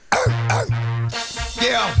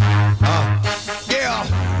Yeah, yeah,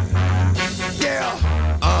 yeah,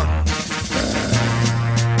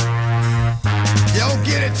 Yo,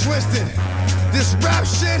 get it twisted. This rap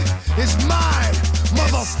shit is mine,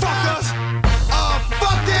 motherfuckers.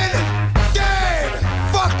 Fucking game.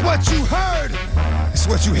 Fuck what you heard. It's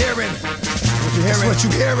what you hearing. It's what you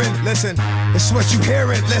hearing. Listen. It's what you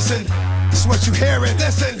hearing. Listen. It's what you hearing.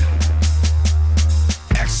 Listen.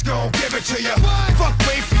 X gon' give it to you. Fuck,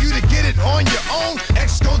 wait for you to get it on your own.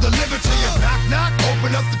 X gon' deliver to you. Knock, knock,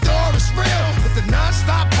 open up the door, it's real. With the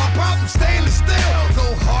non-stop pop out from stainless steel.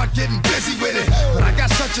 Go hard getting busy with it. But I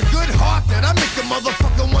got such a good heart that I make a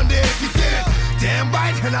motherfucker wonder if you did it. Damn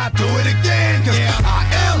right, and I do it again. Cause I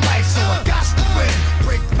am light, so I got to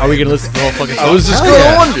win. Are we gonna listen to the whole fucking song? I was just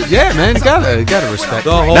gonna wonder. Yeah, man, gotta respect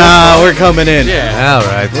the whole Nah, we're coming in. Yeah. All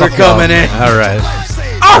right. We're coming in. All right.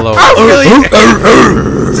 Hello.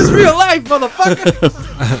 This is real life,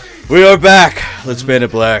 motherfucker. We are back. Let's Band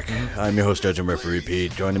It Black. I'm your host, Judge and Referee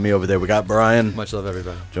Pete. Joining me over there, we got Brian. Much love,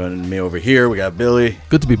 everybody. Joining me over here, we got Billy.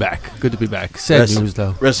 Good to be back. Good to be back. Sad news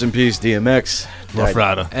though. Rest in peace, DMX. Rough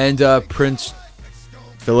Rider. And Prince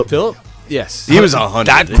Philip. Yes. He was 100.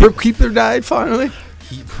 That Crypt Keeper died finally.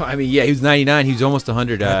 He was 99. He was almost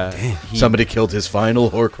 100. Somebody killed his final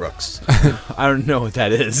Horcrux. I don't know what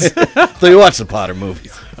that is. So you watch the Potter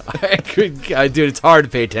movies. Dude, it's hard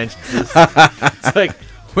to pay attention to this. It's like,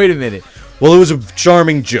 wait a minute. Well, it was a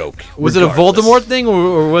charming joke. Was it a Voldemort thing,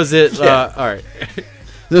 or was it... Yeah. All right.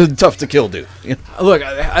 Tough to kill, dude. You know? Look,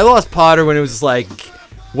 I lost Potter when it was like...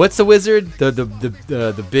 What's the wizard?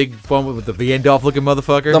 The big one with the Gandalf-looking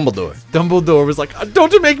motherfucker? Dumbledore. Dumbledore was like,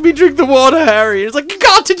 don't make me drink the water, Harry. It's like, you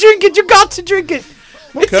got to drink it. You got to drink it.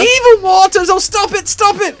 It's evil water, so stop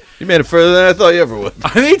it. You made it further than I thought you ever would.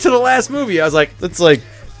 I made it to the last movie. I was like... That's like...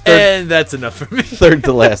 And that's enough for me. Third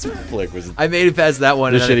to last flick was I made it past that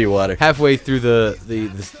one. the and shitty water. Halfway through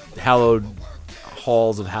the hallowed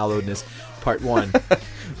halls of hallowedness, part 1.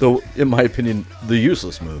 Though, in my opinion, the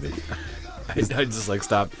useless movie. I just like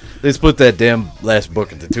stop. They split that damn last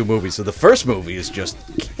book into 2 movies. So the first movie is just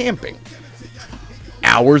camping.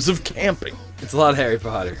 Hours of camping. It's a lot of Harry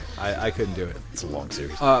Potter. I couldn't do it. It's a long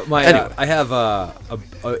series. I have a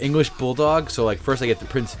English bulldog. So like first I get the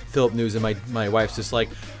Prince Philip news, and my wife's just like,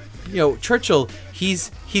 Churchill,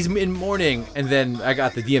 he's in mourning, and then I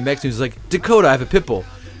got the DMX news like Dakota, I have a pit bull.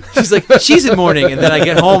 She's like, she's in mourning, and then I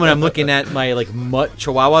get home and I'm looking at my like mutt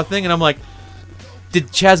Chihuahua thing, and I'm like, did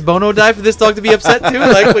Chaz Bono die for this dog to be upset too?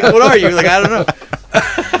 Like what are you? Like I don't know.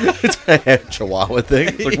 It's a Chihuahua thing.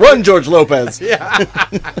 It's like, run, George Lopez. Yeah.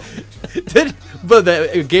 But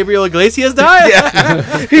Gabriel Iglesias died?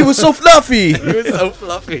 Yeah. He was so fluffy. He was so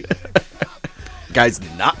fluffy. Guy's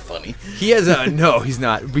not funny. He has no, he's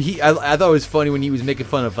not. But I thought it was funny when he was making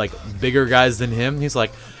fun of like bigger guys than him. He's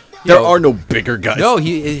like, there are no bigger guys. No,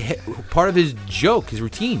 part of his joke, his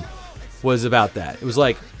routine, was about that. It was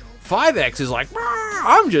like 5X is like,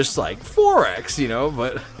 I'm just like 4X,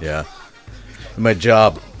 but yeah. In my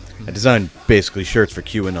job, I designed basically shirts for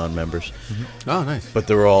QAnon members. Mm-hmm. Oh, nice. But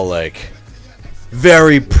they were all like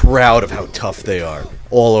very proud of how tough they are,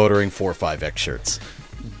 all ordering 4 or 5X shirts.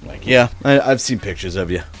 I'm like, yeah, I've seen pictures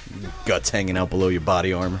of you, guts hanging out below your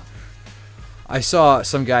body armor. I saw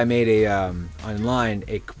some guy made online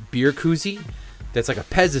a beer koozie that's like a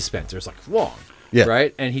Pez dispenser. It's like long, yeah,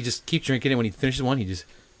 right? And he just keeps drinking it. When he finishes one, he just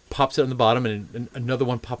pops it on the bottom, and another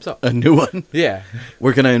one pops up. A new one? Yeah.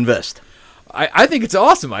 Where can I invest? I think it's an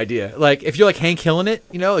awesome idea. Like, if you're like Hank Hill in it,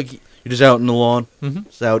 like... You're just out in the lawn, mm-hmm.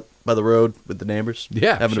 just out by the road with the neighbors,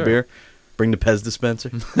 having a beer. Bring the Pez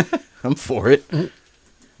dispenser. I'm for it. I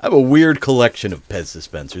have a weird collection of Pez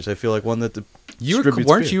dispensers. I feel like one that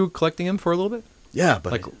weren't you collecting them for a little bit? Yeah,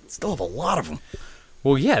 but I still have a lot of them.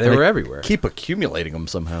 Well, yeah, they were everywhere. Keep accumulating them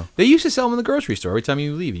somehow. They used to sell them in the grocery store. Every time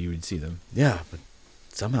you leave, you would see them. Yeah, but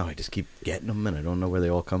somehow I just keep getting them, and I don't know where they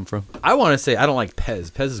all come from. I want to say I don't like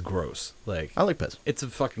Pez. Pez is gross. Like, I like Pez. It's a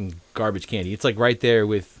fucking garbage candy. It's like right there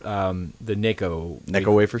with the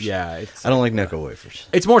Necco wafers. Yeah, I don't like Necco wafers.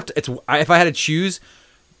 It's more. If I had to choose,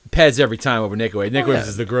 Pez every time over Necco wafers. Necco wafers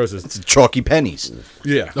is the grossest. It's chalky pennies.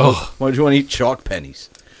 Yeah. Oh, why do you want to eat chalk pennies?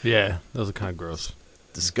 Yeah, those are kind of gross.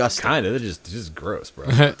 Disgusting. Kind of. They're just gross, bro.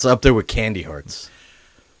 It's up there with candy hearts.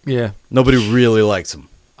 Yeah. Nobody really likes them.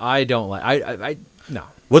 I don't like. I no.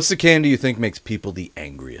 What's the candy you think makes people the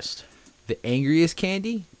angriest? The angriest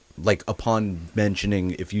candy? Like, upon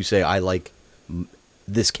mentioning, if you say, I like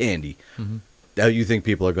this candy, how you think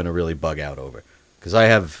people are going to really bug out over? Because I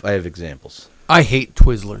have examples. I hate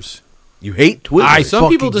Twizzlers. You hate Twizzlers? Some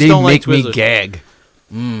people just don't like Twizzlers. They make me gag.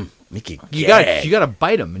 Make you gag. You gotta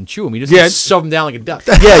bite them and chew them. You just shove them down like a duck.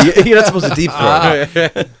 Yeah, you're not supposed to deep throw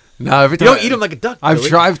them. No, every You time don't eat them like a duck. I've Billy.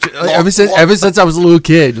 tried ever since I was a little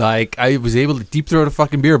kid. Like I was able to deep throat a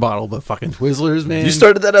fucking beer bottle, but fucking Twizzlers, man. You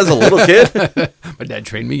started that as a little kid? My dad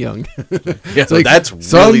trained me young. Yeah, like, that's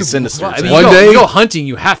son, really sinister. I mean, One you day- go hunting,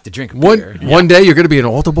 you have to drink a beer. One day you're gonna be an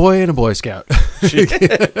altar boy and a Boy Scout.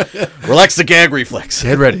 Relax the gag reflex.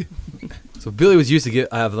 Get ready. So Billy was used to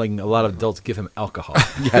have like a lot of adults give him alcohol.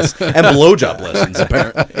 Yes, and blowjob lessons,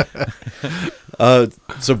 apparently.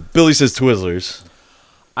 So Billy says Twizzlers.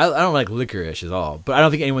 I don't like licorice at all, but I don't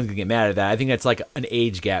think anyone's gonna get mad at that. I think that's like an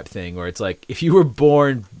age gap thing, where it's like if you were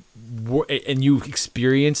born and you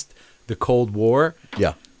experienced the Cold War,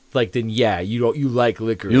 Yeah. like then yeah, you like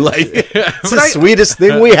licorice. You like it's the sweetest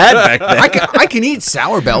thing we had back then. I can eat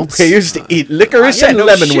sour belts. I used to eat licorice and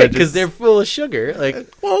lemon wedges. because they're full of sugar. Like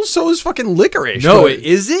Well, so is fucking licorice. no, but-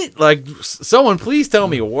 is it? Like someone please tell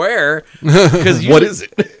me where? Because What is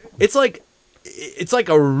it? It's like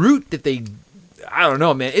a root that they. I don't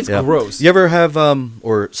know, man. It's Yeah. gross. You ever have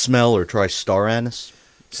or smell or try star anise?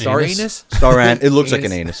 Star Anus? anus? Star anise. It looks like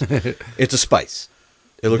an anus. It's a spice.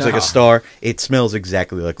 It looks like No. a star. It smells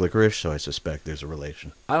exactly like licorice, so I suspect there's a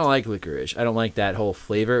relation. I don't like licorice. I don't like that whole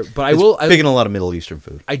flavor. But I It's will. big in a lot of Middle Eastern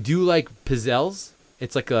food. I do like pizzelles.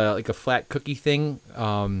 It's like a flat cookie thing.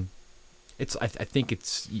 It's I think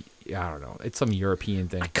it's I don't know. It's some European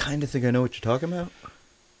thing. I kind of think I know what you're talking about.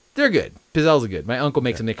 They're good. Pizzelles are good. My uncle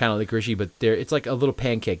makes them. They're kind of licoricey, but it's like a little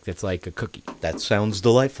pancake that's like a cookie. That sounds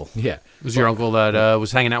delightful. Yeah. Was your uncle that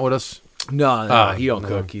was hanging out with us? No, he don't no.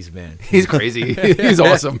 cook. He's a man. He's crazy. He's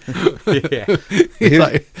awesome. yeah.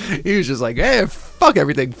 He was just like, hey, fuck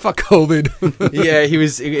everything. Fuck COVID. Yeah, he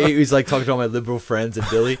was like talking to all my liberal friends and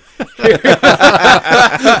Billy.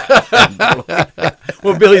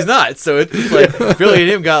 Well, Billy's not, so it's like Billy and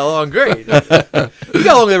him got along great. He got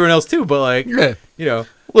along with everyone else too, but like Yeah. you know,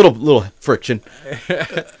 Little friction.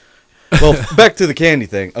 Well, back to the candy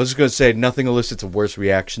thing. I was just going to say nothing elicits a worse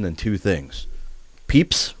reaction than two things: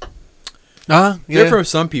 Peeps they're from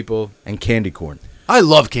some people. and candy corn. I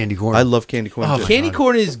love candy corn. I love candy corn. Oh, too. Candy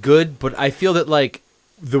corn is good, but I feel that like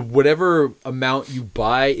the whatever amount you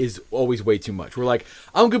buy is always way too much. We're like,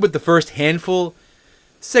 I'm good with the first handful,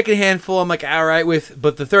 second handful I'm like all right with,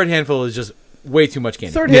 but the third handful is just way too much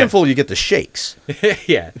candy. Third handful, you get the shakes.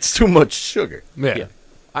 Yeah. It's too much sugar. yeah. Yeah.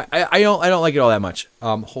 I don't like it all that much.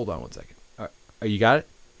 Hold on one second. All right. Oh, you got it?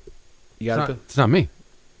 You got it, Bill? It's not me.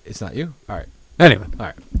 It's not you? All right. Anyway, All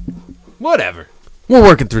right. Whatever. we're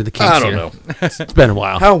working through the kinks I don't here. know. It's been a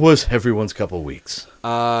while. How was everyone's couple weeks?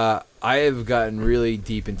 I have gotten really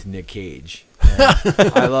deep into Nick Cage.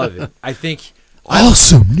 And I love it. I think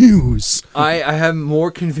Awesome news. I am more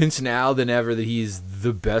convinced now than ever that he's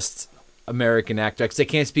the best American actor. 'Cause I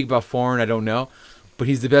can't speak about foreign, I don't know. But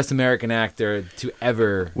he's the best American actor to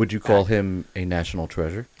ever. Would you call him a national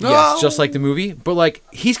treasure? Yes, just like the movie. But like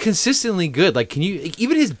he's consistently good. Like can you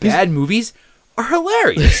even his bad movies are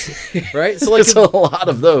hilarious. Right? So like There's a lot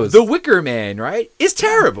of those. The Wicker Man, right? Is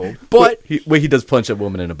terrible. But he does punch a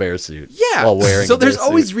woman in a bear suit. yeah. While wearing so a bear there's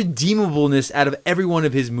always suit. redeemableness out of every one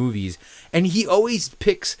of his movies. And he always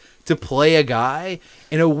picks to play a guy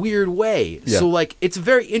in a weird way. Yeah. So like it's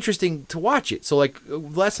very interesting to watch it. So like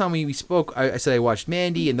last time we spoke, I said I watched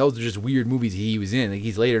Mandy, and those are just weird movies he was in. Like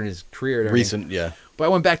he's later in his career. And everything. Recent, yeah. But I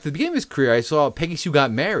went back to the beginning of his career. I saw Peggy Sue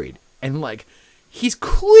Got Married, and like he's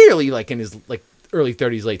clearly like in his like early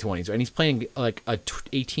 30s, late 20s, and he's playing like a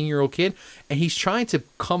 18-year-old kid, and he's trying to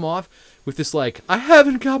come off with this like I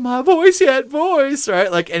haven't got my voice yet voice,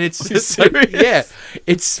 right? Like, and it's just like, yeah,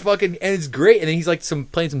 it's fucking and it's great. And then he's like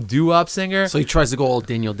playing some doo-wop singer. So he tries to go all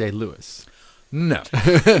Daniel Day-Lewis. No,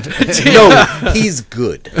 No, he's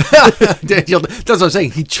good. Daniel, that's what I'm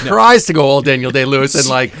saying. He tries to go all Daniel Day-Lewis and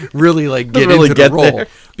like really like get really into get the role. there.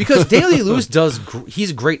 because Daniel Day-Lewis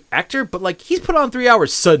he's a great actor, but like he's put on 3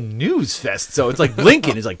 hours Sudden News Fest, so it's like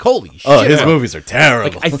Lincoln is like holy shit. Oh, his movies are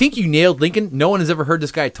terrible. Like I think you nailed Lincoln. No one has ever heard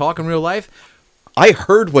this guy talk in real life. I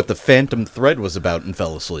heard what the Phantom Thread was about and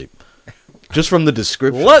fell asleep. Just from the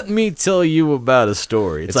description. Let me tell you about a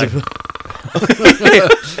story. It's like,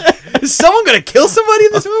 is someone gonna kill somebody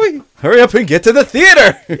in this movie? Hurry up and get to the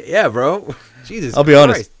theater. Yeah, bro. Jesus. I'll be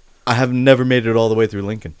honest. Christ. I have never made it all the way through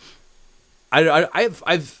Lincoln. I've Just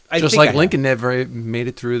think like I have. Lincoln never made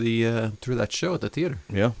it through the through that show at the theater.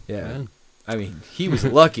 Yeah. Yeah. I mean, he was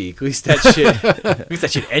lucky. At least that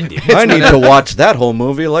shit ended. I need to watch that whole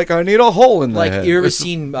movie like I need a hole in the Like head. you ever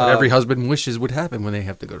seen What every husband wishes would happen when they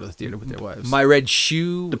have to go to the theater with their wives. My Red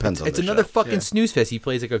Shoe? Depends on It's the another show. fucking Yeah. snooze fest. He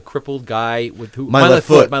plays like a crippled guy with who My Left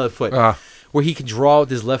Foot. My Left Foot. Ah. where he can draw with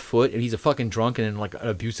his left foot, and he's a fucking drunk and like an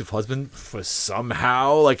abusive husband for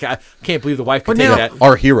somehow. Like I can't believe the wife could But take now- that.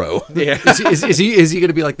 Our hero. Yeah. Is he going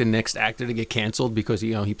to be like the next actor to get canceled because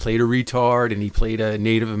he played a retard and he played a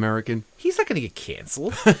Native American? He's not going to get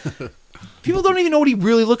canceled. People don't even know what he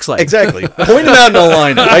really looks like. Exactly. Point him out in a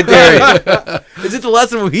lineup. I dare you. Is it the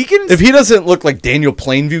Last of the Mohicans? If he doesn't look like Daniel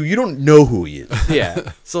Plainview, you don't know who he is.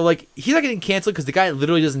 Yeah. So like he's not getting canceled because the guy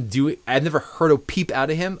literally doesn't do it. I've never heard a peep out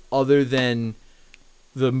of him other than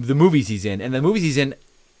the movies he's in, and the movies he's in,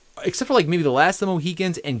 except for like maybe the Last of the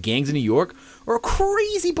Mohicans and Gangs of New York, are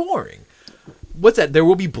crazy boring. What's that? There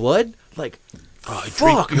Will Be Blood. Like,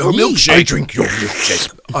 fuck your me. milkshake. I drink your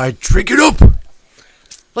milkshake. I drink it up.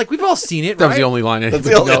 Like we've all seen it. That right? was the only line That's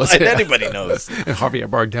anybody the only knows. line Yeah. anybody knows. And Javier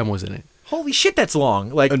Bardem was in it. Holy shit, that's long.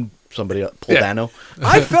 Like And somebody else, Poldano.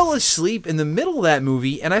 I fell asleep in the middle of that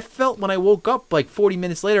movie, and I felt when I woke up like 40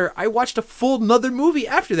 minutes later, I watched a full another movie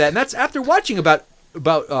after that, and that's after watching about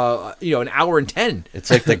an hour and 10. It's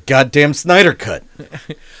like the goddamn Snyder Cut.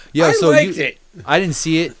 Yeah, I so liked it. I didn't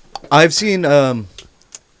see it. I've seen.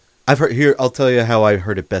 I've heard here. I'll tell you how I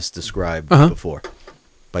heard it best described before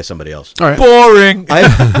by somebody else. All right. Boring.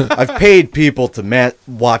 I've paid people to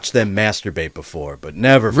watch them masturbate before, but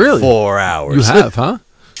never for Really? 4 hours. You have, huh?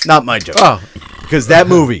 Not my joke. Oh. Because that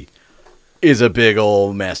movie is a big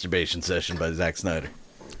old masturbation session by Zack Snyder.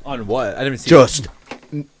 On what? I didn't see Just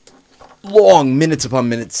long minutes upon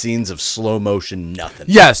minutes scenes of slow motion nothing.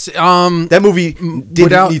 Yes. That movie didn't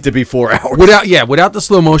without- need to be 4 hours. Without the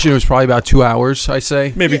slow motion, it was probably about 2 hours. I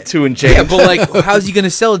say. Maybe 2 and it. Yeah, change. but like, how's he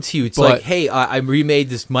gonna sell it to you? It's But- like, hey, I remade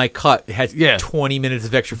this. My cut. It has Yeah. 20 minutes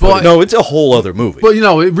of extra But- footage. No, it's a whole other movie. But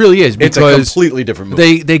it really is It's a because completely different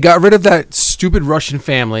movie. they got rid of that stupid Russian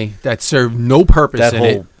family that served no purpose that in whole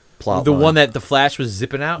it. plot. the line. one that the Flash was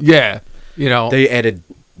zipping out. Yeah. they added,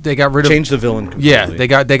 They got rid of changed the villain. Completely.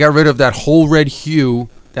 Yeah, they got rid of that whole red hue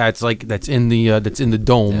that's in the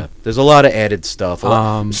dome. Yeah. There's a lot of added stuff.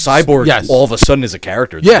 Cyborg yes. all of a sudden is a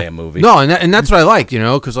character in the damn movie. No, and that's what I like,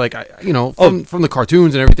 because like from the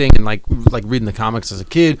cartoons and everything, and like reading the comics as a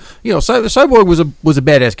kid, Cyborg was a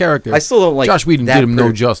badass character. I still don't like Josh Whedon that did him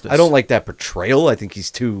no justice. I don't like that portrayal. I think he's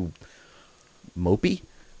too mopey.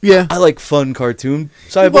 Yeah. I like fun cartoon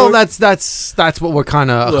Cyborg. Well, that's what we're kind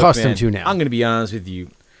of Look, accustomed man, to now. I'm gonna be honest with you.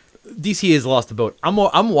 DC has lost the boat.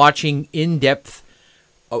 I'm watching in depth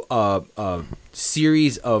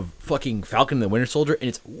series of fucking Falcon and the Winter Soldier, and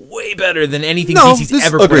it's way better than anything DC's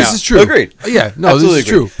ever put this out. is true. Agreed. Yeah, no, Absolutely this is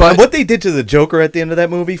true. agree. But And what they did to the Joker at the end of that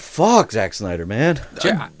movie, fuck Zack Snyder, man.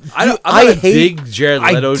 I'm not I a hate- big Jared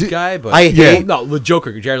I Leto do- guy, but I hate- no, the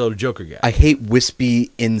Joker, Jared Leto Joker guy. I hate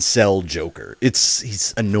wispy incel Joker.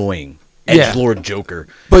 He's annoying. Yeah. Edgelord Joker.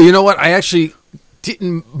 But you know what? I actually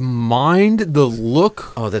didn't mind the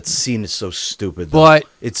look. Oh, that scene is so stupid. Though. But-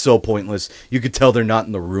 it's so pointless. You could tell they're not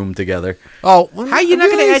in the room together. Oh, How you not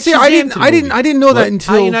really? gonna add See, Shazam I didn't. to the I didn't. movie? I didn't know that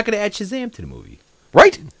until. How are you not going to add Shazam to the movie?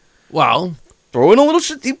 Right? Well, Throw in a little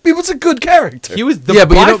shit. He was a good character. He was Yeah,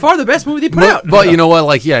 but by far the best movie they put out. but you know what?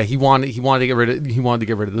 Like, yeah, he wanted to get rid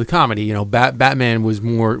of the comedy. Batman was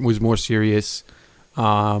more serious.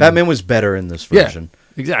 Batman was better in this Yeah, version.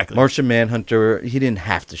 exactly. Martian Manhunter, he didn't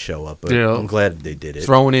have to show up, but Yeah. I'm glad they did it.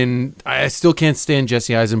 Throwing in, I still can't stand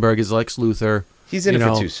Jesse Eisenberg as Lex Luthor. He's in you it for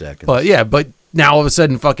know. 2 seconds. But now all of a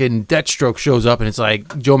sudden, fucking Deathstroke shows up, and it's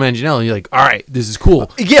like Joe Manganiello, and you're like, all right, this is cool.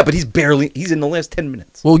 Yeah, but he's in the last 10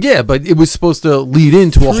 minutes. Well, yeah, but it was supposed to lead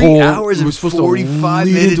into a 3 whole. hours it and was supposed 45 to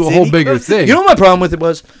lead minutes into a in, whole he bigger comes- thing. You know what my problem with it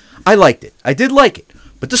was? I liked it. I did like it.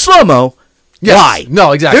 But the slow-mo, Yes. why?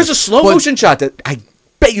 No, exactly. There's a slow But- motion shot that I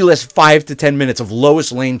bet you lasts 5 to 10 minutes of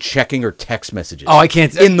Lois Lane checking her text messages. Oh, I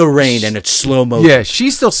can't. In the rain, and it's slow motion. Yeah,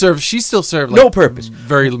 she still served. Like, No purpose.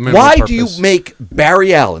 Very limited. Why purpose. do you make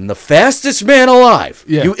Barry Allen the fastest man alive?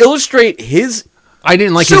 Yeah. You illustrate his. I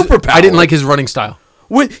didn't like Superpower. I didn't like his running style.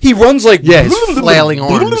 He runs like Yeah, his flailing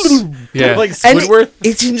arms. Yeah, Like and Squidward.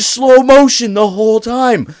 it's in slow motion the whole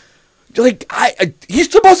time. Like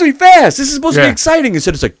he's supposed to be fast. This is supposed to be Yeah. exciting.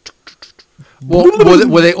 Instead, it's like well,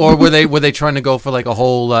 were they trying to go for like a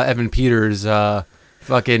whole Evan Peters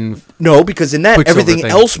fucking? no, because in that Quicksilver everything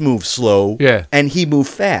thing. else moves slow. Yeah. and he moved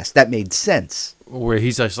fast. That made sense. Where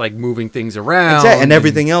he's just like moving things around, Exactly. And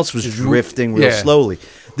everything else was just drifting real yeah. slowly.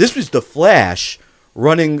 This was the Flash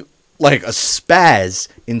running like a spaz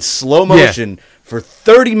in slow motion for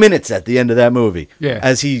 30 minutes at the end of that movie. Yeah.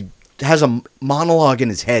 As he has a monologue in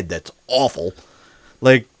his head that's awful.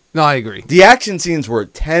 Like, No, I agree. the action scenes were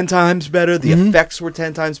 10 times better. The Mm-hmm. effects were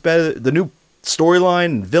 10 times better. The new storyline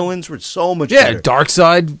and villains were so much Yeah, better. Dark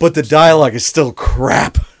Side. But the dialogue is still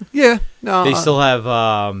crap. Yeah, no, They still have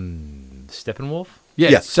Steppenwolf. Yeah,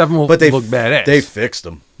 Steppenwolf but they looked badass. They fixed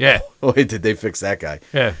him. Yeah. Wait, did they fix that guy?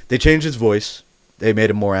 Yeah. They changed his voice. They made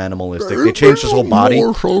him more animalistic. They changed his whole body,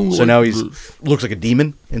 so now he's looks like a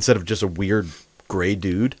demon instead of just a weird gray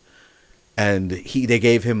dude. And they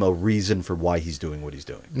gave him a reason for why he's doing what he's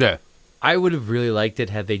doing. Yeah. I would have really liked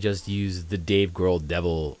it had they just used the Dave Grohl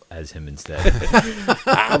devil as him instead.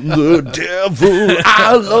 I'm the devil.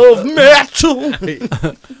 I love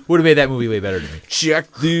metal. Would have made that movie way better to me.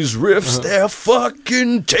 Check these riffs. They're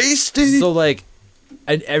fucking tasty. So like,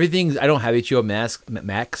 and everything. I don't have HBO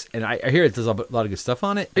Max, and I hear it does a lot of good stuff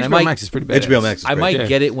on it. And HBO Max is pretty badass. HBO Max is I great. might Yeah.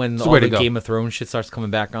 get it when It's the all way the to go. Game of Thrones shit starts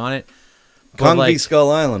coming back on it. But Kong v like,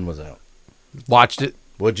 Skull Island was out. Watched it.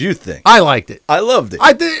 What'd you think? I liked it. I loved it.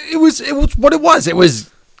 It was what it was. It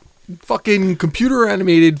was fucking computer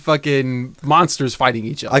animated fucking monsters fighting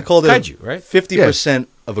each other. I called it Kaiju, right? 50%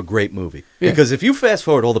 of a great movie. Yeah. Because if you fast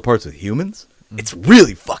forward all the parts with humans, it's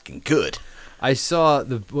really fucking good. I saw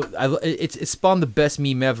it spawned the best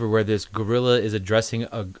meme ever, where this gorilla is addressing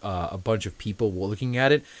a bunch of people while looking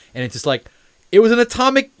at it, and it's just like, it was an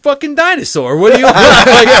atomic fucking dinosaur. What do you like?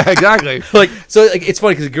 Yeah, exactly. Like, so like, it's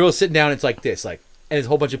funny because the girl's sitting down, it's like this, like, and there's a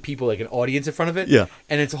whole bunch of people, like an audience in front of it. Yeah.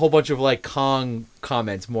 And it's a whole bunch of like Kong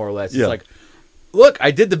comments, more or less. Yeah. It's like, look,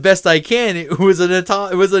 I did the best I can. It was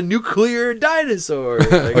a nuclear dinosaur.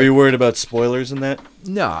 Like, Are you worried about spoilers in that?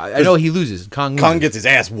 no, I know he loses. Kong loses. Kong gets his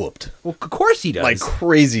ass whooped Well, of course he does. like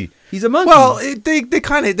crazy. He's a monkey. Well, they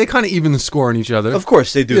kind of even the score on each other. Of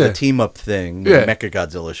course, they do Yeah. the team up thing. Yeah. When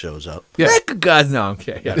Mechagodzilla shows up. Yeah. God, no,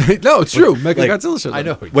 okay. Yeah. No, it's true. Like, Mechagodzilla shows I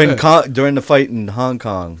know. up. When during the fight in Hong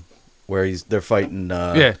Kong, where they're fighting.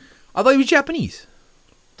 Yeah. I thought he was Japanese.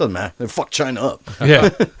 Doesn't matter. They fuck China up. Yeah.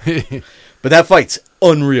 But that fight's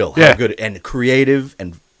unreal. How Yeah. good and creative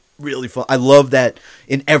and really fun. I love that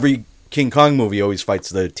in every King Kong movie, he always fights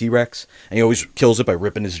the T-Rex, and he always kills it by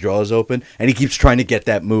ripping his jaws open, and he keeps trying to get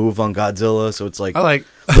that move on Godzilla, so it's like, I like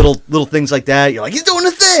little things like that. You're like, he's doing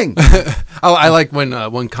a thing! I like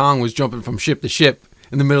when Kong was jumping from ship to ship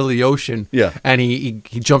in the middle of the ocean. Yeah. And he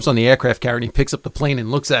jumps on the aircraft carrier and he picks up the plane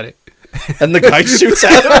and looks at it. And the guy shoots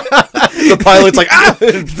at him. The pilot's like, ah!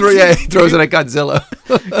 He throws it at Godzilla.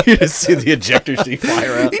 You just see the ejector seat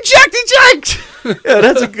fire out. Eject! Yeah,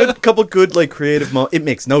 that's a couple good, like, creative moments. It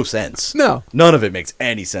makes no sense. No. None of it makes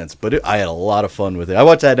any sense, but I had a lot of fun with it. I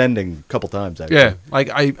watched that ending a couple times, actually. Yeah, like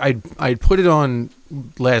I put it on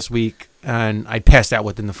last week and I passed out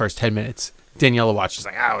within the first 10 minutes. Daniela watched. She's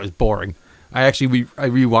like, it was boring. I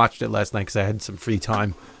rewatched it last night because I had some free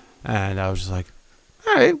time, and I was just like,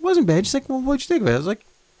 all right, it wasn't bad. She's like, well, what'd you think of it? I was like,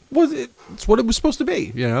 it's what it was supposed to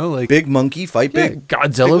be, you know, like Big monkey fight yeah, big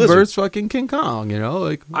Godzilla big lizard. versus fucking King Kong, you know,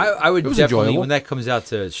 like I would it was definitely, enjoyable. when that comes out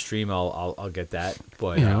to stream, I'll get that.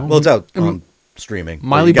 But You know. Well, it's out on streaming.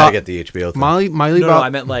 Miley You gotta Bob- get the HBO thing. Miley no, Bob. I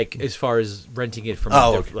meant like as far as renting it from.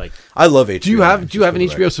 Oh, their, okay. like, I love HBO. do you have Max, an just for the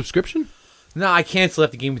HBO record. subscription? no, I canceled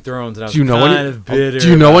after Game of Thrones, and I was Do you know kind any- of bitter. do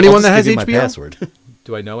you know about- anyone I'll that just has give you HBO? my password.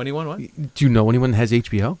 Do I know anyone? What? Do you know anyone that has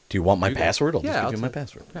HBO? Do you want my password? I'll just Yeah, give you I'll my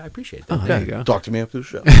password. I appreciate that. Oh, there you go. Talk to me after the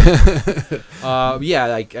show. Yeah,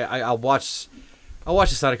 like I'll watch the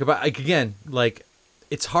Sonic, but like again, like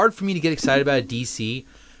it's hard for me to get excited about a DC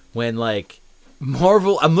when like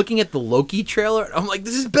Marvel. I'm looking at the Loki trailer. I'm like,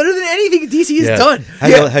 this is better than anything DC has done.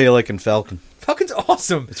 How you liking Falcon? Falcon's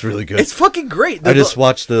awesome. It's really good. It's fucking great. I just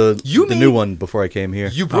watched the made- new one before I came here.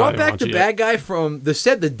 You I brought didn't back watch the it bad guy from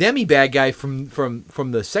the demi bad guy from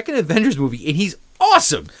the second Avengers movie, and he's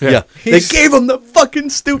awesome. yeah, they He's- gave him the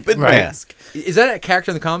fucking stupid Right. mask. Is that a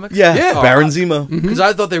character in the comics? Yeah, Yeah. Baron Zemo. Because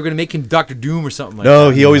I thought they were gonna make him Doctor Doom or something like No,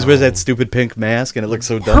 that. he always wears that stupid pink mask, and it looks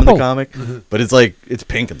so dumb in Purple. the comic. But it's like it's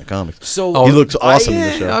pink in the comics. So He looks awesome in the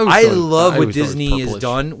yeah, show. always I thought- love I what always thought it was Disney has purplish.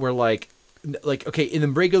 done. Where like okay, in the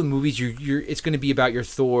regular movies, you're it's going to be about your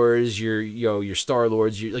Thors, your Star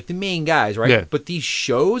Lords, like the main guys, right? Yeah. But these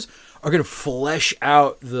shows are going to flesh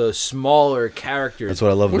out the smaller characters. That's what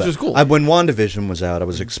I love Which about is cool. When WandaVision was out, I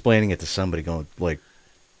was explaining it to somebody going, like,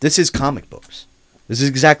 this is comic books. This is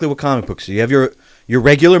exactly what comic books are. You have your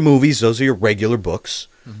regular movies. Those are your regular books.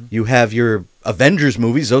 You have your Avengers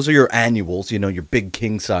movies. Those are your annuals, your big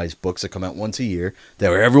king-size books that come out once a year.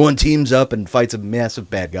 Where everyone teams up and fights a massive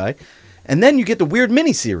bad guy. And then you get the weird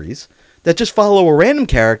miniseries that just follow a random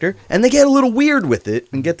character, and they get a little weird with it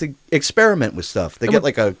and get to experiment with stuff. They get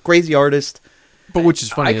like a crazy artist. But which is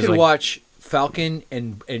funny. I is could like, watch Falcon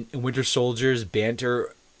and Winter Soldier's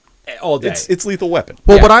banter all day. It's Lethal Weapon.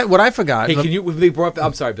 Well, Yeah. what I forgot. Hey, can you? They brought up.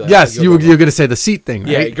 I'm sorry, Bill. Yes, Go, you go, were go. going to say the seat thing,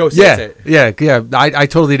 right? Yeah, go say yeah, yeah. I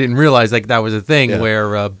totally didn't realize like that was a thing Yeah.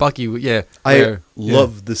 where Bucky, I where-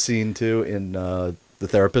 love the scene too in the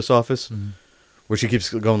therapist's office where she keeps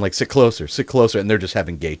going like, sit closer, and they're just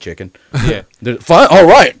having gay chicken. Yeah. They're, fine, all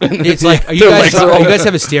right. It's like, are you Their guys legs are all-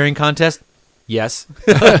 have a staring contest? Yes.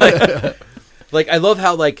 Like, I love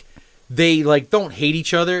how, like, they, like, don't hate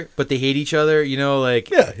each other, but they hate each other, you know, like...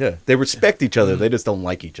 Yeah. They respect each other. They just don't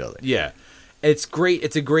like each other. Yeah. It's great.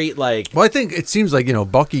 It's a great, like... Well, I think it seems like,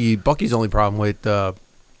 Bucky's only problem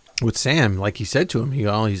with Sam, like he said to him,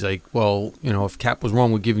 he's like, well, if Cap was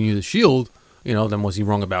wrong with giving you the shield, then was he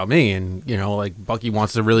wrong about me? And, like Bucky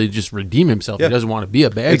wants to really just redeem himself. Yeah. He doesn't want to be a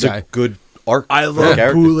bad It's guy. a good arc. I for love a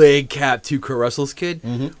character. Bootleg Cap too, Kurt Russell's kid,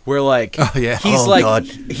 where, like... Oh, yeah. He's, Oh, like... God.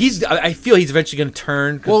 I feel he's eventually going to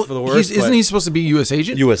turn for the worst, isn't but he supposed to be U.S.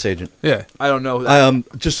 agent? U.S. agent. Yeah. I don't know.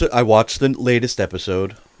 I watched the latest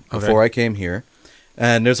episode before I came here,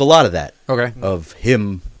 and there's a lot of that. Okay. Of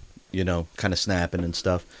him, kind of snapping and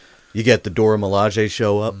stuff. You get the Dora Milaje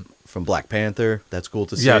show up from Black Panther. That's cool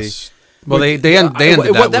to see. Yes. Well, they ended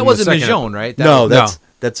that wasn't the second Michonne, right? That No, was-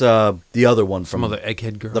 that's the other one Some from other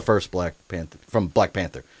egghead girl. the first Black Panther from Black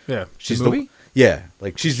Panther. Yeah. She's The movie?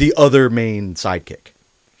 like she's the other main sidekick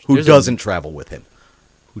who There's a- doesn't travel with him.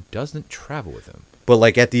 who doesn't travel with him. But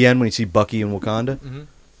like at the end when you see Bucky in Wakanda, Mm-hmm.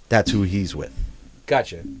 that's who he's with.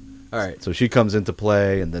 Gotcha. All right. So she comes into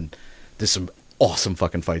play, and then there's some awesome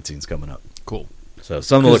fucking fight scenes coming up. Cool. So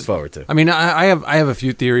something to look forward to. I mean, I have a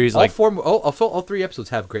few theories. Like, All three episodes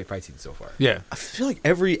have great fight scenes so far. yeah. I feel like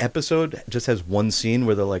every episode just has one scene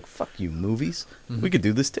where they're like, "Fuck you, movies. We could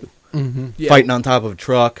do this too." Yeah. Fighting on top of a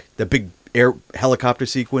truck, the big air helicopter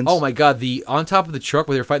sequence. Oh my god, the on top of the truck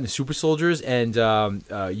where they're fighting the super soldiers and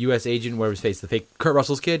U.S. agent, whatever his face, the fake Kurt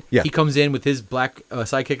Russell's kid. Yeah. He comes in with his black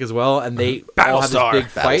sidekick as well, and they all have this Battlestar. big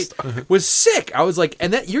fight. Was sick. I was like,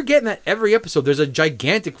 and that you're getting that every episode. There's a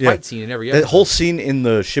gigantic fight scene in every episode. That whole scene in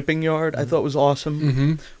the shipping yard, I thought was awesome.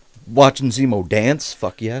 Mm-hmm. Watching Zemo dance,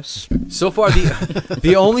 fuck yes. So far,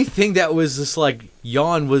 the only thing that was just like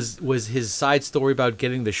yawn was his side story about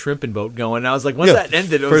getting the shrimping boat going. And I was like, once that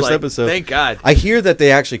ended, it was first like, episode. thank God. I hear that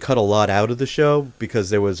they actually cut a lot out of the show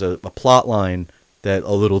because there was a plot line that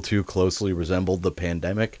a little too closely resembled the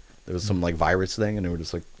pandemic. There was some like virus thing, and they were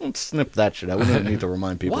just like, let's snip that shit out. We don't need to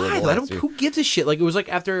remind people. Why? of the I last don't. year." Who gives a shit? Like it was like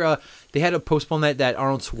after they had to postpone that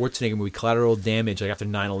Arnold Schwarzenegger movie, Collateral Damage, like after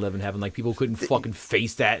 9/11, having like people couldn't fucking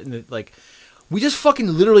face that, and like we just fucking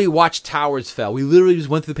literally watched towers fell. We literally just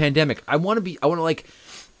went through the pandemic. I want to like.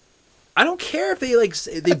 I don't care if they like.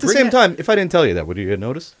 They At the bring same that- time, if I didn't tell you that, would you have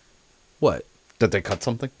noticed What? that they cut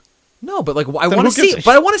something? No, but like I Then want who to gives see. a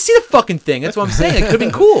But I want to see the fucking thing. That's what I'm saying. It could have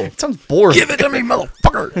been cool. It sounds boring. Give it to me,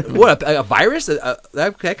 motherfucker. What a virus?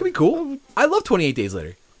 That could be cool. I love 28 Days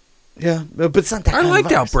Later. Yeah, but it's not that. I kind of liked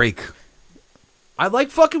virus. Outbreak. I like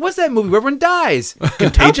fucking what's that movie where everyone dies?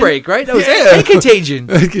 Outbreak, right? That was Yeah. and Contagion.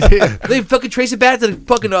 They fucking trace it back to the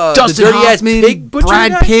fucking Dustin the dirty ass Hoffman, pig butcher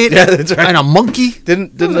Brad guy? Pitt, Yeah, that's right. and a monkey.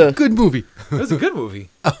 Didn't That was a the good movie. That was a good movie.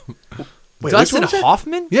 wait, Dustin which one was that?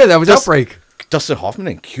 Hoffman? Yeah, that was Just- Outbreak. Dustin Hoffman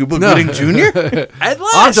and Cuba No. Gooding Jr. At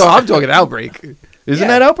last. I'm talking Outbreak. Isn't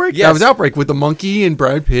Yeah. that Outbreak? Yeah. That was Outbreak with the monkey and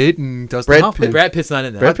Brad Pitt and Dustin Brad Hoffman. Brad Pitt's not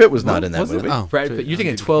in that. Brad Pitt was not in that Was it? movie. Oh. Brad Pitt. You're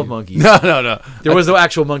thinking 12 Monkeys. No. There was no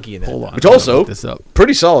actual monkey in that. Hold on. Which I gotta also look this up.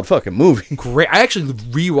 pretty solid fucking movie. Great. I actually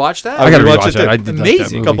rewatched that. I gotta rewatched rewatch it that. too. I did like that Amazing.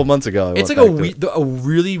 A movie. couple months ago, I It's like went back to it. a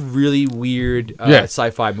really, really weird Yeah.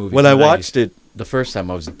 sci-fi movie. When from I the 90s. watched it the first time,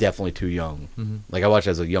 I was definitely too young. Like I watched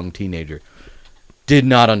it as a young teenager. Did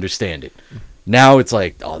not understand it. Now it's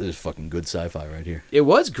like, oh, this is fucking good sci-fi right here. It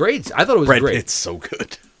was great. I thought it was Brad great. Pitt's so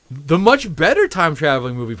good. The much better time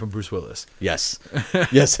traveling movie from Bruce Willis. Yes,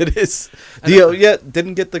 yes, it is.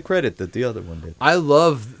 Didn't get the credit that the other one did. I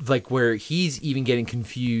love like where he's even getting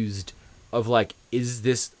confused of like, is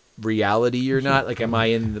this reality or not? Like, am I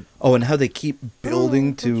in the? Oh, and how they keep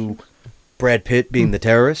building to Brad Pitt being the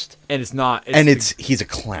terrorist, And it's not. and he's a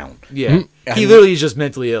clown. yeah. I He mean- literally is just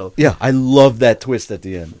mentally ill. Yeah, I love that twist at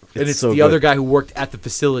the end. And it's so the good. other guy who worked at the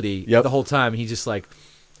facility Yep. the whole time. And he's just like,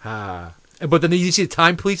 ah. But then you see the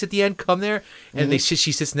time police at the end come there, and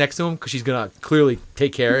she sits next to him because she's gonna clearly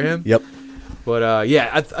take care of him. Yep. But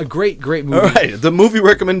yeah, a great movie. All right, the movie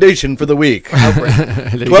recommendation for the week: There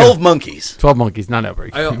you 12 go. Monkeys. 12 Monkeys, not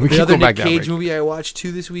Outbreak. The we keep other going back Nick to Cage Outbreak. movie I watched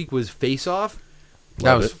too this week was Face Off.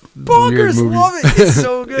 That Love was it. a weird Bonkers, movie. love it. It's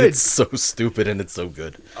so good. It's so stupid and it's so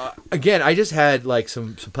good. Again, I just had like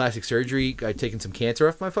some plastic surgery. I taken some cancer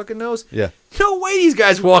off my fucking nose. Yeah. No way these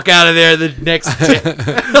guys walk out of there the next day.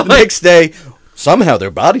 The next day, somehow their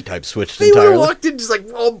body type switched They would have entirely. walked in just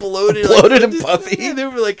like all bloated. Bloated like, and puffy. Yeah, they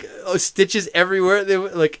were like stitches everywhere. They were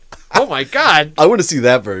like, oh my God, I want to see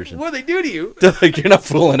that version. what do they do to you? They're like, you're not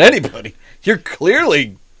fooling anybody. You're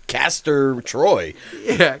clearly Castor Troy.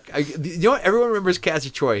 Yeah, you know what? Everyone remembers Castor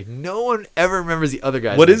Troy. No one ever remembers the other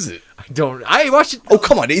guy. What is it? I don't. I watched it. Oh,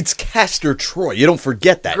 come on. It's Castor Troy. You don't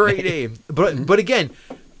forget that. Great name. But again,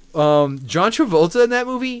 John Travolta in that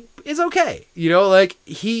movie is okay. You know, like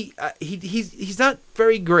he's not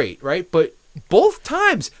very great, right? But both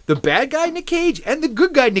times, the bad guy Nick Cage and the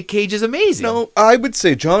good guy Nick Cage is amazing. No, I would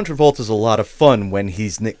say John Travolta's a lot of fun when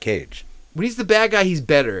he's Nick Cage. When he's the bad guy, he's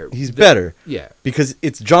better. He's better. Yeah. Because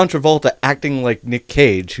it's John Travolta acting like Nick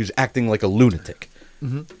Cage, who's acting like a lunatic.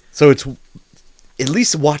 Mm-hmm. So it's at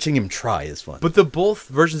least watching him try is fun. But the both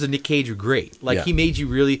versions of Nick Cage are great. Like Yeah. he made you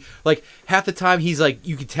really like half the time he's like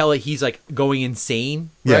you could tell that he's like going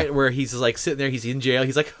insane, Yeah. right? Where he's just like sitting there, he's in jail,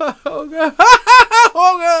 he's like, oh god,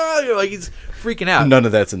 oh god, you know, like he's freaking out. None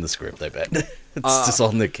of that's in the script, I bet. It's just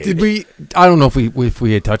all Nick Cage. Did we? I don't know if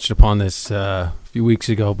we had touched upon this a few weeks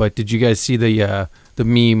ago, but did you guys see the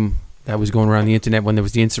meme that was going around the internet when there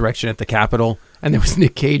was the insurrection at the Capitol and there was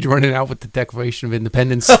Nick Cage running out with the Declaration of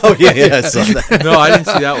Independence? Oh, yeah, I saw that. No, I didn't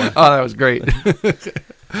see that one. Oh, that was great.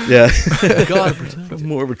 Yeah. God, I'm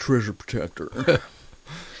more of a treasure protector.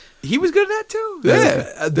 he was good at that too.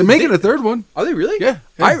 Yeah, they're making a third one. Are they really? Yeah.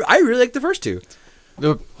 I really like the first two.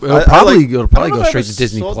 It'll I probably like- go I don't know go if I straight ever to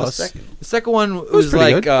Disney saw the Plus. second. The second one was was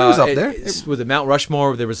pretty like good. It was up there. with the Mount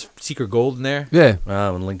Rushmore. There was secret gold in there. Yeah.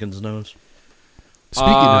 And Lincoln's nose.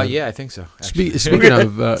 Speaking of yeah, I think so. actually. speaking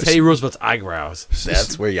of Teddy Roosevelt's eyebrows.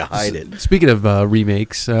 That's where you hide it. speaking of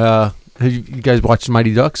remakes, have you guys watched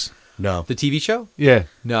Mighty Ducks? No. The TV show? Yeah.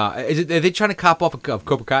 No, are they trying to cop off of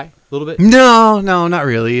Cobra Kai a little bit? No, not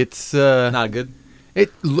really. It's Not good.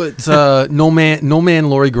 It's no man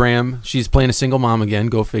Lori Graham. She's playing a single mom again.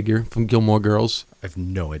 Go figure. From Gilmore Girls. I have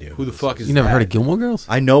no idea. Who the fuck is You never that? heard of Gilmore Girls?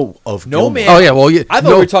 I know of No Gilmore. Man. Oh yeah, well yeah. I thought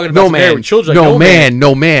we were talking about no some Married man. with Children. No No man,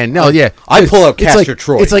 no man. No, yeah. I pull out It's Castor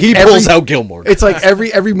Troy. It's like he pulls out Gilmore. It's like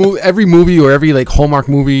every movie or every like Hallmark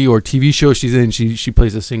movie or TV show she's in, she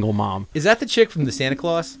plays a single mom. Is that the chick from the Santa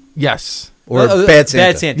Claus? Yes. Or No, Bad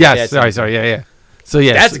Santa. Bad Santa. Yes. Bad Santa. Sorry. Yeah. So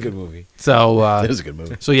yeah, That's a good movie. So That is a good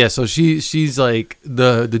movie. so yeah, so she's like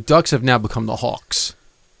the Ducks have now become the Hawks.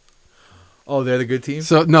 Oh, they're the good team?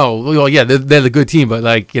 So no, well yeah, they're the good team, but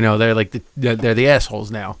like you know they're like they're the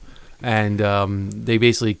assholes now, and they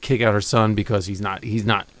basically kick out her son because he's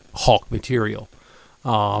not Hawk material.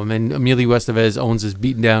 And Emilio Estevez owns this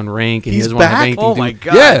beaten down rank, and He's he doesn't want to have back? anything Oh to my do.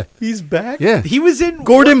 God. Yeah, He's back? yeah. He was in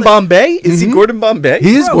Gordon what, Bombay? Is he Gordon Bombay?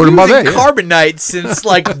 He is Bro, Gordon he was Bombay. in yeah. Carbonite since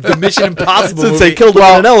like the Mission Impossible Since movie. they killed him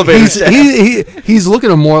in an elevator. He's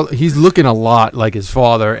looking a lot like his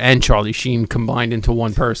father and Charlie Sheen combined into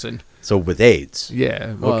one person. So with AIDS.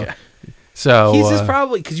 Yeah. Well, Okay. So He's just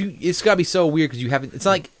probably because it's got to be so weird because you haven't. It's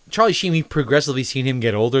not like Charlie Sheen. We've progressively seen him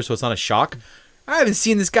get older, so it's not a shock. I haven't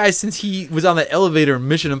seen this guy since he was on that elevator in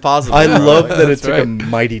Mission Impossible. I love that it That's took right. a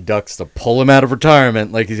Mighty Ducks to pull him out of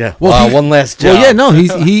retirement. Like, yeah, Well, he- one last job. well, yeah, no,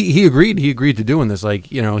 he agreed. He agreed to doing this.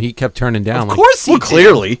 Like, you know, he kept turning down. Of like, course he Well, did.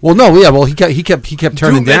 clearly. Well, no, yeah, well, he kept turning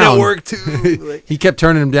Two men down. at work too. Like, He kept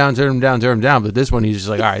turning him down. But this one, he's just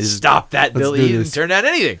like, all right, this is, stop that, let's Billy. do He didn't this. turn down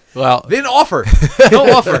anything. Well, They didn't offer.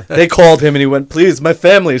 No offer. They called him and he went, please, my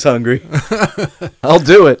family's hungry. I'll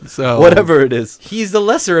do it. So- Whatever it is. He's the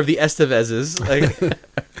lesser of the Estevezes. Like,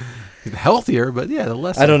 healthier, but yeah, the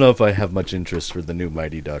less. I don't know if I have much interest for the new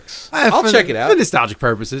Mighty Ducks. I'll check it out. for nostalgic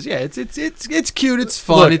purposes. Yeah, it's cute. It's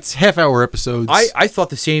fun. Look, it's half-hour episodes. I thought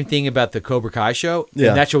the same thing about the Cobra Kai show. Yeah.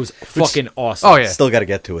 And that show was fucking awesome. Oh, yeah. Still got to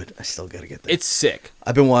get to it. I still got to get there. It's sick.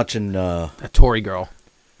 I've been watching. a Tory girl,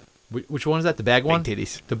 Which one is that? The bag one? big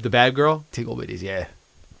titties, The bad girl? tickle bitties. Yeah.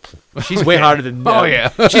 She's way hotter than. Oh, yeah.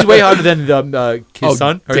 She's way hotter than his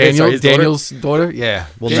son. Or, sorry, his daughter. Daniel's daughter. Yeah.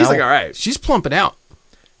 Well, She's now- like all right. She's plumping out.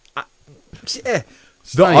 Yeah.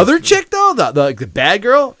 The nice. other chick though, the bad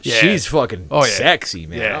girl, Yeah. she's fucking Oh, yeah. sexy,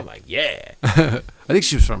 man. Yeah. I'm like, yeah. I think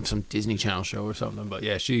she was from some Disney Channel show or something. But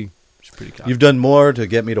yeah, she's pretty cool. You've done more to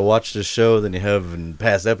get me to watch this show than you have in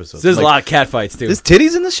past episodes. There's Like, a lot of cat fights too. There's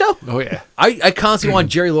titties in the show? Oh yeah. I constantly want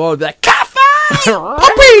Jerry Lawler to be like, cat fight,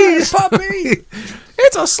 Puppies, puppy.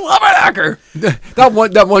 It's a slobberknocker.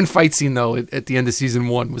 That one fight scene though at the end of season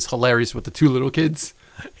 1 was hilarious with the two little kids.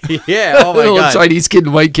 Yeah. Oh my Little god. Chinese kid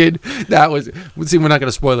and white kid. That was. See, we're not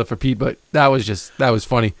gonna spoil it for Pete, but that was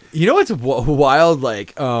funny. You know what's wild?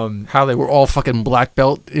 Like, How they were all fucking black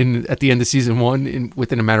belt at the end of season 1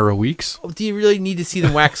 within a matter of weeks. do you really need to see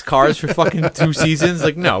them wax cars for fucking 2 seasons?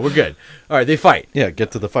 Like, no, we're good. All right, they fight. Yeah,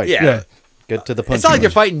 get to the fight. Yeah. Yeah. Get to the punch. It's not like they're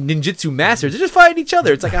fighting ninjutsu masters. They're just fighting each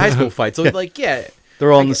other. It's like a high school fight. So like, yeah.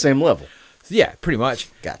 They're all on the same level. Yeah, pretty much.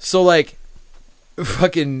 Gotcha. So like,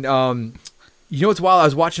 fucking, you know what's wild? I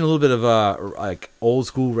was watching a little bit of like old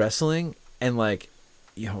school wrestling, and like,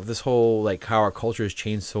 this whole like how our culture has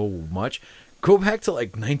changed so much. Go back to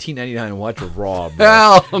like 1999 and watch Raw. Bro.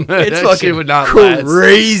 Hell, man, It's that fucking shit would not last.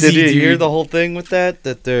 crazy. Did you dude. hear the whole thing with that?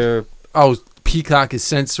 That they're Oh, Peacock is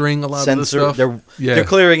censoring a lot of the stuff. they're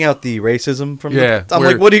clearing out the racism from. Yeah, I'm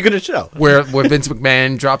where- like, what are you going to show? where Vince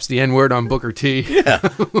McMahon drops the N-word on Booker T.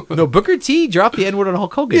 No, Booker T dropped the N-word on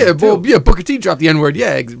Hulk Hogan. Yeah, too. well, Booker T dropped the N-word,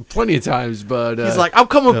 plenty of times, but He's like, I'm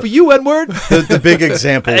coming for you, N-word. The big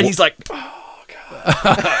example. And he's like,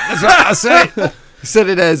 that's what I said. He said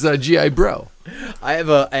it as G.I. Bro. I have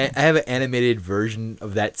an animated version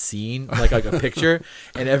of that scene, like a picture,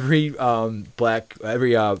 and every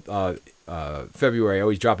February I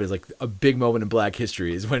always drop it as like a big moment in Black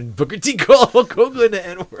history is when Booker T called Hulk Hogan the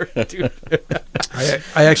N-word, dude.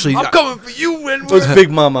 I actually, I'm coming for you, it was N-word. Big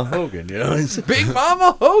Mama Hogan, you know. Big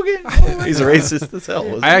Mama Hogan. He's racist as hell.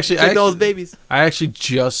 Wasn't I actually, Take those babies. I actually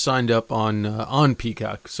just signed up on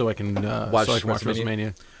Peacock so I can watch WrestleMania?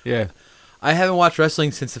 WrestleMania. Yeah. I haven't watched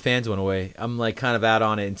wrestling since the fans went away. I'm like kind of out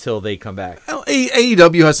on it until they come back.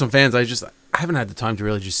 AEW has some fans. I haven't had the time to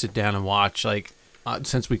really just sit down and watch. Like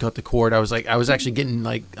since we cut the cord, I was actually getting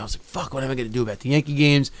like, fuck, what am I going to do about the Yankee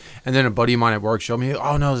games? And then a buddy of mine at work showed me,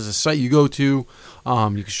 oh no, there's a site you go to, you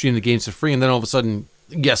can stream the games for free. And then all of a sudden,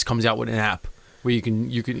 Yes comes out with an app where you can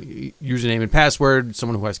username and password.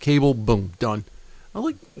 Someone who has cable, boom, done. I'm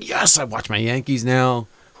like, yes, I watch my Yankees now.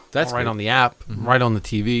 That's right good. on the app, right on the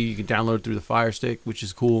TV. You can download it through the Fire Stick, which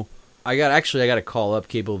is cool. I got to call up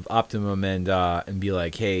Cable Optimum and be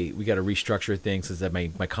like, hey, we got to restructure things so that my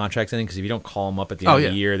contract's ending. Because if you don't call them up at the end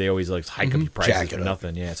of the year, they always like hike up your prices Jack for it up.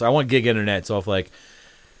 nothing. Yeah, so I want gig internet. So if like,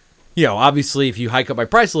 obviously if you hike up my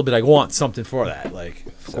price a little bit, I want something for that. Like,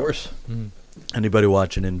 Of course. Anybody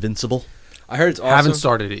watching Invincible? I heard it's awesome. Haven't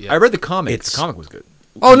started it yet. I read the comic. The comic was good.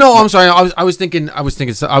 Oh no, I'm sorry. I was thinking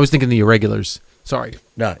the Irregulars. Sorry.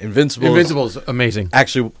 No, Invincible. Invincible's amazing.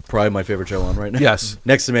 Actually, probably my favorite show on right now. Yes.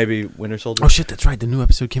 Next to maybe Winter Soldier. Oh shit, that's right. The new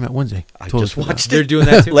episode came out Wednesday. I Totally just forgot. watched it. They're doing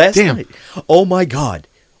that too? last Damn. night. Oh my god.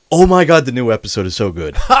 The new episode is so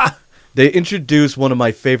good. They introduced one of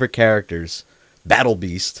my favorite characters, Battle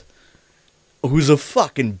Beast, who's a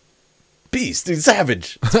fucking beast. He's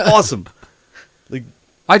savage. It's awesome. Like,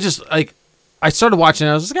 I started watching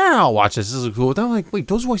it. I was like, I'll watch this. This is cool. Then I'm like, wait,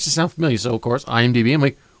 those voices sound familiar. So of course, IMDb. I'm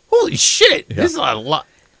like, holy shit, there's a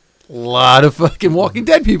lot of fucking Walking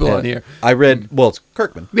Dead people on here. I read. Well, it's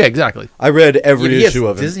Kirkman. Yeah, exactly. I read every issue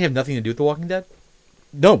of it. Doesn't he have nothing to do with The Walking Dead?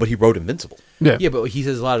 No, but he wrote Invincible. Yeah. Yeah, but he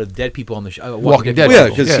says a lot of dead people on the show. Walking Dead. Well, yeah,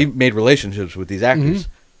 people. because Yeah. he made relationships with these actors,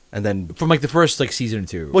 and then. From like the first like season or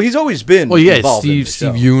two. Well, he's always been. Well, yeah, involved in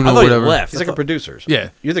Steve the show. Yoon I or thought he whatever. left. He's like a producer. or something. Yeah.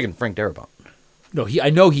 You're thinking Frank Darabont. No, I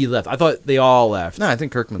know he left. I thought they all left. No, I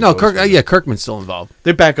think Kirkman. No, Kirkman's still involved.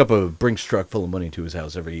 They back up a Brinks truck full of money to his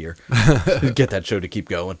house every year. Get that show to keep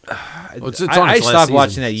going. Well, it's on I its last stopped season.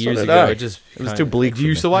 watching that years did ago. I. It just It was kinda- too bleak Do you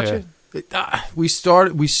for me. still watch Yeah. it? We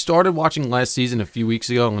started watching last season a few weeks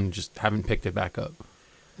ago and just haven't picked it back up.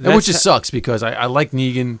 That's Which just sucks because I like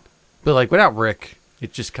Negan, but like without Rick,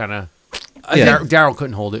 it just kind of Yeah. Daryl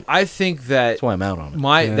couldn't hold it. I think that That's why I'm out on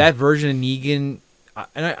it. that version of Negan,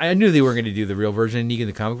 and I knew they weren't going to do the real version of Negan,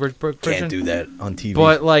 the comic version. Can't do that on TV.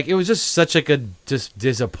 But like, it was just such like a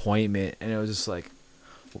disappointment, and it was just like,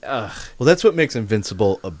 ugh. Well, that's what makes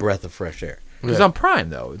Invincible a breath of fresh air. Because Yeah. on Prime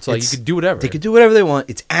though, it's like It's- you could do whatever. They could do whatever they want.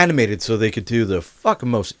 It's animated, so they could do the fucking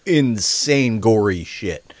most insane gory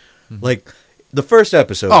shit. Like the first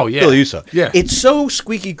episode. Oh, yeah. Phil, you saw. Yeah. It's so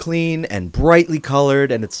squeaky clean and brightly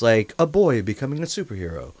colored, and it's like a boy becoming a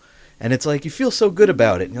superhero. And it's like you feel so good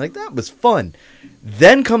about it, and you're like, that was fun.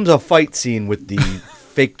 Then comes a fight scene with the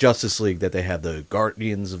fake Justice League that they have, the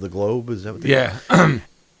Guardians of the Globe. Is that what they Yeah,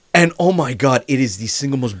 And oh my god, it is the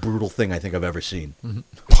single most brutal thing I think I've ever seen.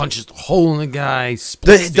 punches the hole in the guy.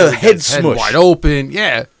 Splits The other head guy's smush. wide open.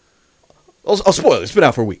 Yeah. I'll spoil it. It's been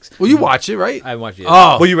out for weeks. Well, you watch it, right? I watched it.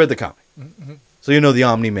 Oh, Well, you read the comic. So you know the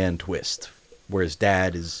Omni-Man twist, where his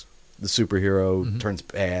dad is the superhero, turns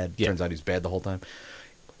bad, turns out he's bad the whole time.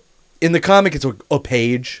 In the comic, it's a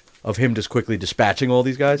page of him just quickly dispatching all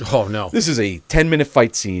these guys. Oh, no. This is a 10-minute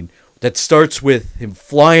fight scene that starts with him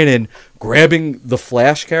flying in, grabbing the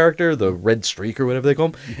Flash character, the Red Streak or whatever they call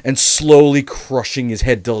him, and slowly crushing his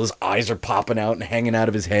head till his eyes are popping out and hanging out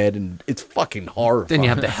of his head, and it's fucking horrifying. Then you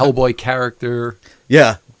have the Hellboy character.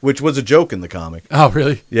 Yeah, which was a joke in the comic. Oh,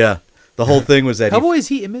 really? Yeah. The whole thing was that Hellboy, is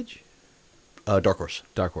he Image? Dark Horse.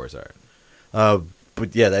 Dark Horse, all right.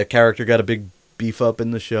 But yeah, that character got a big beef up in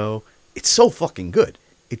the show. It's so fucking good.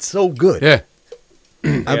 It's so good. Yeah.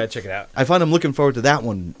 Yeah, check it out. I find I'm looking forward to that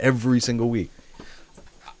one every single week.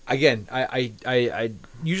 again, I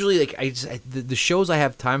usually like the shows I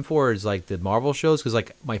have time for is like the Marvel shows because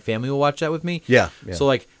like my family will watch that with me. Yeah. So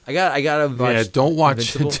like I gotta watch. Yeah, don't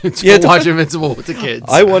watch Invincible. don't watch Invincible with the kids.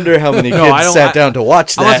 I wonder how many No, I kids don't- sat down to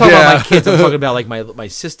watch I'm not that. talking about Yeah. my kids. I'm talking about like my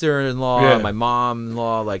sister-in-law, Yeah. my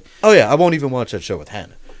mom-in-law. Like Oh yeah, I won't even watch that show with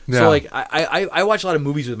Hannah. Yeah. so, like I watch a lot of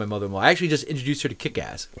movies with my mother-in-law. I actually just introduced her to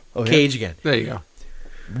Kick-Ass, Oh, yeah? Cage again, There you go.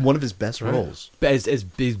 One of his best roles. as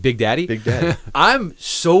Big Daddy. Big Daddy. I'm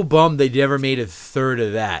so bummed they never made a third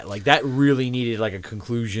of that. Like that really needed like a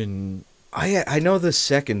conclusion. I know the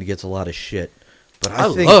second gets a lot of shit, but I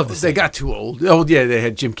I think love this. They got too old. Oh yeah, they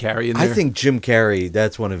had Jim Carrey in there. I think Jim Carrey,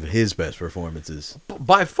 that's one of his best performances.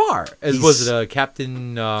 By far, as He's- was it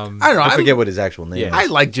Captain? I don't know. I forget what his actual name Yeah. is. I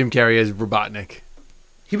like Jim Carrey as Robotnik.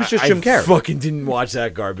 He was just I Jim Carrey. fucking didn't watch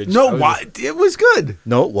that garbage. No, I was why? It was good.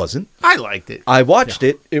 No, it wasn't. I liked it. I watched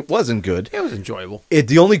it. It wasn't good. It was enjoyable.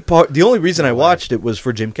 The only reason I watched it was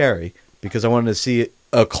for Jim Carrey because I wanted to see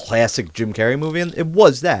a classic Jim Carrey movie, and it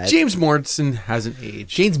was that. James Morrison hasn't aged.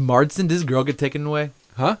 James Marsden. Did his girl get taken away?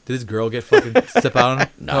 Huh? Did his girl get fucking step out on him?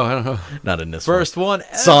 No, I don't know. Not in this First one.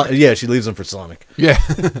 Yeah, she leaves him for Sonic. Yeah.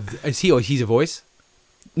 Is he? Oh, he's a voice.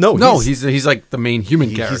 No, he's like the main human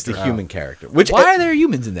character. He's the human character. Which Why are there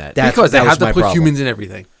humans in that? That- because they was have to my put problem. humans in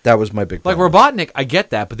everything. That was my big Like problem. Robotnik, I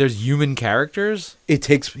get that, but there's human characters. It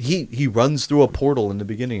takes he runs through a portal in the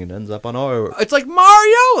beginning and ends up on our. It's like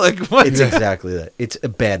Mario. Like what? It's exactly that. It's a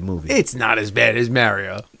bad movie. It's not as bad as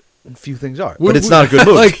Mario. A few things are, but it's not a good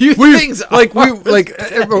movie. Like you things. Like we like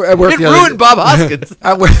at work It the other ruined Bob Hoskins.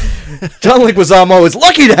 At work, John Leguizamo is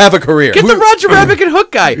lucky to have a career. Get the Roger Rabbit and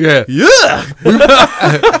Hook guy. yeah. Yeah.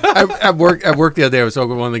 At work the other day, I was talking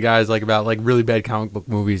with one of the guys like about like really bad comic book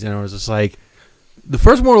movies, and I was just like, the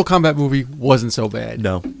first Mortal Kombat movie wasn't so bad.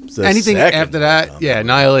 No, the Anything second after that, Mortal Kombat yeah,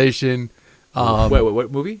 Annihilation. Wait,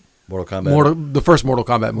 what movie? Mortal Kombat. The first Mortal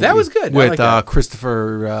Kombat movie. That was good. I with like that.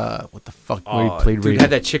 Christopher. What the fuck? where he played dude, Raiden. had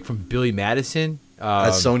that chick from Billy Madison.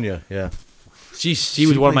 That's Sonya. Yeah. She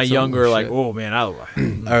was one of my played some younger like, shit. oh man, I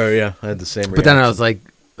Oh yeah, I had the same. But then I reaction.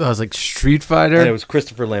 was like Street Fighter. And it was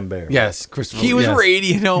Christopher Lambert. Yes, Christopher. he was yes.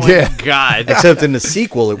 radiant. Oh my Yeah. god. Except in the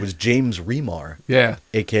sequel, it was James Remar, Yeah.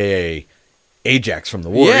 aka Ajax from the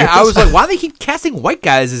Warriors. Yeah, I was like, why do they keep casting white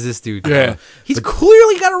guys as this dude? Yeah. He's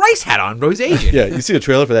clearly got a rice hat on, bro. He's Asian. yeah. You see the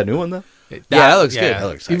trailer for that new one though? that looks good. That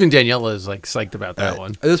looks Even Daniela is like psyched about that Right.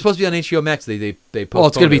 one. It was supposed to be on HBO Max. They Well,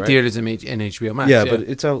 it's gonna be right? theaters and HBO Max. Yeah, but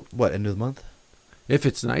it's out what end of the month? if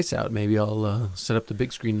it's nice out, maybe I'll set up the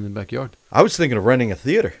big screen in the backyard. I was thinking of renting a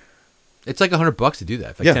theater. It's like $100 to do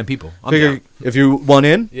that. For like Yeah. 10 people. I'm Figure down. if you want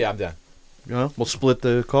in, Yeah, I'm down. we'll split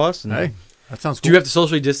the cost. And Hey, that sounds cool. Do you have to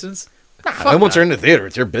socially distance? once you're in the theater,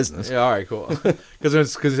 it's your business. Yeah, all right, cool. Because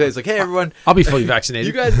it's like, hey, everyone, I'll be fully vaccinated.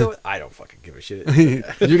 you guys know. I don't fucking give a shit.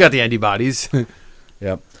 You got the antibodies.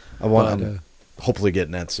 Yep. I'm But, hopefully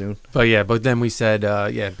getting that soon. but then we said,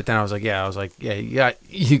 but then I was like,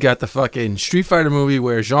 you got the fucking Street Fighter movie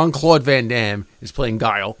where Jean-Claude Van Damme is playing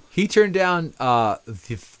Guile. He turned down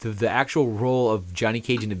the actual role of Johnny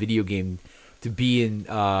Cage in the video game to be in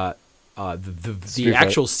the Street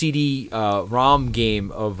actual CD ROM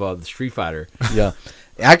game of the Street Fighter. Yeah.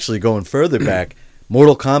 Actually, going further back,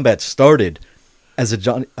 Mortal Kombat started as a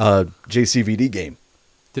JCVD game.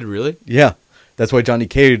 Did it really? Yeah. That's why Johnny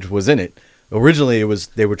Cage was in it. Originally,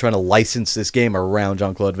 they were trying to license this game around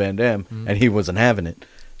Jean-Claude Van Damme, and he wasn't having it.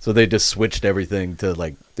 So they just switched everything to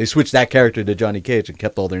they switched that character to Johnny Cage and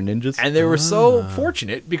kept all their ninjas. And they were so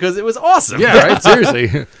fortunate because it was awesome. Yeah, right.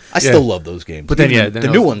 Seriously. I still love those games. But then, Even then the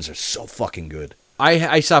I new was- ones are so fucking good.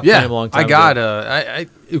 I stopped playing them a long time I got ago. I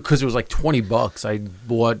because it was like $20.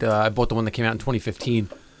 I bought the one that came out in 2015.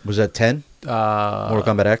 Was that 10? Mortal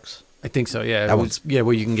Kombat X? I think so. Yeah, That it one's was,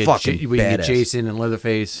 where you can get fucking where you can get badass. Jason and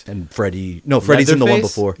Leatherface. And Freddy. No, Freddy's in the one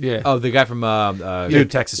Leatherface? before. Yeah. Oh, the guy from Dude,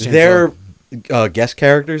 Texas Chainsaw. They're guest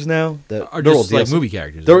characters now. are They're all just like DLC. movie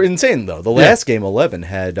characters. They're right? insane, though. The last game, 11,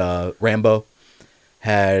 had Rambo,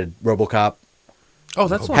 had RoboCop, Oh,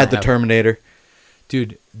 that's what had I the have. Terminator.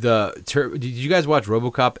 Dude, did you guys watch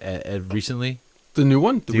RoboCop recently? The new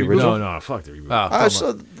one. The reboot? original? No, fuck the reboot. Oh, I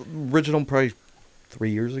saw the original probably 3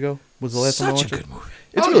 years ago. Was the last time I Such a watched good it. movie.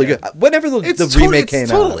 It's Oh, really yeah. good. Whenever the remake came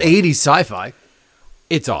it's out, total 80s sci-fi.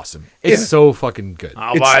 It's awesome. It's so fucking good.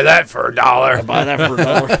 I'll buy that for $1. buy that for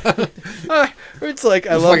 $1. It's like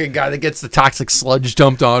I The love. fucking guy that gets the toxic sludge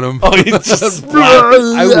dumped on him. Oh, he's just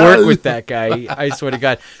I work with that guy. I swear to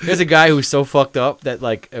God. There's a guy who's so fucked up that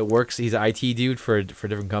like it works. He's an IT dude for a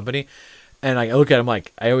different company, And I look at him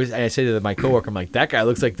like I say to my coworker, I'm like, that guy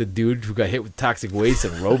looks like the dude who got hit with toxic waste in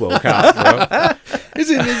RoboCop, bro.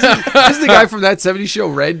 Isn't the guy from that 70s show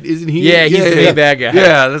Red? Isn't he? Yeah, he's the main bad guy.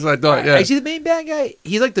 Yeah, that's what I thought. Yeah. Is he the main bad guy?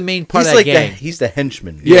 He's like the main part He's of that like gang. he's the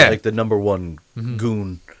henchman. Yeah. Like the number one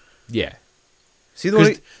goon. Yeah. See the one?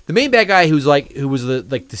 'Cause the main bad guy who was the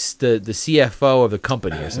CFO of the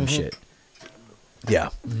company or some shit. Yeah.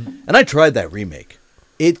 And I tried that remake.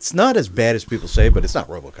 It's not as bad as people say, but it's not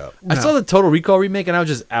RoboCop. I saw the Total Recall remake, and I was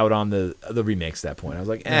just out on the remakes at that point. I was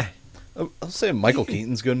like, eh. I'll say Michael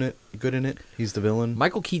Keaton's good in it. He's the villain.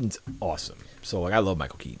 Michael Keaton's awesome. So like, I love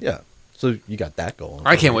Michael Keaton. Yeah. So you got that going.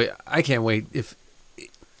 I can't wait. I can't wait.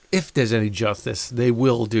 If there's any justice, they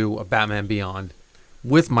will do a Batman Beyond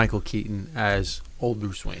with Michael Keaton as old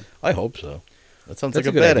Bruce Wayne. I hope so. That sounds That's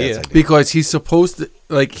like a a good badass idea. idea. Because he's supposed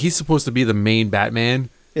to be the main Batman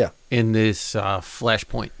Yeah. in this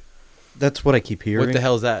Flashpoint, That's what I keep hearing. What the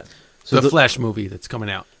hell is that? So the Flash movie that's coming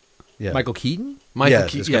out. Yeah. Michael Keaton? Michael yeah,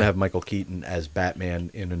 Keaton. it's gonna have Michael Keaton as Batman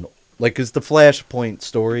in an because the Flashpoint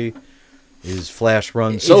story is Flash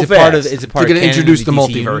runs so is it fast. part of? Is it part They're of gonna canon introduce in the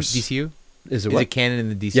DCU? multiverse. DCU? is it Is what? it canon in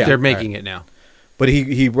the DCU? Yeah. They're making it now. But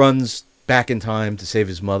he runs back in time to save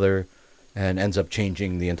his mother, and ends up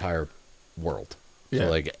changing the entire world. Yeah. So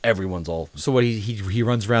like everyone's all So what? He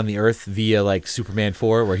runs around the Earth via like Superman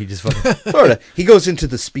 4, where he just fucking. sort of. He goes into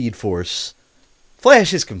the Speed Force.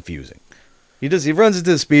 Flash is confusing. He runs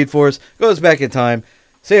into the Speed Force, goes back in time,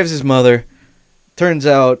 saves his mother. Turns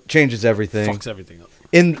out changes everything. Fucks everything up.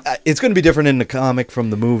 It's going to be different in the comic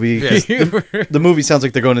from the movie. 'Cause the movie sounds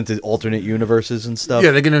like they're going into alternate universes and stuff.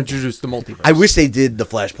 Yeah, they're gonna introduce the multiverse. I wish they did the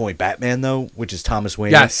Flashpoint Batman though, which is Thomas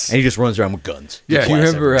Wayne. Yes. and he just runs around with guns. Yeah. Do you Blast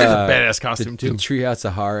remember everything. That's a badass costume, the too. Treehouse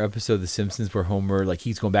of Horror episode of The Simpsons where Homer like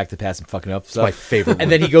he's going back to the past and fucking up stuff? my favorite one.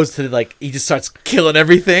 And then he goes to he just starts killing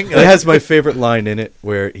everything. It has my favorite line in it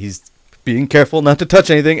where he's being careful not to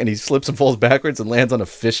touch anything, and he slips and falls backwards and lands on a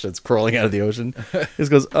fish that's crawling out of the ocean. He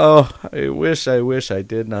just goes, "Oh, I wish I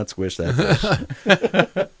did not squish that fish."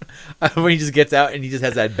 When he just gets out and he just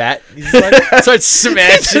has that bat, he just like, starts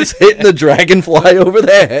smashing. Just hitting the dragonfly over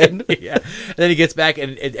the head. Yeah, and then he gets back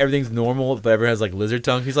and everything's normal, but everyone has like lizard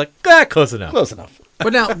tongue. He's like, ah, close enough. Close enough.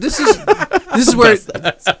 But now this is where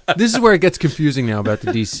it gets confusing now about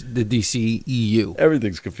the DC EU.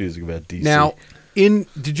 Everything's confusing about DC. Now,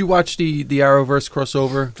 did you watch the Arrowverse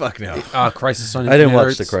crossover? Fuck no. Crisis on I didn't Infinite watch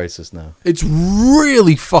Earths? the Crisis. No. It's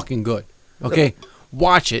really fucking good. Okay,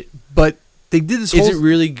 watch it. But they did this. Is whole it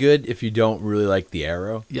really good if you don't really like the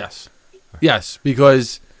Arrow? Yes,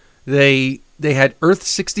 because they had Earth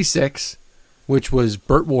 66, which was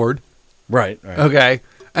Burt Ward. Right. Okay,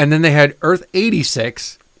 and then they had Earth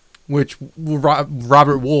 86, which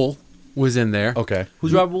Robert Wool was in there. Okay.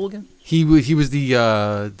 Who's Rob Wool again? He was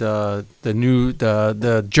the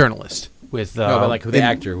journalist with No, but like the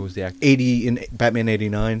actor. Who's the actor? 80 in Batman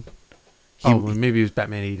 89. maybe it was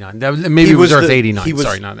Batman 89. Maybe it was Earth 89. he was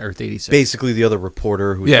Sorry, not Earth 86. Basically, the other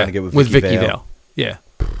reporter who was trying to get with Vicky Vale. Vale. Yeah,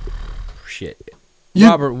 Shit. You-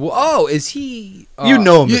 Robert Wool. Oh, is he? You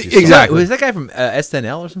know him. you- if you saw exactly. Was that guy from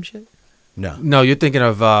SNL or some shit? it. No. no, you're thinking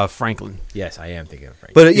of Franklin. Yes, I am thinking of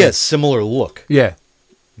Frank. But yes, similar look. Yeah,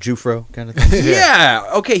 Jufro kind of thing. yeah.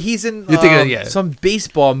 Okay, he's in You're thinking of- yeah. some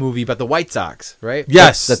baseball movie about the White Sox, right?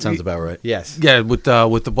 yes, That sounds about right. Yes. Yeah, with the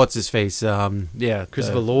what's his face? Yeah,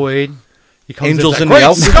 Christopher Lloyd. He comes Angels in in like, the "Great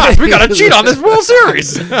Outfield." Scott, we gotta cheat on this World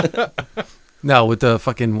Series. No, with the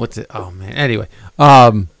fucking what's it? Oh man. Anyway,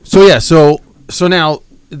 so now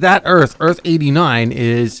that Earth 89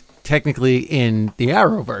 is technically in the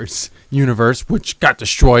Arrowverse universe, which got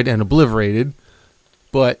destroyed and obliterated.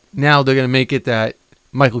 But now they're gonna make it that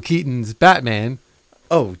Michael Keaton's Batman.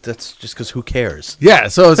 Oh, that's just because who cares? Yeah,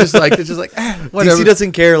 so it's just like whatever. DC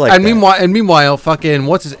doesn't care like and that. meanwhile, fucking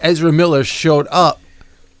Ezra Miller showed up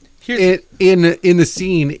in the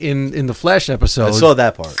scene in the Flash episode. I saw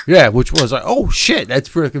that part. Yeah, which was like, oh shit, that's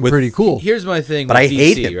pretty cool. Here's my thing But with I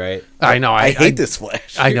hate DC, him. right? I know. I hate this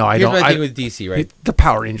Flash. I know. I Here's don't. my thing with DC, right? The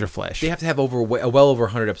Power Ranger Flash. They have to have well over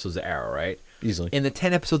 100 episodes of Arrow, right? Easily. In the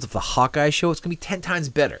 10 episodes of the Hawkeye show, it's gonna be 10 times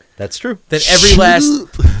better That's true. than every last.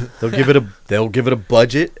 They'll give it a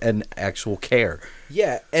budget and actual care.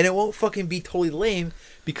 Yeah, and it won't fucking be totally lame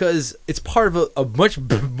because it's part of a much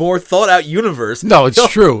more thought out universe. No, it's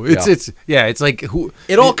true. It's Yeah. it's like who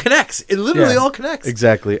It all connects. It literally Yeah. all connects.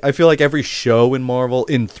 Exactly. I feel like every show in Marvel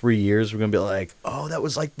in 3 years we're gonna be like, oh, that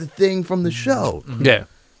was like the thing from the show. yeah.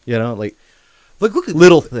 You know, like Look at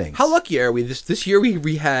little things. How lucky are we? This year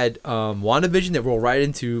we had WandaVision that rolled right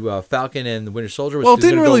into Falcon and the Winter Soldier. Which Well, it is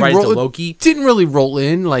didn't gonna go really right roll. into Loki. Didn't really roll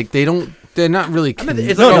in. Like they're not really. I mean,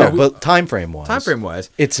 it's No, like, no, but time frame wise. time frame wise,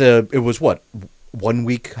 It was what 1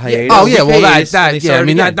 week hiatus. Oh yeah, well hiatus, and they yeah. I started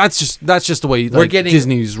mean again. that's just the way We're like, getting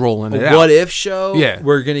Disney's rolling it a out. What If show. Yeah.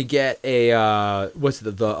 We're gonna get a what's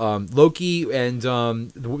the Loki and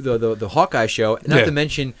the Hawkeye show. Not Yeah. to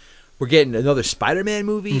mention, we're getting another Spider-Man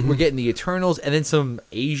movie. We're getting the Eternals, and then some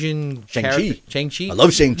Asian Shang-Chi. Shang-Chi. I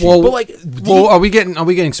love Shang-Chi. Well, But like, Well, are we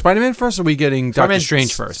getting Spider-Man first, or are we getting Doctor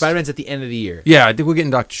Strange first? Spider-Man's at the end of the year. Yeah, I think we're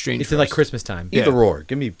getting Doctor Strange. It's first. in like Christmas time. either yeah. or.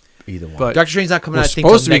 Give me either one. But Doctor Strange's not coming we're out. I think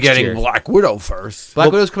supposed to till be next getting year. Black Widow first.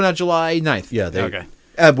 Black Widow's coming out July 9th. yeah, they Okay.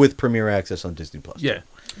 with premiere access on Disney Plus. Yeah,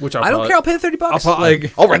 which I don't care. I'll pay the $30.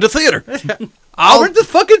 Like, I'll rent a theater. I'll rent the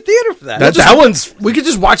fucking theater for that. that one's. We could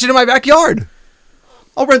just watch it in my backyard.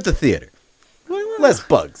 I'll rent the theater. Less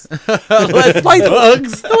bugs. Let's light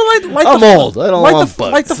bugs. Light I'm the, old. I don't light want the,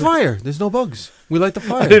 bugs. Light the fire. There's no bugs. We light the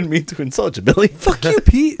fire. I didn't mean to insult you, Billy. Fuck you,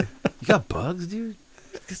 Pete. You got bugs, dude.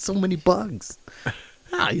 There's so many bugs.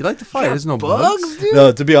 Nah, you light the fire. There's no Bugs, bugs. dude.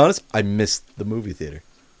 No, to be honest, I missed the movie theater.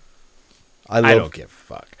 I don't give a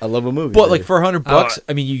fuck. I love a movie. But like theater. for $100,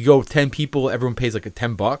 I mean, you go 10 people, everyone pays like a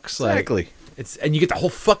 $10. Like, exactly. it's and you get the whole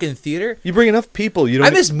fucking theater. You bring enough people, you don't. I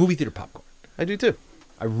miss movie theater popcorn. I do too.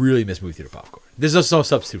 I really miss movie theater popcorn. There's no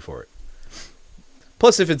substitute for it.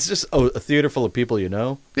 Plus, if it's just a theater full of people you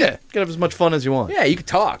know, Yeah. you can have as much fun as you want. Yeah, you can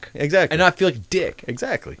talk Exactly. and not feel like a dick.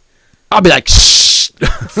 Exactly. I'll be like, shh.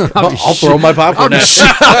 I'll throw my popcorn at you.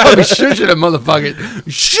 I'll be shushing a motherfucker.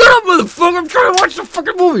 Shut up, motherfucker. I'm trying to watch the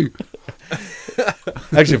fucking movie.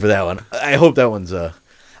 Actually, for that one, I hope that one's. I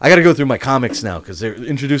got to go through my comics now because they're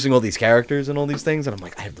introducing all these characters and all these things, and I'm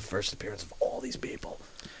like, I have the first appearance of all these people.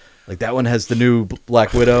 Like that one has the new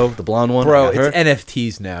Black Widow, the blonde one. Bro, I got it's her.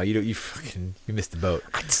 NFTs now. You missed the boat.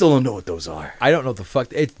 I still don't know what those are. I don't know what the fuck.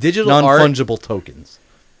 It's digital art. Non-fungible tokens.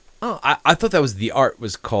 Oh, I thought that was the art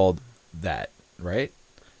was called that, right?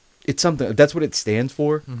 It's something. That's what it stands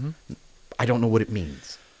for. Mm-hmm. I don't know what it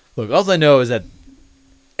means. Look, all I know is that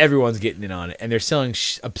everyone's getting in on it, and they're selling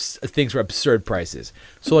things for absurd prices.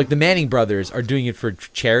 So, like, the Manning brothers are doing it for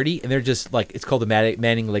charity, and they're just, like, it's called the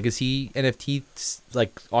Manning Legacy NFT,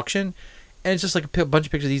 like, auction, and it's just, like, a bunch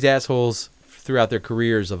of pictures of these assholes throughout their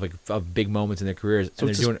careers of, like, of big moments in their careers, So and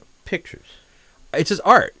it's they're doing just pictures. it's just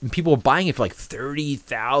art, and people are buying it for, like,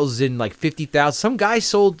 30,000, like, 50,000.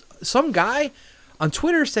 Some guy on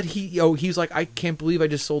Twitter said he was like, I can't believe I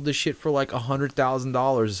just sold this shit for like $100,000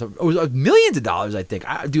 or something. It was millions of dollars, I think.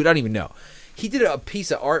 Dude, I don't even know. He did a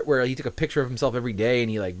piece of art where he took a picture of himself every day,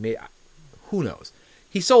 and he like made, who knows?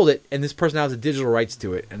 He sold it, and this person now has the digital rights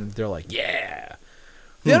to it, and they're like, yeah.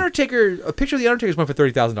 The Undertaker, a picture of the Undertaker's went for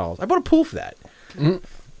 $30,000. I bought a pool for that.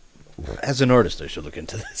 As an artist, I should look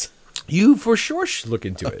into this. You for sure should look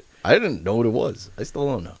into it. I didn't know what it was. I still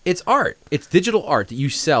don't know. It's art. It's digital art that you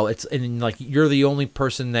sell. It's and like you're the only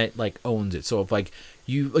person that like owns it. So if like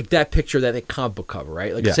you like that picture, that comic book cover,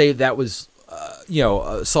 right? Like Yeah. say that was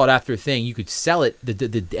a sought after thing, you could sell it. The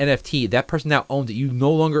NFT, that person now owns it. You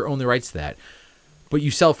no longer own the rights to that, but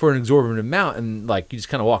you sell it for an exorbitant amount, and like you just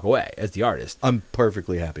kind of walk away as the artist. I'm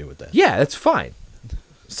perfectly happy with that. Yeah, that's fine.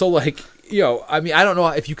 So like. I mean, I don't know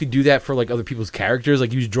if you could do that for like other people's characters.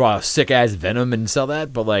 Like you just draw a sick ass Venom and sell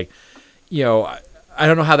that, but like, I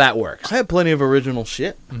don't know how that works. I have plenty of original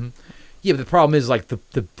shit. Yeah, but the problem is like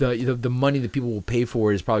the money that people will pay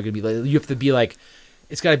for it is probably gonna be like you have to be like,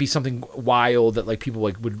 it's got to be something wild that like people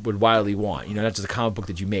like would wildly want. Not just a comic book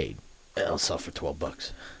that you made. I'll sell for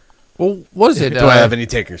 $12. Well, what is it? Do I have any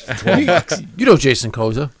takers for $12? You know Jason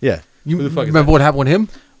Koza. Yeah, You Who the fuck is remember what happened with him?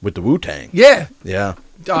 with the Wu-Tang. Yeah. Yeah,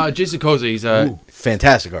 Jason Koza, he's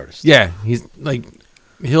fantastic artist. yeah, he's like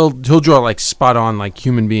he'll draw like spot on like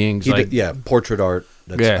human beings. He Like did, yeah, portrait art.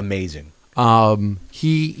 That's Yeah. amazing.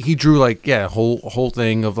 he drew like a whole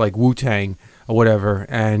thing of like Wu-Tang or whatever,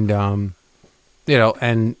 and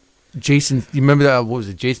and Jason, you remember that? What was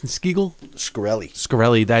it? Jason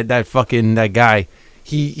Scarelli, that guy.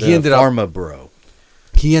 He ended up Pharma Bro.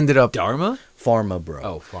 he ended up Dharma? Pharma Bro.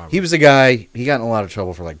 Oh, Pharma. He was a guy. He got in a lot of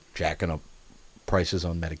trouble for like jacking up prices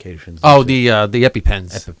on medications. and oh shit. the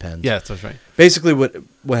EpiPens. EpiPens. Yes, that's right. Basically, what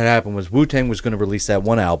had happened was Wu-Tang was going to release that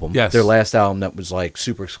one album. Yes. Their last album that was like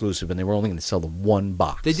super exclusive, and they were only going to sell the one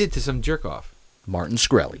box. They did to some jerk off. Martin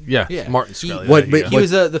Shkreli. Yeah, Yeah. Martin He- Shkreli. What- there you but go. He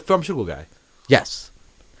was the pharmaceutical guy. Yes.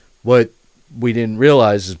 What we didn't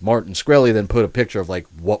realize is Martin Shkreli then put a picture of like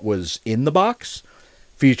what was in the box,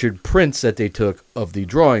 featured prints that they took of the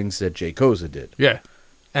drawings that Jay Koza did. Yeah.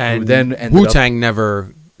 And then ended Wu-Tang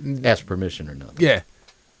never. Asked permission or nothing. Yeah.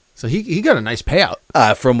 So he got a nice payout.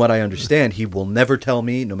 From what I understand, he will never tell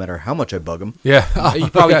me, no matter how much I bug him. Yeah. You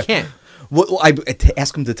probably Okay. can't. Well, I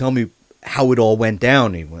asked him to tell me how it all went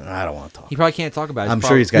down. He went, I don't want to talk. He probably can't talk about it. I'm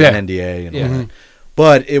sure he's got Yeah. an NDA and all Yeah. that.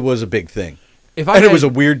 But it was a big thing. If I And it had- was a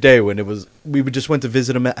weird day when we just went to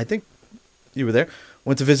visit him at, I think you were there,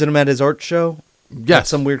 went to visit him at his art show. Yes. At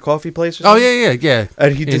some weird coffee place or Oh something. yeah.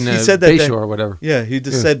 And he In, said that Bayshore or whatever. Yeah, he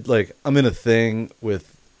just Yeah. said like, I'm in a thing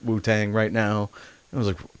with Wu-Tang right now. I was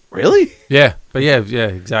like, really? Yeah, but yeah,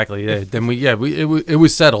 exactly. Yeah, then it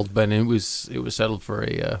was settled, but it was settled for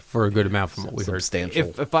a good amount from what we heard.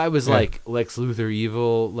 Substantial. if I was Yeah. like Lex Luthor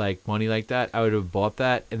evil, like money like that, I would have bought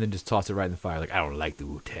that and then just tossed it right in the fire. Like I don't like the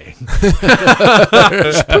Wu-Tang.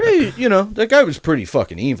 It's pretty, that guy was pretty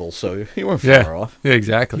fucking evil, so he weren't far Yeah, off. yeah,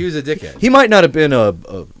 exactly. He was a dickhead. He might not have been a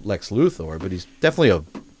Lex Luthor, but he's definitely a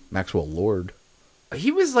Maxwell Lord.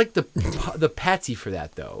 He was like the patsy for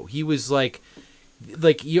that though. He was like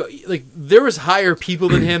there was higher people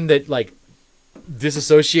than him that like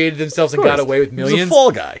disassociated themselves and got away with He's millions. a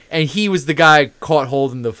fall guy. And he was the guy caught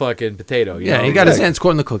holding the fucking potato. You Yeah, know? he got his Yeah. hands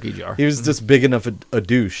caught in the cookie jar. He was just big enough a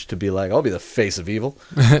douche to be like, I'll be the face of evil.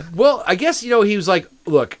 Well, I guess he was like,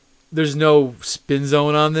 look, there's no spin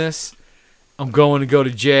zone on this. I'm going to go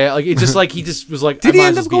to jail. Like it's just like he just was like, Did I he might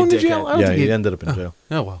end as up well be a going to jail? dickhead. I don't Yeah, think he ended up in jail.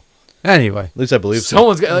 Oh well. Anyway, At least I believe so.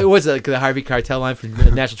 Someone's got what's that? The Harvey Keitel line from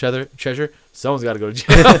National Treasure. Someone's got to go to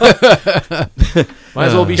jail. Might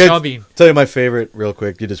as well be Okay, Sean Bean. Tell you my favorite, real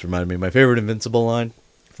quick. You just reminded me. My favorite Invincible line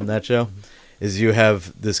from that show is you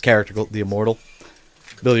have this character called the Immortal.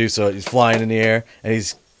 Bill Yuso, he's flying in the air and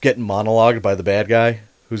he's getting monologued by the bad guy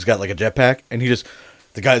who's got like a jetpack, and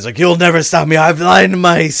the guy's like, "You'll never stop me. I've lined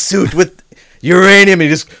my suit with uranium." And he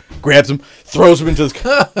just grabs him, throws him into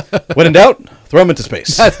the. When in doubt, throw him into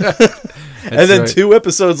space. And then right. 2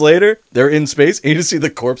 episodes later, they're in space, and you just see the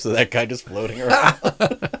corpse of that guy just floating around.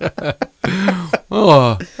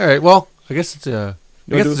 all right. Well, I guess it's a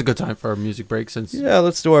do- good time for our music break since Yeah,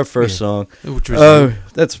 let's do our first song. which was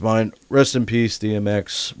That's fine. Rest in peace,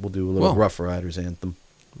 DMX. We'll do a little Well. Rough Riders anthem.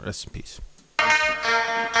 rest in peace.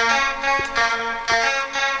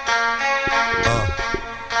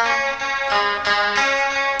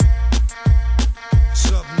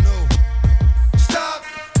 Something new. Stop,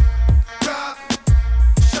 drop,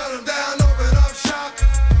 shut 'em down, open up shop.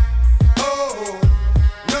 Oh,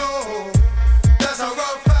 no, that's how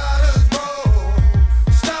Rough Riders roll.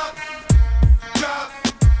 Stop, drop,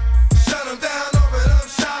 shut 'em down, open up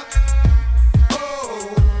shop.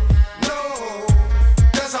 Oh, no,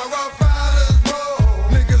 that's how Rough Riders roll.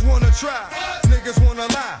 Niggas wanna try, niggas wanna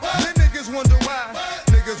lie, then niggas wonder why,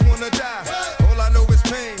 niggas wanna die. All I know is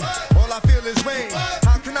pain, all I feel is rain.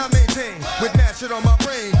 How can I maintain with that shit on my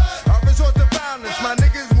brain? I resort to violence, my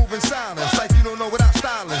niggas moving silence like you don't know what our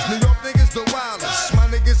style is. New York niggas the wildest, my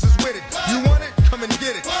niggas is with it. You want it? Come and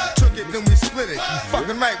get it. Took it, then we split it. You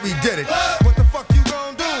fucking right, we did it. What the fuck you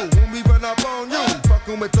gon' do when we run up on you?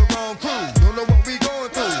 Fucking with the wrong crew. Don't know what we going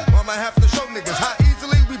through. I might have to show niggas how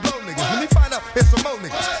easily we blow niggas. When we find out it's some more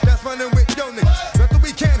niggas that's running with yo niggas. Nothing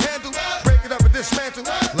we can't handle. Break it up and dismantle.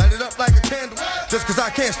 Light it up like a candle. Just cause I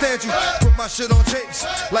can't stand you. Put my shit on tapes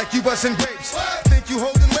like you busting grapes. Think you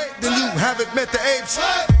holding weight, then you haven't met the apes.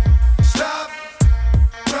 Stop,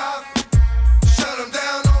 drop, shut 'em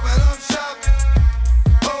down, open up shop.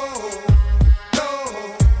 Oh,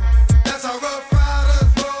 no, that's how Rough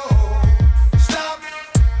Riders roll. Stop,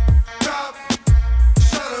 drop,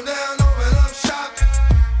 shut 'em down, open up shop.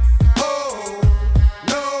 Oh,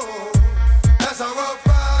 no, that's how Rough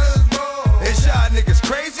Riders roll. It's y'all niggas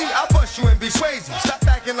crazy? I'll bust you and be swayzy. Stop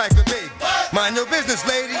acting like a baby. Mind your business,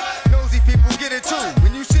 lady. Nosy people get it too.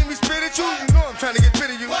 When you see me spit at you, you know I'm trying to get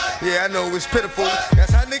rid of you. Yeah, I know it's pitiful.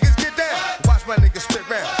 That's how niggas get down. Watch my niggas spit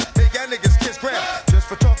round. Make y'all niggas kiss ground. Just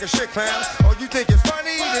for talking shit, clowns. Oh, you think it's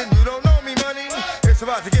funny? Then you don't know me, money. It's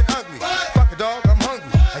about to get ugly. Fuck a dog, I'm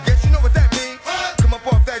hungry. I guess you know what that means. Come up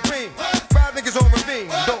off that dream. 5 niggas on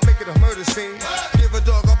ravine. Don't make it a murder scene. Give a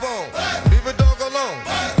dog a bone. Leave a dog alone.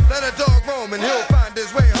 Let a dog roam and he'll find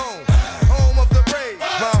his way home. Home of the brave.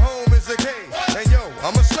 My home is the cave. And yo,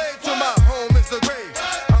 I'm a slave to my home is the grave.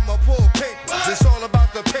 I'm a pull papers. It's all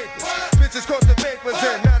about the papers. Bitches caught the papers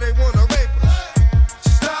and now they wanna rape us.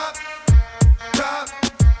 Stop, drop,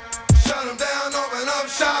 shut 'em down, open up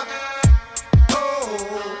shop.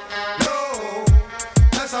 Oh, no,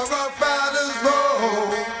 that's how Rough Riders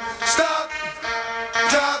roll. Stop,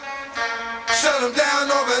 drop, shut 'em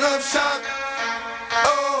down, open up shop.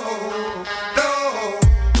 Oh, no,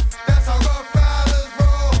 that's how Rough Riders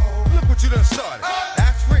roll. Look what you done started.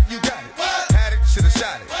 Ask for it, you got it. Had it, should've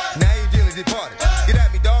shot it. Now you dearly departed. Get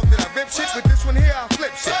at me, dog, did I rip shit? With this one here, I'll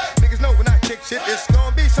flip shit. Niggas know when I kick shit, it's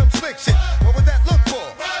gonna be some slick shit. What would that look for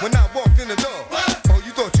when I walked in the door? Oh,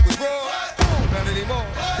 you thought you was raw? Not anymore,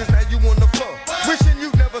 cause now you on the floor. Wishing you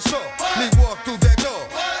never saw me walk through that door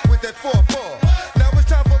with that 4-4. Now it's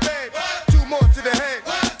time for bed, 2 more to the head.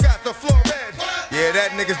 Got the floor red.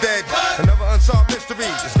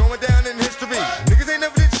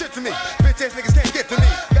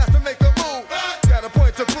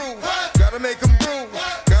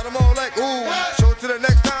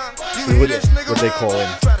 they call in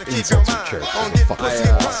insults of church. It's fucking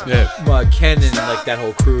awesome. Yeah. Ken and like that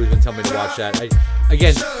whole crew has been telling me to watch that.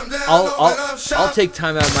 I'll take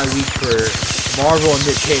time out of my week for Marvel and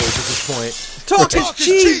Nick Cage at this point. Talk is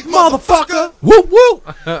cheap, motherfucker. Woo woo.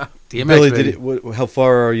 DMX, Billy, baby. how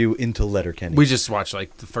far are you into Letterkenny? We just watched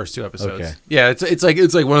like the first 2 episodes. Okay. Yeah, it's like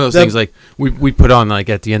one of those things like we put on like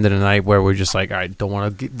at the end of the night where we're just like, I don't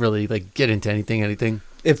want to really like get into anything.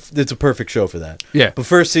 If it's a perfect show for that. Yeah. The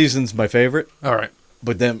first season's my favorite, All right.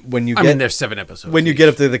 but then when you I get mean, there's 7 episodes. when you get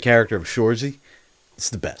up to the character of Shorzy,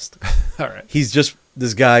 it's the best. All right. He's just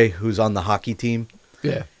this guy who's on the hockey team,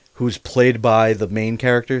 Yeah. who's played by the main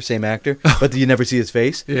character, same actor, but you never see his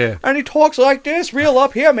face. Yeah. And he talks like this, real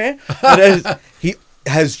up here, man. And he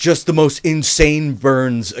has just the most insane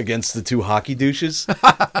burns against the 2 hockey douches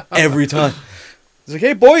every time. He's like,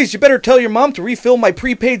 hey, boys, you better tell your mom to refill my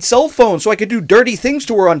prepaid cell phone so I could do dirty things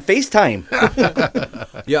to her on FaceTime.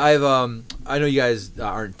 Yeah, I know you guys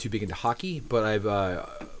aren't too big into hockey, but I've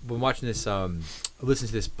been watching this, listening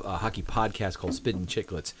to this hockey podcast called Spittin'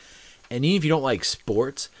 Chicklets, and even if you don't like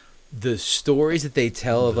sports, the stories that they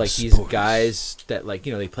tell of like these guys that like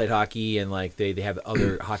they played hockey and like they have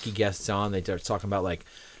other hockey guests on, they start talking about like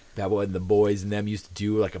that what the boys and them used to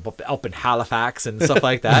do like up in Halifax and stuff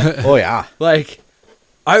like that. Oh, yeah. Like,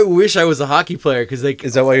 I wish I was a hockey player because they.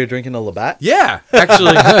 Is that why you're drinking a Labatt? Yeah,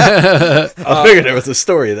 actually. I figured there was a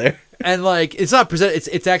story there. And like it's not presented.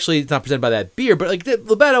 It's actually it's not presented by that beer, but like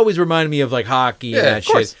Labatt always reminded me of like hockey and that of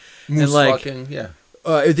course. shit. And like yeah.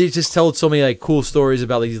 they just told so many like cool stories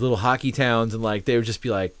about like, these little hockey towns, and like they would just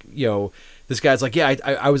be like, this guy's like, yeah,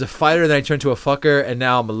 I was a fighter, then I turned to a fucker, and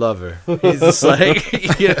now I'm a lover. He's just like,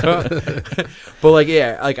 but like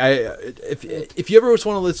yeah, like if you ever just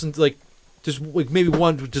want to listen to like. Just like maybe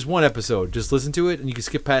one episode, just listen to it, and you can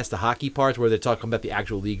skip past the hockey parts where they're talking about the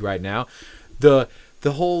actual league right now. The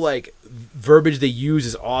whole like verbiage they use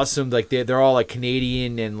is awesome. Like they're all like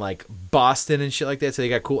Canadian and like Boston and shit like that, so they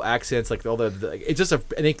got cool accents. Like all it's just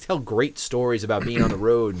and they tell great stories about being on the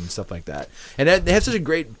road and stuff like that. And they have such a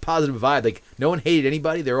great positive vibe. Like no one hated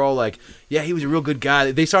anybody. They're all like, yeah, he was a real good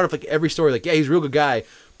guy. They start off like every story like, yeah, he's a real good guy.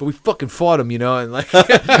 But we fucking fought him, and like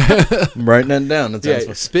I'm writing that down. That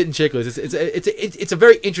sounds Spittin' Chicklets. It's a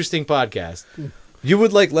very interesting podcast. You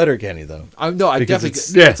would like Letterkenny, though. I Because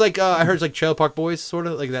definitely. It's like I heard it's like Trailer Park Boys, sort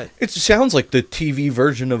of like that. It sounds like the TV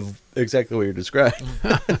version of exactly what you're describing.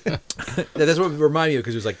 That's what it reminded me of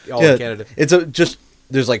because it was like all in Canada. It's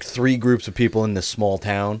there's like 3 groups of people in this small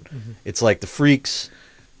town. Mm-hmm. It's like the freaks,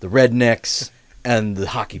 the rednecks, and the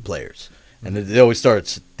hockey players. And it always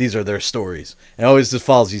starts, these are their stories. And it always just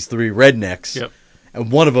follows these 3 rednecks. Yep.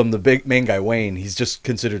 And one of them, the big main guy, Wayne, he's just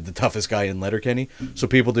considered the toughest guy in Letterkenny. So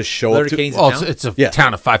people just show up to... Letterkenny's Oh, a town? it's a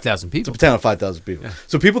town of 5,000 people. It's a town of 5,000 people. Yeah.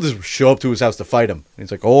 So people just show up to his house to fight him. And he's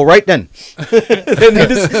like, all right then. And they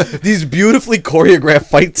just, these beautifully choreographed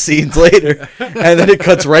fight scenes later. And then it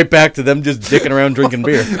cuts right back to them just dicking around drinking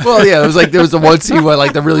beer. Well, yeah, there was the one scene where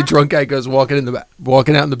like the really drunk guy goes walking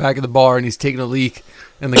out in the back of the bar and he's taking a leak.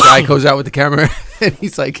 And the guy goes out with the camera, and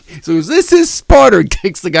he's like, "So this is Sparta," and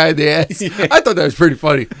kicks the guy in the ass. Yeah. I thought that was pretty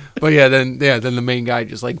funny. But then the main guy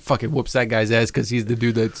just like fucking whoops that guy's ass because he's the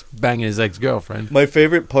dude that's banging his ex-girlfriend. My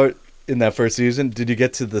favorite part in that first season, did you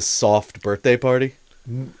get to the soft birthday party?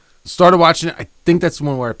 Started watching it. I think that's the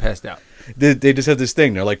one where I passed out. They just have this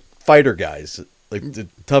thing. They're like fighter guys, like the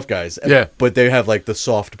tough guys. Yeah. But they have like the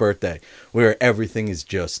soft birthday where everything is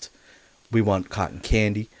just... We want cotton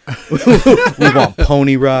candy. We want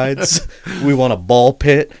pony rides. We want a ball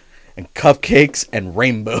pit and cupcakes and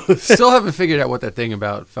rainbows. Still haven't figured out what that thing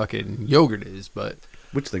about fucking yogurt is, but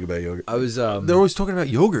Which thing about yogurt? I was they're always talking about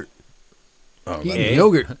yogurt. Oh, Eating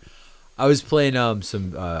yogurt. I was playing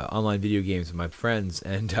some online video games with my friends,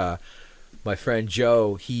 and my friend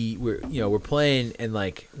Joe, we're playing, and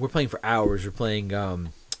like we're playing for hours. We're playing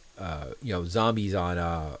zombies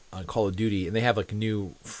on Call of Duty, and they have like a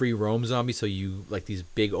new free roam zombie, so you like these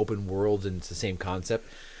big open worlds, and it's the same concept,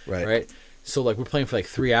 right? So like we're playing for like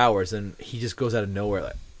 3 hours, and he just goes out of nowhere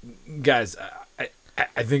like, guys,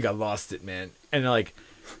 I think I lost it, man, and like.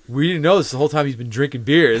 We didn't know this the whole time he's been drinking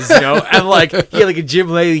beers, and like he had like a Jim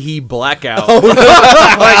Leahy blackout,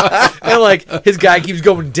 and like his guy keeps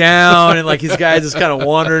going down, and like his guy's just kind of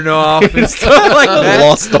wandering off and stuff like that.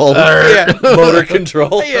 Lost all motor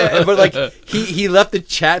control. Yeah, but like he left the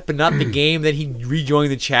chat, but not the game. Then he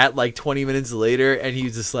rejoined the chat like 20 minutes later, and he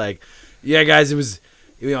was just like, "Yeah, guys, it was,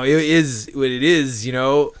 it is what it is,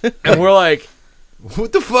 and we're like.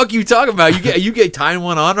 What the fuck are you talking about? You get tying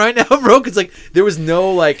one on right now, bro? Because like there was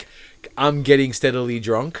no like I'm getting steadily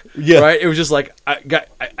drunk. Yeah. Right. It was just like I got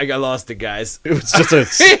lost it, guys. It was just a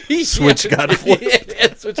switch got flipped.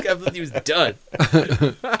 Yeah, switch got flipped. He was done.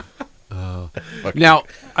 Now,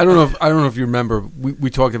 I don't know if you remember, we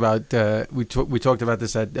talked about we talked about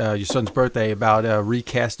this at your son's birthday about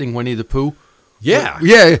recasting Winnie the Pooh. Yeah.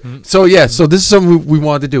 Yeah. So this is something we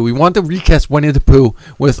wanted to do. We want to recast Winnie the Pooh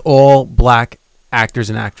with all black actors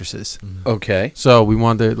and actresses. Okay. So we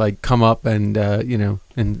wanted to like come up and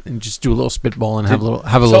and just do a little spitball and have a little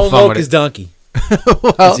Tone fun Loc with is it. donkey. Is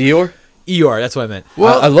Eeyore? Eeyore. That's what I meant.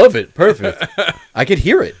 Well- I love it. Perfect. I could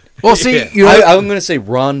hear it. Well, see, Yeah. you know. I'm going to say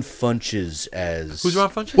Ron Funches as... Who's Ron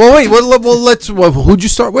Funches? Well, wait. Who'd you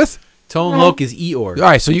start with? Tone Loc is Eeyore. All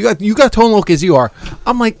right, so you got Tone Loc as you are.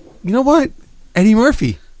 I'm like, you know what? Eddie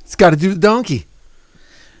Murphy. He's got to do the donkey.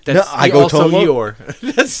 That's No, I go also Tone Loc. Eeyore.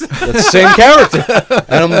 That's That's the same character.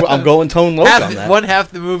 And I'm going Tone Loc on that. one half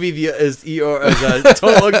the movie is Eeyore,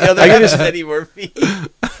 Tone Loc, the other half is Eddie Murphy.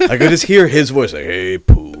 I could just hear his voice like, hey,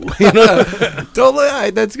 Pooh. You know? Totally,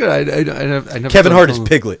 that's good. I never Kevin thought Hart of is Tone Loc.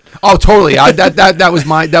 Piglet. Oh, totally. That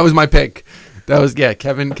was my pick. That was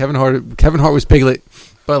Kevin Hart was Piglet,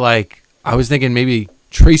 but like I was thinking maybe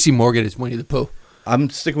Tracy Morgan is Winnie the Pooh. I'm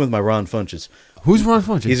sticking with my Ron Funches. Who's Ron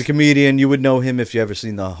Funches? He's a comedian. You would know him if you ever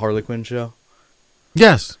seen the Harley Quinn show.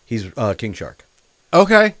 Yes. He's King Shark.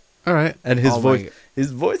 Okay. All right. And his Oh my his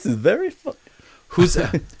voice is very fun. Who's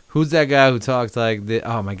that guy who talks like the?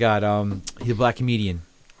 Oh my God, he's a black comedian.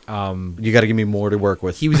 You got to give me more to work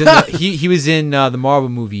with. He was in he was in the Marvel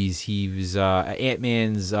movies. He was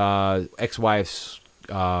Ant-Man's ex-wife's.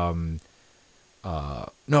 No,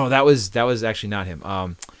 that was actually not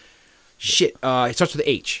him. Shit. It starts with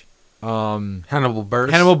H. Hannibal Buress.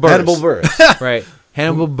 Hannibal Buress. Hannibal Buress. Right.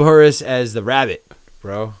 Hannibal Buress as the rabbit,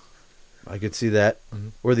 bro. I could see that.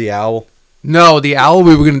 Or the owl. No, the owl.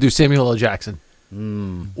 We were going to do Samuel L. Jackson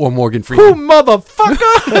or Morgan Freeman. Who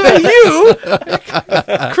motherfucker?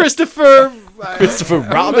 You, Christopher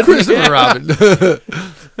Robin. Christopher Robin.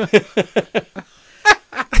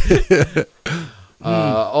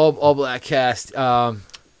 all black cast.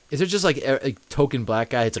 Is there just like a token black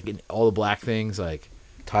guy? It's like in all the black things, like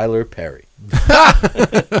Tyler Perry.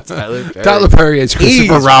 Tyler Perry. Tyler Perry is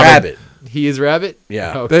Christopher He's Robin. Rabbit. He is Rabbit.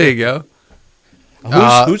 Yeah. Okay. There you go.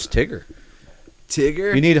 Who's Tigger?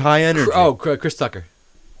 Tigger. You need high energy. Chris Tucker.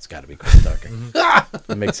 It's got to be Chris Tucker.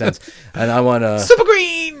 That makes sense. And I want to... Super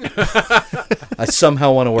Green. I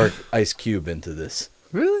somehow want to work Ice Cube into this.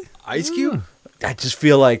 Really? Ice Cube. I just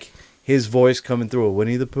feel like his voice coming through a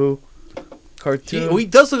Winnie the Pooh cartoon. He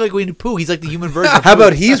does look like Winnie the Pooh. He's like the human version. Of How Pooh.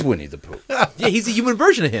 about he's Winnie the Pooh? Yeah, he's the human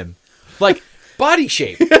version of him, like body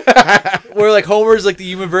shape. Where like Homer's like the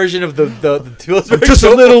human version of the Just a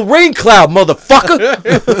little rain cloud, motherfucker.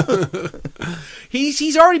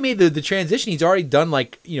 He's already made the transition. He's already done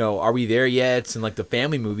like Are We There Yet and like the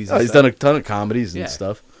family movies. And He's stuff. done a ton of comedies and Yeah.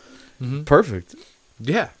 stuff. Perfect.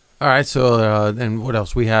 Yeah. All right. So then what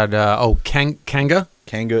else? We had Kanga.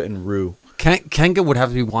 Kanga and Rue. Kanga would have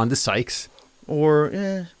to be Wanda Sykes.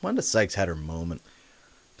 Or, Wanda Sykes had her moment.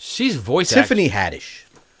 She's voice Tiffany Haddish.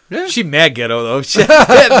 Yeah. She mad ghetto though.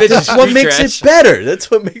 That bitch is That's what street makes trash. it better.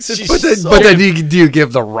 That's what makes it She's But then do you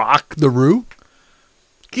give The Rock the Rue?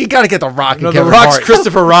 You got to get The Rock and No, the Kevin Rock's Hart.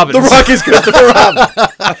 Christopher Robin. The Rock is Christopher Robin.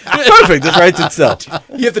 Perfect. It writes itself.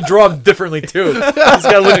 You have to draw him differently too. He's got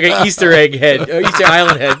to look like an Easter egg head, Easter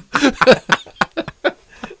Island head.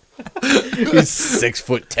 He's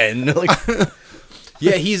 6'10". Like,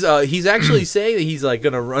 Yeah, he's actually saying that he's like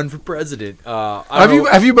gonna run for president.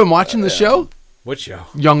 Have you been watching the show? What show?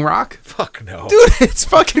 Young Rock? Fuck no. Dude, it's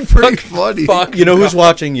fucking pretty funny. Fuck. you know who's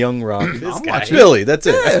watching Young Rock? I'm watching. Billy. That's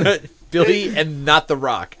it. Billy and not The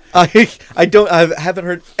Rock. I haven't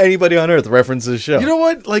heard anybody on earth reference this show. You know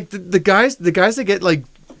what? Like the guys that get like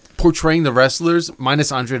portraying the wrestlers,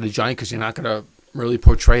 minus Andre the Giant, because you're not gonna really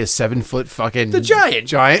portray a 7-foot fucking The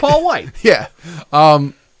Giant. Paul White. Yeah.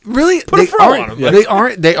 Really, Put a fro on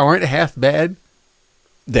him. They aren't half bad.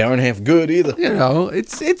 They aren't half good either. You know,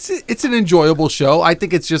 it's an enjoyable show. I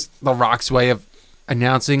think it's just The Rock's way of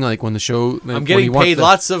announcing, like when the show. I'm when he getting wants paid to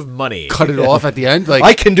lots of money. Cut it off at the end. Like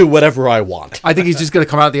I can do whatever I want. I think he's just gonna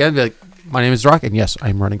come out at the end and be like, "My name is Rock, and yes,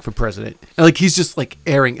 I'm running for president." And like he's just like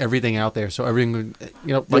airing everything out there, so everything, like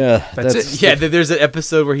Yeah, that's that's- it. Yeah, there's an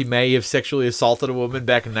episode where he may have sexually assaulted a woman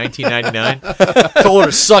back in 1999. Told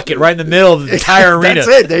her to suck it right in the middle of the entire arena. That's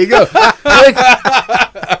it. There you go. Like,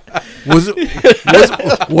 was did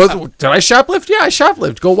I shoplift? Yeah, I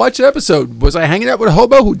shoplift. Go watch that episode. Was I hanging out with a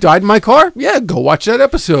hobo who died in my car? Yeah, go watch that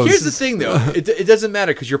episode. Here's the thing, though. It doesn't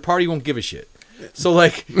matter because your party won't give a shit. So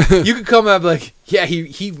like, you could come out and be like, yeah,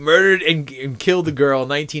 he murdered and killed the girl in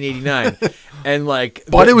 1989, and like,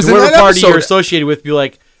 But it was in whatever that party you're episode. associated with, be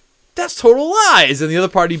like, that's total lies, and the other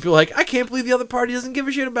party be like, I can't believe the other party doesn't give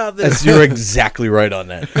a shit about this. You're exactly right on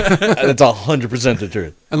that. That's 100% the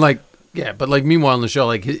truth. And like, yeah, but like meanwhile in the show,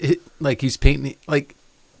 like, like he's painting, like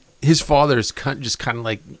his father's just kind of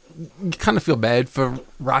like, you kind of feel bad for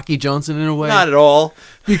Rocky Johnson in a way. Not at all.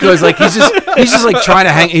 Because like he's just like trying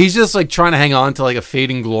to hang on to like a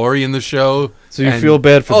fading glory in the show. So you And feel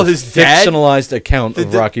bad for the his dad? fictionalized account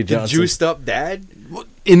of Rocky The Johnson. juiced up dad,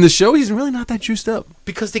 in the show he's really not that juiced up.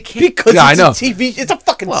 because they can't. Because Yeah, I it's know. a TV, it's a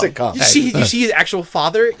fucking sitcom. You see his actual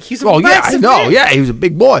father. He's a Oh yeah, I massive know. man. Yeah, he was a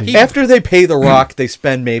big boy. After they pay The Rock, they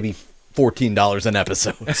spend maybe $14 an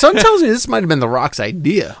episode. Son tells me this might have been The Rock's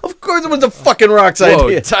idea. Of course, it was the fucking Rock's Whoa,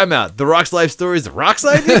 idea. time out. The Rock's life story is The Rock's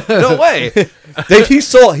idea? No way.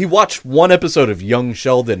 He watched one episode of Young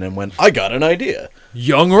Sheldon and went, I got an idea.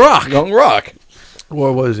 Young Rock. Young Rock.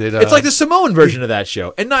 What was it? It's like the Samoan version of that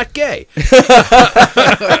show, and not gay.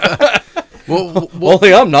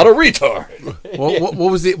 Only I'm not a retard. what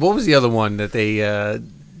was the other one that they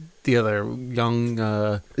the other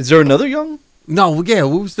young Is there another Young? no yeah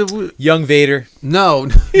what was the Young Vader. no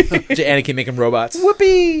Anakin making robots.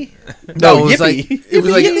 Whoopee. no it was yippee. like it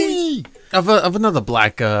was like Yippee. of another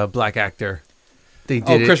black actor. They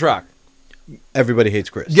did Oh, Chris it. Rock. Everybody hates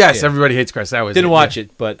Chris. Yes, Yeah. Everybody hates Chris. That was Didn't it, watch yeah.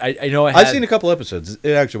 it, but I know I had. I've seen a couple episodes.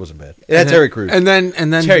 It actually wasn't bad. It had And then- Terry Crews. and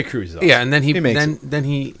then Terry Crews is awesome. yeah, and then he makes then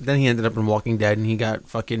he ended up in Walking Dead, and he got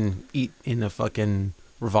fucking eat in a fucking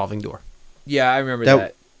revolving door. Yeah, I remember That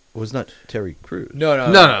that. was not Terry Crews.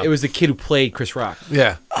 No. It was the kid who played Chris Rock.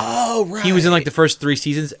 Yeah, Oh, right. He was in like the first 3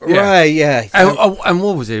 seasons. Yeah. Right, yeah. and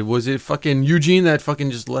what was it? Was it fucking Eugene that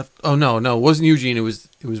fucking just left? Oh no, it wasn't Eugene. It was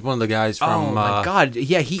one of the guys from. Oh my god!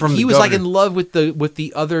 Yeah, he from he The was like Governor. in love with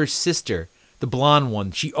the other sister, the blonde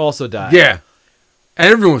one. She also died. Yeah, and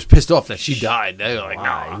everyone was pissed off that she died. They were like,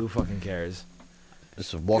 Why? no. Who fucking cares?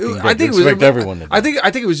 This is Walking Dead. I think it was. Expect everyone to die. I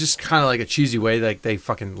think it was just kind of like a cheesy way, like they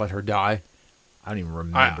fucking let her die. I don't even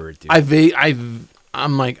remember it, dude.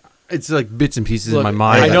 I'm like, it's like bits and pieces Look, in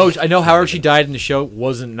my mind. I know. However, she died in the show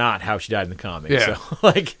wasn't not how she died in the comics. Yeah. So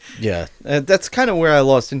like Yeah, that's kind of where I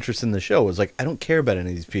lost interest in the show. Was like, I don't care about any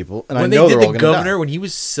of these people, and I when know they they're did all the going to governor, die. when he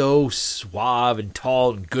was so suave and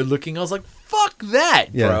tall and good looking, I was like, "Fuck that,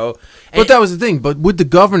 Yeah. bro." But that was the thing. But with the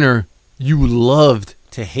governor, you loved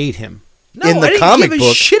to hate him. no, in the I didn't comic give a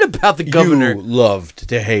book, shit about the governor. You loved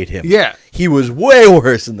to hate him. Yeah. He was way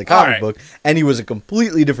worse in the comic Alright. book, and he was a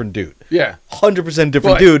completely different dude. Yeah. 100%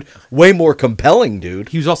 different But- dude. Way more compelling dude.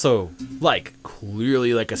 He was also like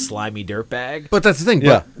clearly like a slimy dirtbag. But that's the thing.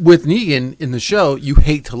 Yeah. But with Negan in the show, you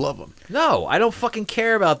hate to love him. No, I don't fucking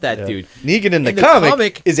care about that dude. Negan in the, In the comic,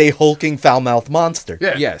 comic- is a hulking foul-mouthed monster.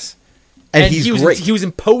 Yeah. Yes. And he's he was great. he was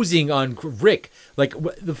imposing on Rick. Like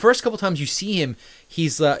the first couple times you see him,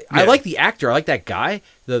 he's I like the actor. I like that guy,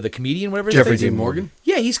 the comedian, whatever. his Jeffrey face is. Dean Morgan?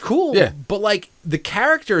 Yeah, he's cool. Yeah. But like the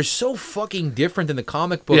character is so fucking different than the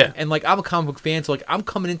comic book. Yeah. And like I'm a comic book fan, so like I'm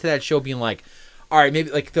coming into that show being like, all right, maybe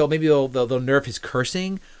they'll nerf his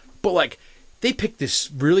cursing, but like they picked this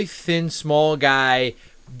really thin, small guy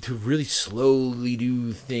to really slowly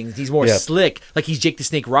do things. He's more Yeah. slick, like he's Jake the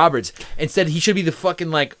Snake Roberts. Instead, he should be the fucking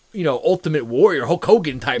like Ultimate Warrior, Hulk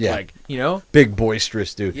Hogan type, Yeah. like Big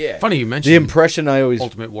boisterous dude. yeah. Funny you mentioned The impression I always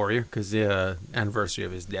Ultimate Warrior because the anniversary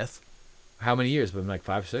of his death. How many years? But like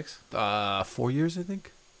 5, 6. 4 years, I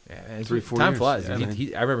think. Yeah, it's 3-4 time years. flies. Yeah,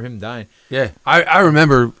 man. I remember him dying. Yeah. I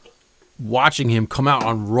remember watching him come out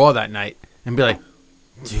on Raw that night and be like,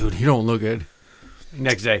 dude, he don't look good.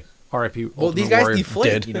 Next day, R.I.P. Well, Ultimate these guys Warrior.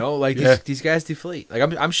 deflate, Dead. like Yeah. these guys deflate. Like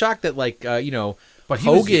I'm shocked that like But he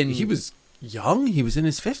Hogan. was, he was young. He was in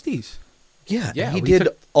his 50s. Yeah, Yeah, he we did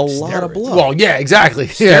took a lot of steroids. blood. Well, yeah, exactly.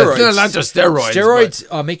 Steroids. Yeah, not just steroids.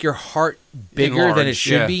 Steroids make your heart bigger than it Enlarged,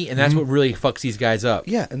 should yeah. be, and that's what really fucks these guys up.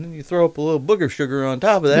 yeah, and then you throw up a little booger sugar on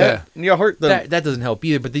top of that, Yeah. and you hurt them. That doesn't help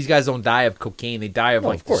either. But these guys don't die of cocaine; they die of No,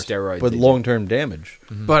 like of course, the steroids. but they do. long-term damage.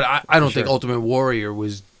 But I don't think Sure. Ultimate Warrior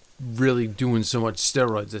was really doing so much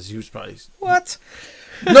steroids as he was probably. What?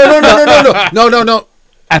 No.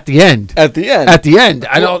 At the end. At the end, At the end.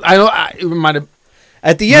 It might have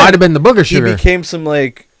at the end, been the booger he sugar. became some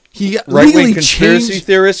like He right-wing legally conspiracy changed.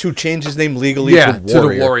 theorist who changed his name legally Yeah, to to the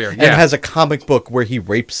Warrior, Warrior, and yeah. has a comic book where he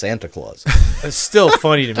rapes Santa Claus. It's still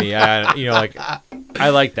funny to me. I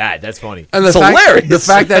like that. That's funny. And It's hilarious. The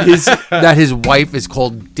fact that his wife is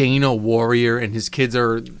called Dana Warrior and his kids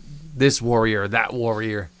are this warrior, that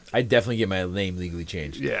warrior. I'd definitely get my name legally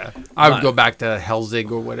changed. Yeah, I would go back to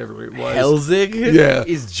Helsing or whatever it was. Helzig? Yeah.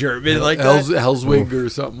 He's German like Hels- that? Helswig or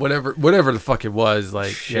something, whatever the fuck it was.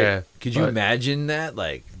 Like, Shit. yeah. Could you but- imagine that?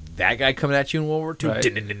 Like, that guy coming at you in World War II? Right.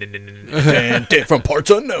 And from parts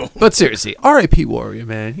unknown. But seriously, R.I.P. Warrior,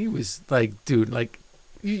 man. He was like, dude,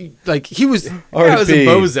 he was. I was a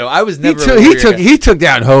bozo. I was never a He Warrior took guy. he took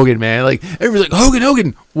down Hogan, man. Like everybody's like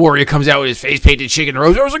Hogan. Warrior comes out with his face painted chicken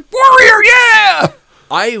rose. I was like, Warrior, yeah.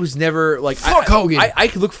 I was never like Fuck Hogan. I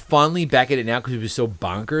could look fondly back at it now because it was so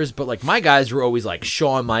bonkers. But like my guys were always like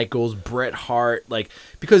Shawn Michaels, Bret Hart, like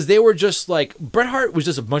because they were just like Bret Hart was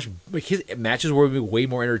just a bunch. Like his matches were way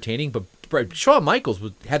more entertaining. But Shawn Michaels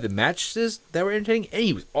had the matches that were entertaining, and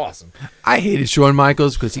he was awesome. I hated Shawn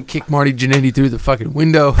Michaels because he kicked Marty Jannetty through the fucking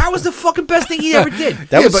window. That was the fucking best thing he ever did.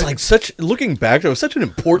 That Yeah, was but- like such. Looking back, that was such an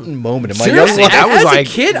important moment in my young Seriously, life. that was as like, a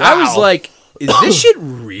kid, I was wow. like, "Is this shit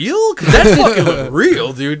real? Because that fucking looked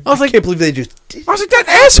real, dude." I was I like, can't believe they just. Did. I was like, that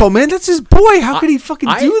asshole, man. That's his boy. How could he fucking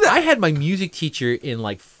do that? I had my music teacher in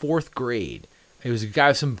like 4th grade. It was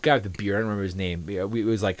some guy with a beard. I don't remember his name. It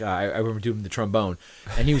was like I remember doing the trombone,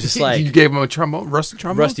 and he was just like you gave him a trombone, rusty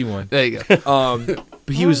trombone, rusty one. There you go.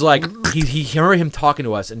 But he was like he I remember him talking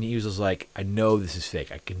to us, and he was just like, "I know this is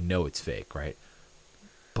fake. I can know it's fake, right?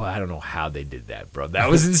 But I don't know how they did that, bro. That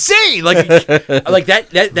was insane. Like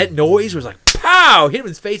that noise was like pow, hit him in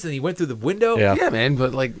his face, and he went through the window. Yeah. Yeah, man.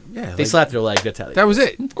 But like, yeah, They like, slapped their leg. That's how they. that was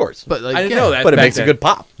it. Of course. But like, I didn't yeah. know that. But it back makes then. a good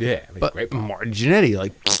pop. Yeah, it makes But great pop. Martin Jannetty,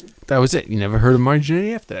 like, that was it. You never heard of Martin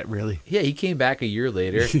Jannetty after that, really? Yeah, he came back a year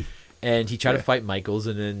later, and he tried to fight Michaels,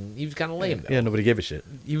 and then he was kind of lame. Though. Yeah, nobody gave a shit.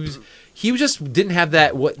 He just didn't have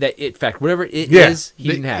that it fact. Whatever it is, Yeah. he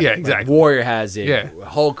didn't have. Yeah, it. Like, exactly. Warrior has it. Yeah.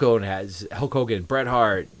 Hulk Hogan, Bret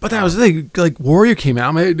Hart. But that was the thing. Like, Warrior came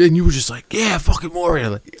out, man, and you were just like, yeah, fucking Warrior.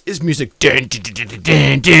 Like, his music. Yeah, but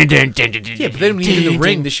then when he was in the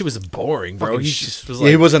ring, this shit was boring, bro. He just was Yeah, like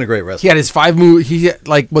he wasn't a great He wrestler. had his 5 moves. He had,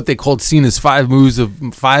 like, what they called Cena's 5 moves of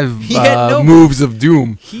He had no moves of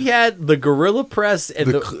doom. he had the gorilla press and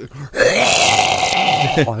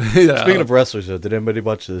Speaking of wrestlers, though, did anybody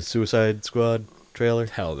watch the Suicide Squad trailer?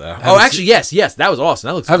 hell no. Oh, actually, yes, that was awesome.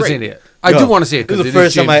 That looks I haven't great. seen it yet. I No. do want to see it. This 'cause is the it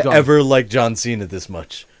first time I James Gunn. ever liked John Cena this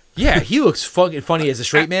much. Yeah, he looks fucking funny as a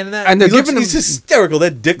straight man in that. And they're He looks, giving him. he's hysterical.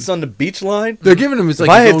 That dick's on the beach line. They're giving him his like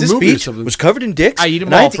if I his had own this movie or beach something. was covered in dicks, I eat 'em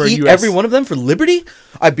and I all had for to eat US. every one of them for Liberty,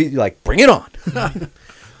 I'd be like, bring it on.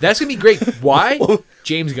 That's gonna be great. Why?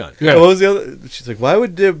 James Gunn. Yeah. What was the other? She's like, why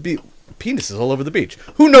would there be penises all over the beach?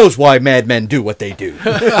 Who knows why madmen do what they do?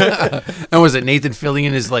 And was it Nathan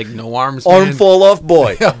Fillion is like no arms? Arm man? fall off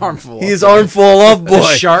boy. Arm fall He off. is arm fall off The boy.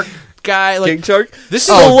 shark guy, like King Shark. this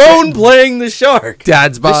is Stallone playing the shark.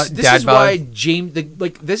 Dad's this, bod. this Dad is bod. why James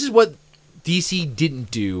this is what DC didn't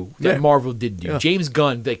do that Yeah. Marvel did do. Yeah. James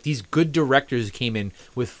Gunn, like these good directors came in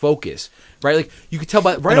with focus, right? Like you could tell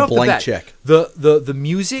by right And a off the blank bat, check. the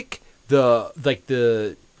music, the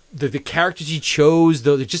characters he chose,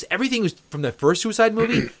 just everything was from the first Suicide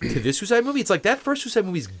movie to this Suicide movie. It's like that first Suicide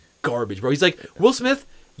movie is garbage, bro. He's like Will Smith.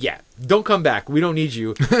 Yeah, don't come back. We don't need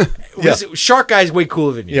you. Yeah. Shark guy's way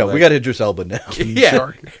cooler than you. Yeah, Like, we got Idris Elba now. yeah.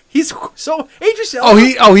 Shark. He's so Idris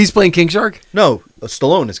Elba. He's playing King Shark. No,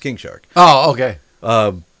 Stallone is King Shark. Oh, okay.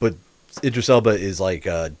 But Idris Elba is like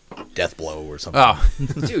Death Blow or something. Oh,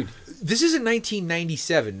 Dude, this is in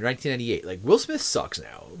 1997, 1998. Like, Will Smith sucks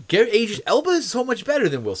now. Idris Elba is so much better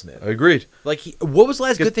than Will Smith. Agreed. Like, what was the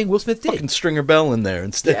last good thing Will Smith did? Fucking Stringer Bell in there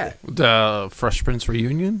instead. Yeah. the Fresh Prince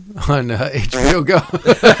reunion on HBO Go.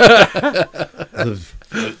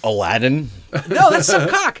 Aladdin. No, that's some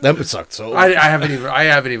cock. That would suck so. I haven't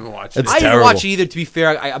even watched it. It's I didn't terrible. watch it either. To be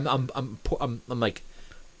fair,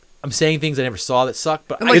 I'm saying things I never saw that suck,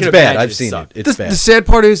 but I It's could bad. imagine I've seen it. sucked. It's The bad. sad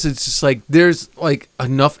part is, it's just like there's like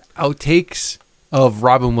enough outtakes of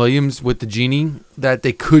Robin Williams with the genie that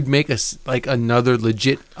they could make like another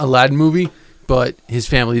legit Aladdin movie, but his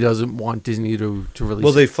family doesn't want Disney to release.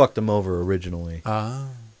 Well, they it. fucked him over originally. Ah.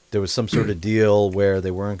 There was some sort of deal where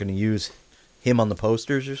they weren't going to use him on the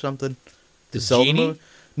posters or something to The sell genie? the movie.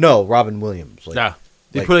 No, Robin Williams. Like, Yeah.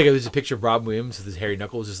 They like- put like there's a picture of Rob Williams with his hairy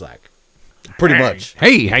knuckles, just like pretty much.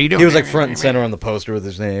 Hey, how you doing? He was like front and center on the poster with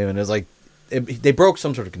his name, and it was like they broke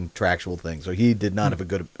some sort of contractual thing, so he did not have a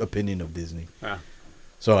good opinion of Disney. Yeah.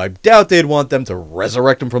 So I doubt they'd want them to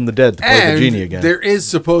resurrect him from the dead to play And the genie again. there is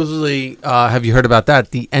supposedly, have you heard about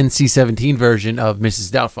that? The NC-17 version of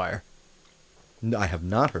Mrs. Doubtfire. No, I have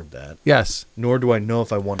not heard that. Yes. Nor do I know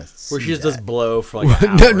if I want to see where she just that. does blow for like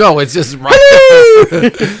an hour. No, it's just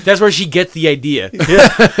right. That's where she gets the idea.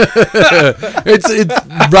 It's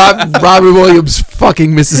Robin Williams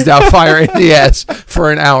fucking Mrs. Doubtfire in the ass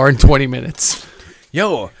for an hour and 20 minutes.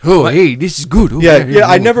 Yo, Oh, hey, this is good. Oh, Yeah.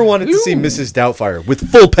 I never wanted to see Mrs. Doubtfire with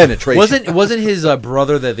full penetration. wasn't his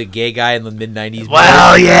brother the gay guy in the mid '90s?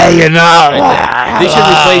 Well, yeah, you know. They should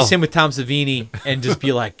replace him with Tom Savini and just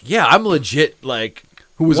be like, yeah, I'm legit like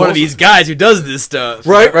Who was one of also- these guys who does this stuff.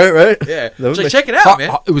 Right. Yeah. That was So my- check it out,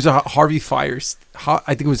 man. It was a Harvey I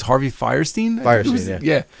think it was Harvey Firestein. I think it was- Firestein,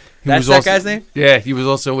 yeah. He That's was that also- guy's name? Yeah, he was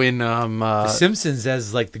also in The Simpsons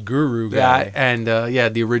as like the guru yeah, guy. and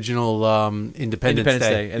the original Independence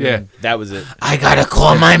Day. And yeah. then that was it. I gotta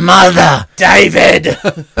call my mother, David.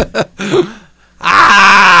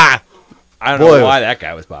 I don't Boy. know why that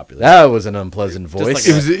guy was popular. That was an unpleasant voice.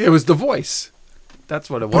 like It was the voice. That's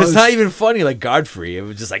what it was. But it's not even funny like Godfrey. It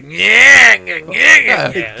was just like yeah.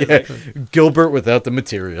 Gilbert without the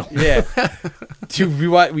material. Yeah. Dude,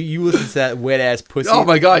 you listen to that wet ass pussy. Oh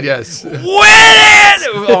my God! Yes. Wet ass!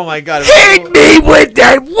 Oh my God. Hit me with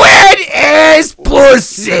that wet ass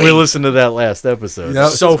pussy. We listened to that last episode. Yeah.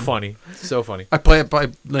 So funny. So funny. I play it by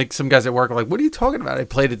like some guys at work are like, "What are you talking about?" I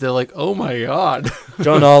played it. They're like, "Oh my God."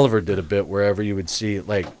 John Oliver did a bit wherever you would see,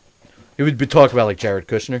 like, he would be talking about, like, Jared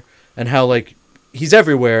Kushner and how, like, he's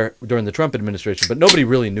everywhere during the Trump administration, but nobody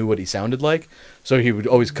really knew what he sounded like. So he would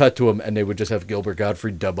always cut to him, and they would just have Gilbert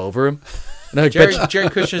Godfrey dub over him. And I Jared bet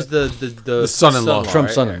Kushner's the son-in-law. Trump's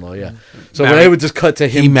right? son-in-law, yeah. So Married- when they would just cut to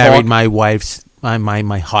him, He married talk- my wife's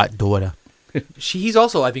my hot daughter. He's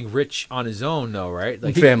also, I think, rich on his own, though, right?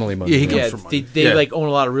 Like family money. Yeah, he yeah. comes Yeah, from they money. Yeah. like own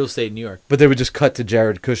a lot of real estate in New York. But they would just cut to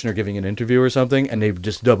Jared Kushner giving an interview or something, and they would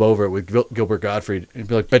just dub over it with Gilbert Gottfried, and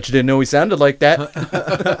be like, "Bet you didn't know he sounded like that."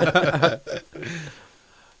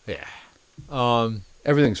 Yeah.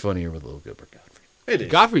 Everything's funnier with little Gilbert Gottfried. It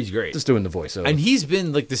is. Godfrey's great. Just doing the voiceover. And he's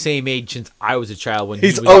been like the same age since I was a child when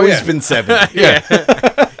he's he was always been 70.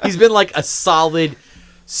 He's been like a solid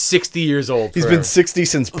 60 years old. He's for- been 60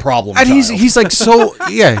 since Problem And Child. he's like so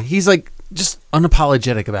he's like just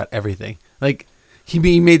unapologetic about everything. Like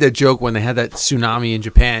he made that joke when they had that tsunami in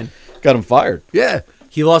Japan. Got him fired. Yeah.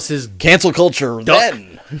 he lost his Cancel culture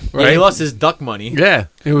then. he lost his duck money. Yeah.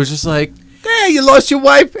 It was just like, hey, you lost your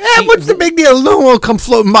wife. See, What's the big deal? Loon will come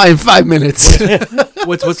floating by in 5 minutes.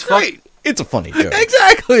 What's fucked It's a funny joke.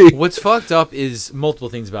 Exactly. What's fucked up is multiple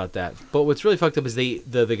things about that. But what's really fucked up is the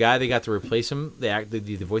guy they got to replace him,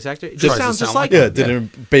 the voice actor, it just Tries to sounds just sound like like him.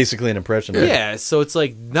 Yeah, basically an impression. of it. Yeah, so it's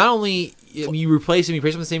like not only you replace him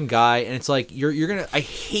with the same guy, and it's like you're gonna. I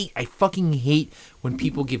fucking hate when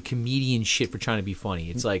people give comedians shit for trying to be funny.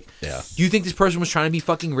 It's like, Yeah. do you think this person was trying to be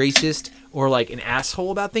fucking racist or like an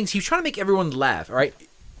asshole about things? He was trying to make everyone laugh. All right,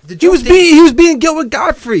 the He joke was didn't- being Gilbert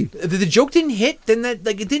Godfrey. If the joke didn't hit, then that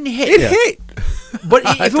like it didn't hit. It hit. But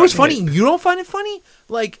if it was funny, fucking and you don't find it funny,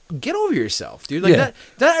 like get over yourself, dude. Like Yeah.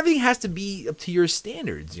 that everything has to be up to your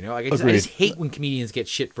standards, you know. Like I just Agreed. hate when comedians get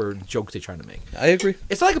shit for jokes they're trying to make. I agree.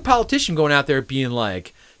 It's not like a politician going out there being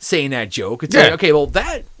like saying that joke. It's Yeah. like, okay, well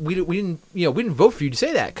that we didn't we didn't vote for you to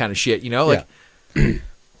say that kind of shit, you know. Like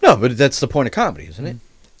No, but that's the point of comedy, isn't it?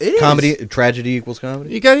 it is. Comedy, tragedy equals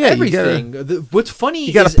comedy. You got everything. What's funny?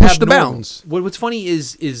 you gotta is push the abnormal. bounds. What's funny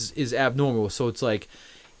is abnormal. So it's like,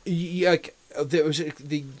 like there was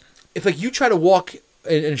if like you try to walk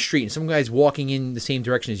in a street and some guy's walking in the same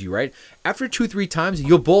direction as you, right? After 2-3 times,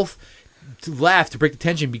 you'll both laugh to break the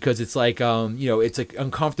tension because it's like it's like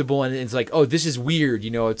uncomfortable and it's like, oh, this is weird,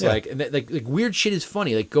 it's like, and like weird shit is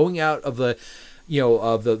funny. Like going out of the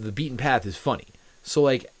of the beaten path is funny. So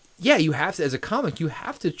like, yeah, you have to, as a comic, you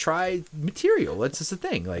have to try material. That's just the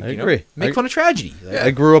thing. Like, I agree. make fun of tragedy. Like,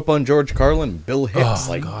 I grew up on George Carlin, Bill Hicks.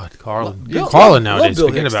 Oh like, God, Carlin. Bill- Carlin love nowadays. Bill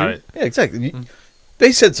Forget Hicks, about dude. it. yeah, exactly.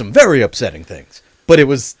 They said some very upsetting things, but it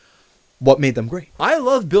was what made them great. I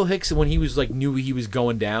love Bill Hicks when he was like knew he was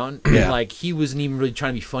going down. Yeah. And, like he wasn't even really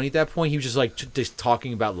trying to be funny at that point. He was just like just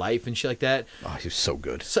talking about life and shit like that. Oh, he was so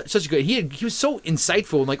good. Such a good. He was so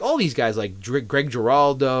insightful, and like all these guys like Greg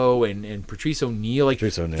Giraldo and Patrice O'Neill, like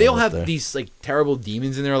Patrice O'Neal they all was have there. these like terrible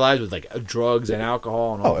demons in their lives with like drugs and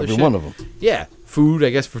alcohol and all Oh, this every shit. one of them. Yeah, food,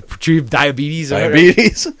 I guess, for diabetes. or whatever.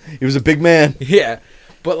 Diabetes. He was a big man. Yeah,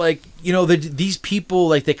 but like these people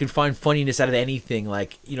like they can find funniness out of anything.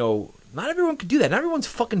 Like not everyone could do that. Not everyone's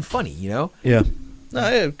fucking funny. Yeah.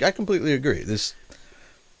 No, I completely agree.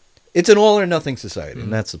 It's an all or nothing society,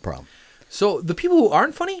 and that's the problem. So the people who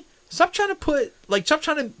aren't funny, stop trying to put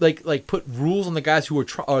put rules on the guys who are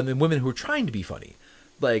or the women who are trying to be funny.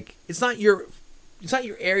 Like it's not your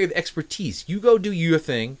area of expertise. You go do your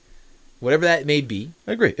thing, whatever that may be.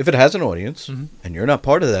 I agree. If it has an audience, and you're not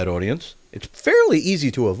part of that audience, it's fairly easy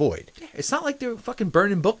to avoid. It's not like they're fucking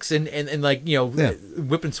burning books and like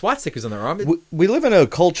whipping SWAT stickers on their arm. We live in a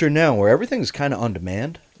culture now where everything's kind of on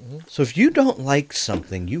demand. So if you don't like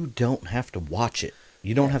something, you don't have to watch it.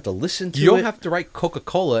 You don't have to listen to it. You don't have to write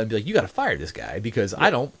Coca-Cola and be like, you got to fire this guy because I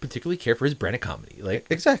don't particularly care for his brand of comedy. Like,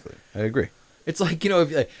 Exactly. I agree. it's like,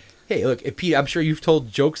 if like, hey, look, if Pete, I'm sure you've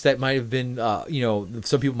told jokes that might have been,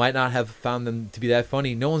 some people might not have found them to be that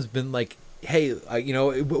funny. No one's been like, hey,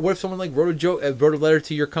 what if someone like wrote a letter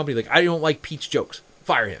to your company like, I don't like Pete's jokes,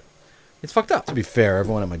 fire him. It's fucked up. To be fair,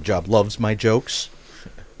 everyone at my job loves my jokes,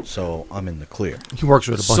 so I'm in the clear. He works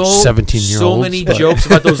with a bunch of 17-year-olds. So many jokes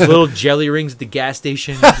about those little jelly rings at the gas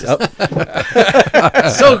station. So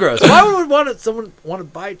gross. Why would someone want to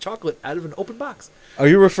buy chocolate out of an open box? Are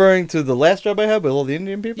you referring to the last job I had with all the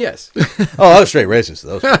Indian people? Yes. Oh, I was straight racist to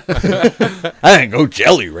those people. I didn't go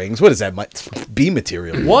jelly rings. What is that? My bee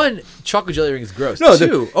material. One, chocolate jelly ring is gross. No,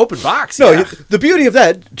 Two, open box. No, yeah. the beauty of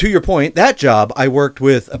that, to your point, that job, I worked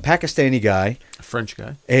with a Pakistani guy, A French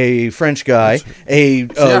guy. a French guy, See,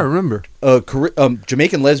 I remember. a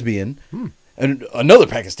Jamaican lesbian, and another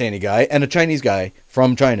Pakistani guy, and a Chinese guy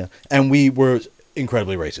from China. And we were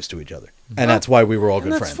incredibly racist to each other. And that's why we were all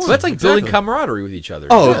good that's friends. fun. So that's like building Exactly. camaraderie with each other.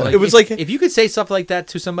 Oh, it was like- if you could say stuff like that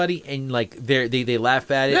to somebody and like they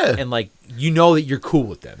laugh at it Yeah. and like that you're cool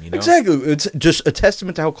with them, Exactly. It's just a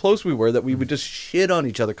testament to how close we were that we would just shit on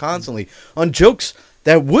each other constantly on jokes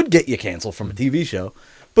that would get you canceled from a TV show.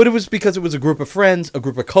 But it was because it was a group of friends, a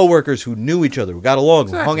group of coworkers who knew each other, who got along,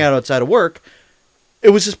 who hung out outside of work. It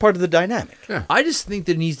was just part of the dynamic. Yeah. I just think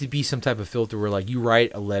there needs to be some type of filter where like you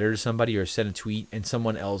write a letter to somebody or send a tweet and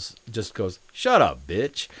someone else just goes, "Shut up,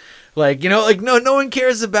 bitch." Like, no one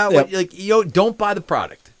cares about what don't buy the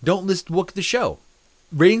product. Don't look at the show.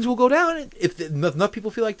 Ratings will go down if enough people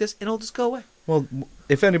feel like this and it'll just go away. Well,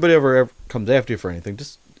 if anybody ever comes after you for anything,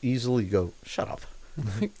 just easily go, "Shut up."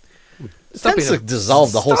 Stop Tends being to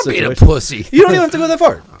dissolve the whole Stop being a situation. pussy. You don't even have to go that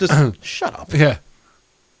far. Just shut up. Yeah.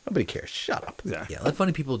 Nobody cares. Shut up. Yeah. Yeah, let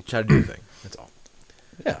funny people try to do their thing. That's all.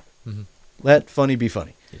 Yeah. Let funny be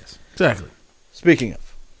funny. Yes. Exactly. Speaking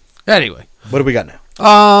of, Anyway. what do we got now?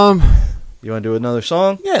 You want to do another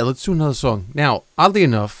song? Yeah, let's do another song. Now, oddly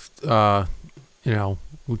enough, we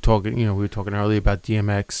were talking earlier about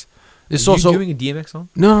DMX. This Are you also doing a DMX song?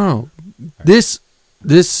 no.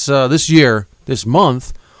 This year, this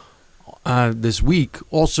month, this week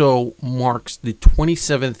also marks the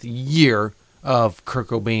 27th year of Kurt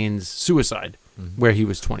Cobain's suicide, where he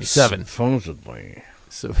was 27. Supposedly.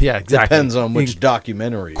 So yeah, exactly. Depends on which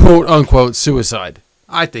documentary. Quote unquote suicide.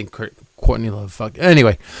 I think Courtney Love fuck.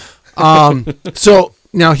 Anyway, so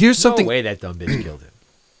now here's something. No way that dumb bitch killed him.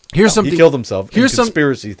 Here's something. He killed himself. Here's some.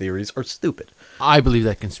 Conspiracy theories are stupid. I believe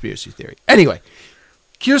that conspiracy theory. Anyway,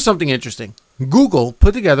 here's something interesting. Google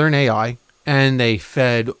put together an AI, and they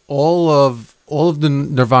fed all of the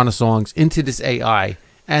Nirvana songs into this AI,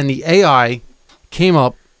 and the AI came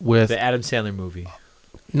up with The Adam Sandler movie.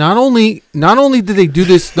 not only did they do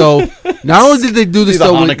this though, with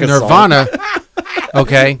Hanukkah Nirvana,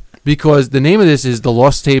 okay, because the name of this is The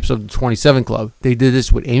Lost Tapes of the 27 Club. They did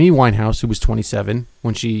this with Amy Winehouse, who was 27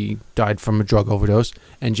 when she died from a drug overdose,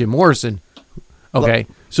 and Jim Morrison. Okay,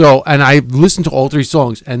 so, and I listened to all three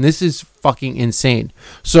songs, and this is fucking insane.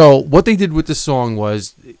 So what they did with the song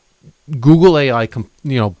was Google AI,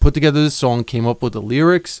 put together the song, came up with the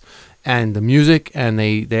lyrics and the music, and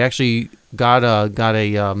they actually got a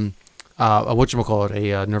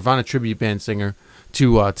whatchamacallit, a Nirvana tribute band singer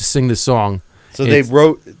to sing the song. So they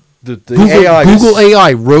wrote the Google, AI. Google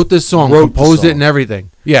AI wrote this song, Wrote the composed it, song. and everything.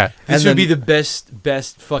 Yeah, This And would then- be the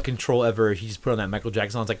best fucking troll ever. He just put on that Michael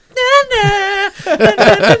Jackson song. It's like,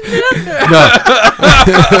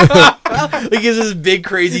 he gives this big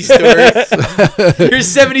crazy story. Here's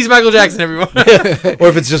 70s Michael Jackson, everyone. Or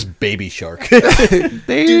if it's just Baby Shark. No,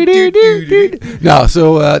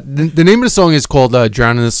 so the name of the song is called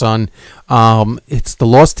 "Drown in the Sun." It's the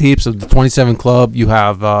Lost Tapes of the 27 Club. You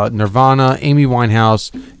have Nirvana, Amy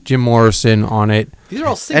Winehouse, Jim Morrison on it. These are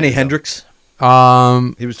all singers. Any though. Hendrix?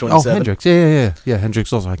 He was 27. Oh, Hendrix. Yeah.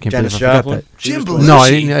 Hendrix also. I can't Janis believe I forgot Joplin? that. She was Jim 27. No,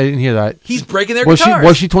 I Belushi. didn't hear that. He's breaking their Was she guitars.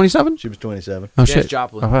 was she 27? She was 27. Oh Janis shit.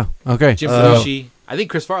 Joplin. Oh, wow. Okay. Jim Belushi. I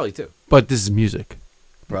think Chris Farley, too. But this is music.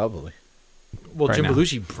 Probably. Well, Right Jim now.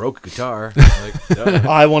 Belushi broke a guitar. Like, duh.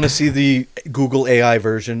 I want to see the Google AI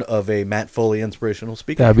version of a Matt Foley inspirational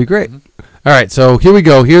speaker. That'd be great. All right, so here we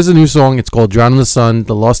go. Here's a new song. It's called "Drown in the Sun,"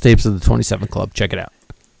 the Lost Tapes of the 27 Club. Check it out.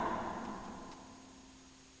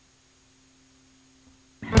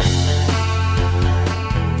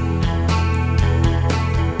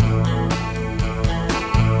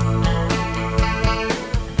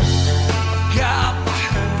 Got my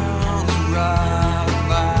hands right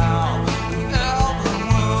now in every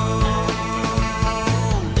wound.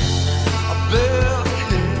 I've been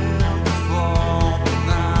here before, but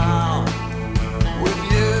now with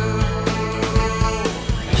you,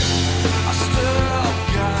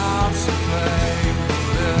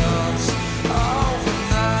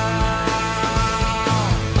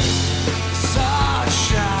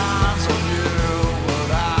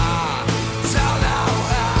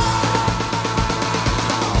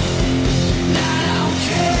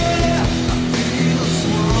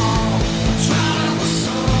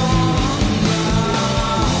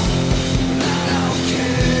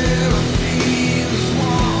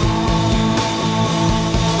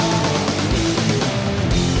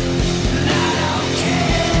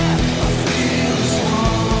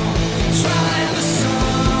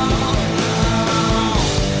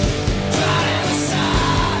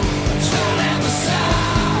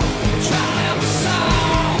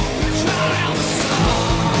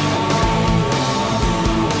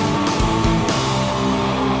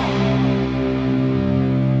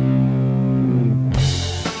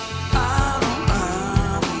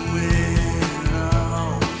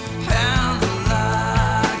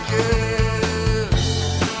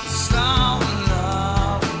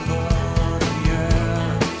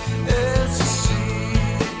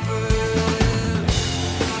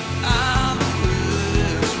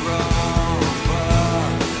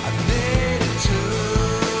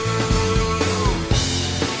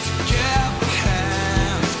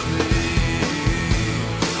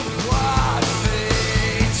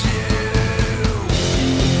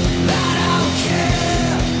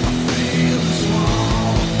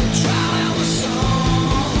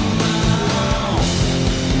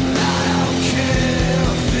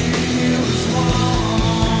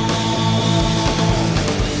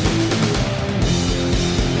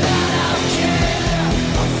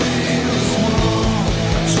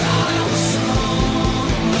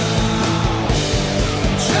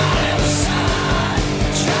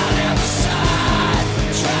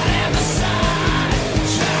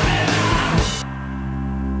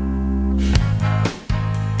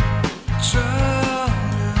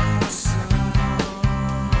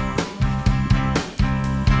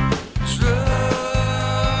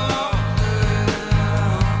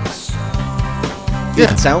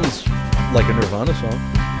 It sounds like a Nirvana song.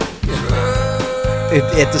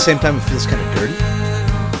 At the same time, it feels kind of dirty.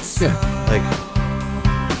 Yeah. Like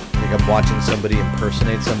I'm watching somebody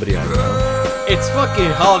impersonate somebody I don't know. It's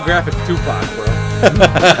fucking holographic Tupac, bro.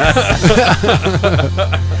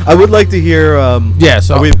 I would like to hear. Yeah,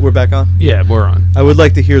 so we're back on. yeah, we're on. I would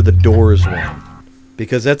like to hear the Doors one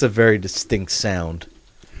because that's a very distinct sound.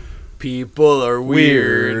 People are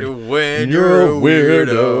weird when You're you're a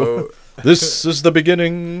weirdo. This is the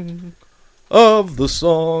beginning of the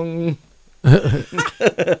song.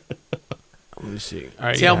 Let me see. All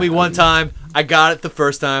right, Tell yeah. me one time. I got it the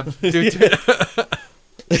first time. Dude.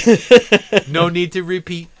 No need to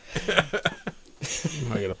repeat.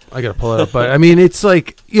 I gotta pull it up, but I mean, it's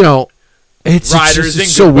like it's Riders just in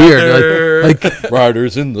so good weird. weather. Like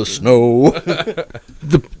Riders in the snow.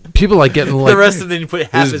 the people like getting like The rest of them didn't put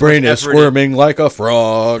half His as brain much is effort. squirming like a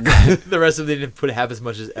frog. The rest of them didn't put half as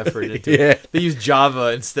much as effort into Yeah. it. They used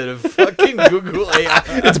Java instead of fucking Google AI.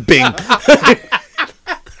 It's Bing.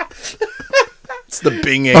 It's the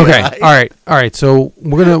Bing AI. okay, all right. So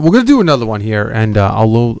we're gonna do another one here, and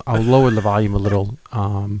I'll lower the volume a little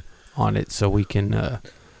on it so we can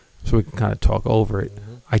kind of talk over it.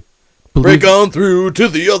 I believe Break on through to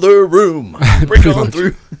the other room. Break Pretty on much.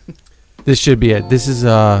 through. this should be it. This is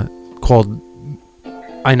called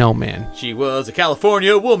I Know Man. She was a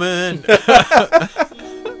California woman.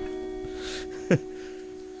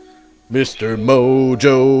 Mr.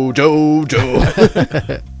 Mojo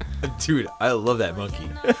Jojo. Dude, I love that monkey.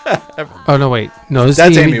 Oh no, wait, no, this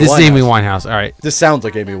That's is Amy. Amy This is Amy Winehouse. Winehouse. All right. This sounds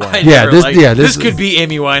like Amy I Winehouse. Yeah, never this- liked- yeah, this this could is- be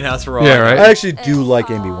Amy Winehouse for all. Yeah, I know. right. I actually do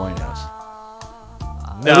like Amy Winehouse.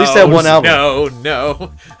 No, At least that one album.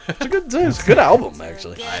 No. It's a good album,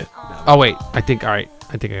 actually. Oh wait, I think I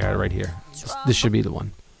got it right here. This should be the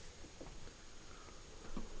one.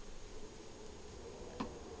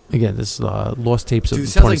 Again, this is Lost Tapes of Dude,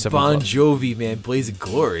 the sounds like 27 Bon Club. Jovi, man. Blaze of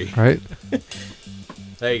Glory. Right?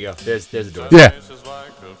 There you go. There's a door. Yeah.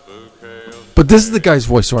 But this is the guy's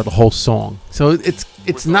voice throughout the whole song, so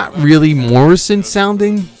it's not really Morrison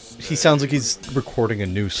sounding. He sounds like he's recording a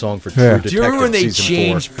new song for Yeah. True Detective Do you remember when they season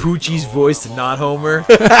changed 4. Poochie's voice to not Homer?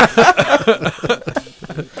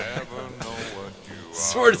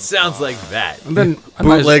 Sort of sounds like that. And then I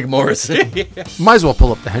might Bootleg Morrison. as well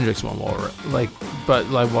pull up the Hendrix one while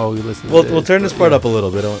while we listen. to We'll turn this part up a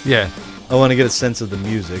little bit. Yeah. I want to get a sense of the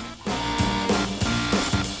music.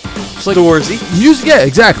 It's like Doorsy. Music, yeah,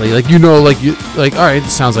 exactly. Like all right, it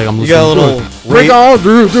sounds like I'm listening. got a little to it. Break on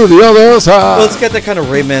through to the other side. Well, it's got that kind of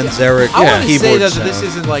Ray Manzarek I want to keyboard say that sound. this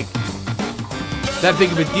isn't like that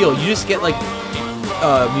big of a deal. You just get like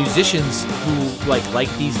musicians who like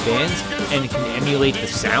these bands and can emulate the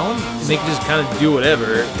sound, and they can just kind of do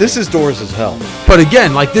whatever. This is Doors as hell. But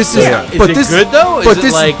again, like this is, Is but it this good though? But Is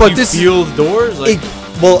this, it like but you this, feel the doors? Like,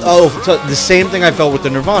 So the same thing I felt with the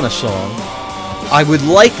Nirvana song. I would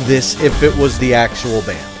like this if it was the actual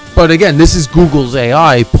band. but again, this is Google's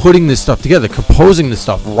AI putting this stuff together, composing this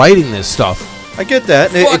stuff, writing this stuff. I get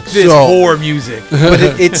that. fuck this so- horror music.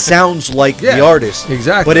 But it sounds like Yeah, the artist.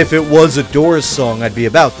 exactly. But if it was a Doors song, I'd be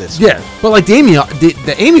about this. Yeah, but like the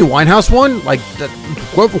Amy Winehouse one, like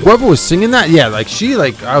whoever was singing that, yeah, like she,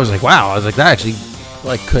 like I was like, wow, I was like that actually,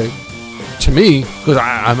 like could to me because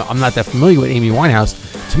I'm not that familiar with Amy Winehouse.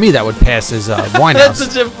 To me, that would pass as That's Winehouse.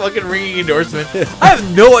 such a fucking ringing endorsement. I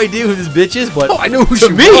have no idea who this bitch is, but Oh, I know who to she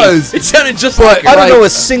me, was. it sounded just But like her. I don't Like- know a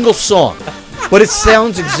single song, but it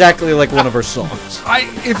sounds exactly like one of her songs.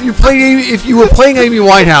 If you were playing Amy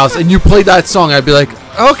Winehouse and you played that song, I'd be like,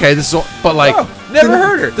 okay, this is. But like, Oh, never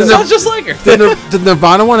heard her. That sounds just like her. the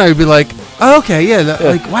Nirvana one, I'd be like, oh, okay, yeah,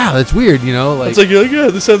 like wow, that's weird, you know, like. It's like, you're like, yeah,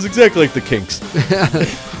 this sounds exactly like the Kinks.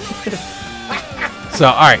 So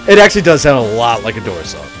all right, It actually does sound a lot like a Doors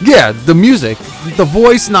song. yeah, the music, the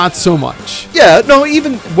voice, not so much. Yeah, no,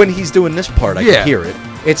 even when he's doing this part, I Yeah. can hear it.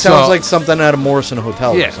 It sounds So- like something out of Morrison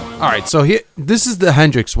Hotel Yeah. or something. All right. So here, this is the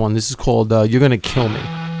Hendrix one. This is called "You're Gonna Kill Me."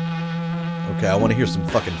 Okay, I want to hear some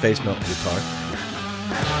fucking face melt guitar.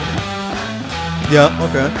 Yeah,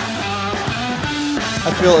 okay.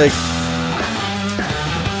 I feel like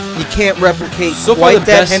you can't replicate So far quite the that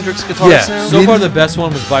best- Hendrix guitar Yeah. sound. So far, the best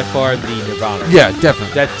one was by far the Nirvana. Yeah,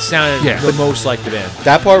 definitely. That sounded Yeah. the most like the band.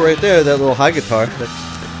 That part right there, that little high guitar.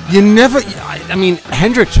 You never. I mean,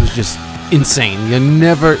 Hendrix was just insane. You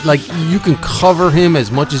never like you can cover him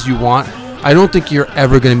as much as you want. I don't think you're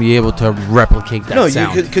ever going to be able to replicate that No,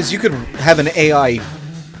 sound. because you could have an AI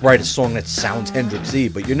write a song that sounds Hendrix-y,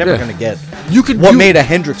 but you're never Yeah. going to get. You could What you- made a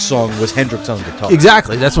Hendrix song was Hendrix on guitar.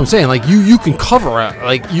 Exactly. That's what I'm saying. Like you can cover it.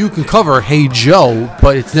 Like you can cover "Hey Joe,"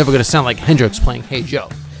 but it's never going to sound like Hendrix playing "Hey Joe."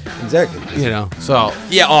 exactly. You know, so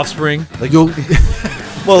Yeah, Offspring. Like, you'll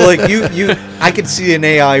well, like I could see an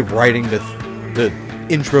AI writing the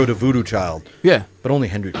intro to Voodoo Child, yeah, but only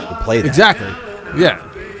Hendrix would play that. exactly, yeah.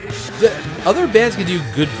 The other bands can do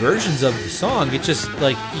good versions of the song. It's just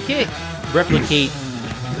like you can't replicate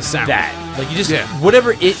The sound. that. Like you just Yeah.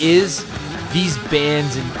 whatever it is, these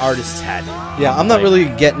bands and artists had it. Yeah, I'm not Like- really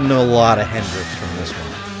getting a lot of Hendrix from this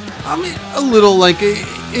one. I mean, a little like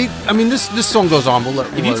I mean, this song goes on. But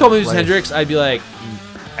If you told me it was Hendrix, I'd be like,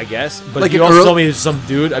 I guess. But Like if you an also earl- told me it was some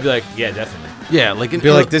dude, I'd be like, yeah, definitely. yeah, like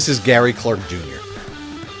Be like, this is Gary Clark Jr.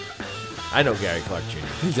 I know Gary Clark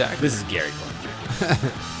Jr. Exactly. This is Gary Clark Jr.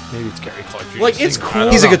 Maybe it's Gary Clark Jr. Like, it's singing. cool. I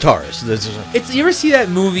don't He's a know. guitarist. This is It's you ever see that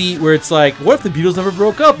movie where it's like, what if the Beatles never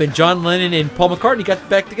broke up and John Lennon and Paul McCartney got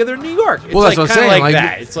back together in New York? It's Well, that's like, what I'm kinda saying. like Like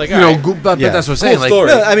that. It's like, you all know, right. but Yeah. that's what I'm Cool saying. Like, story.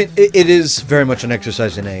 no, I mean, it is very much an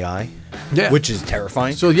exercise in AI, yeah. which is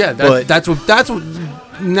terrifying. So yeah, but that's what that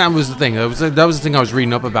was the thing. That was the thing I was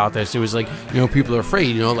reading up about this. It was like, you know, people are afraid.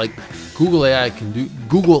 You know, like Google AI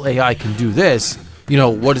can do this. You know,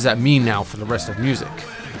 what does that mean now for the rest of music?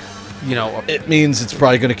 You know, it means it's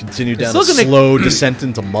probably going to continue down still a gonna- slow descent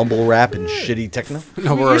into mumble rap and shitty techno.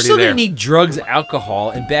 no, we're You're already still there. gonna need drugs,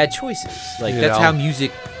 alcohol, and bad choices. Like You that's know. how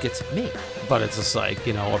music gets made. But it's just like,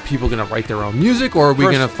 you know, are people gonna write their own music, or are we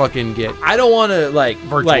First- gonna fucking get I don't want to like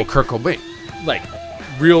virtual Kurt Cobain? like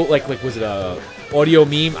real like was it a audio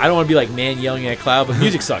meme? I don't want to be like man yelling at a cloud, but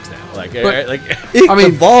music sucks now. Like like It I mean-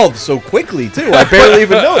 evolved so quickly too. I barely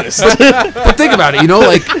even noticed. But think about it, you know,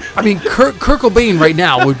 like I mean, Kurt Cobain right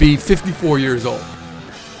now would be 54 years old.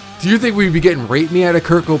 Do you think we'd be getting "Rape Me" out of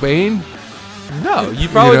Kurt Cobain? no,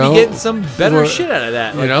 you'd probably You know, be getting some better or- shit out of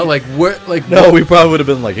that. You know, like what? Like No, we probably would have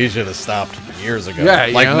been like, he should have stopped years ago. yeah,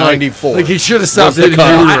 you like know, 94. Like he should have stopped Was it. the in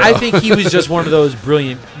cut. utero. I think he was just one of those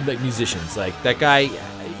brilliant like musicians. Like that guy,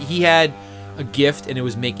 he had a gift and it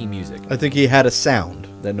was making music. I think he had a sound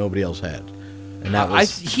that nobody else had, and that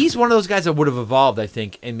was. He's one of those guys that would have evolved, I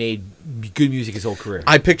think, and made good music his whole career.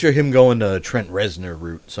 I picture him going to Trent Reznor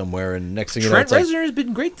route somewhere, and next thing you know, Trent it's like, Reznor has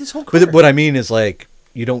been great this whole career. But what I mean is, like,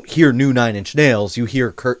 you don't hear new Nine Inch Nails. You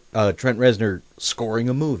hear Trent Reznor scoring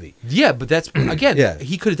a movie. Yeah, but that's again. Yeah.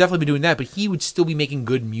 He could have definitely been doing that, but he would still be making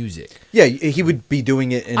good music. Yeah, he would be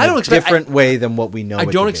doing it in I don't a expect- different way than what we know. I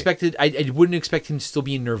it don't to be. expect it. I wouldn't expect him to still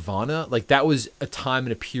be in Nirvana. Like that was a time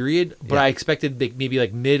and a period, but Yeah. I expected like, maybe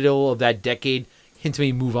like middle of that decade him to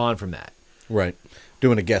maybe move on from that. Right,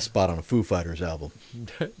 doing a guest spot on a Foo Fighters album.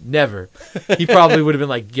 Never. He probably would have been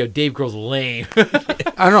like, "Yo, Dave Grohl's lame."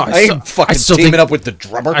 I don't know. I ain't fucking still teaming think, up with the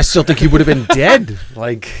drummer. I still think he would have been dead.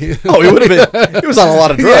 Like, Oh, he would have been. He was on a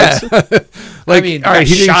lot of drugs. like, mean, all right,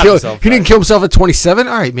 the he guy didn't shot kill. himself, He didn't right? kill himself at 27.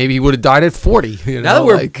 All right, maybe he would have died at 40. You now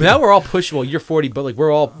know, that we're all pushing. Well, you're 40, but like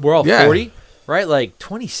we're all Yeah. 40, right? Like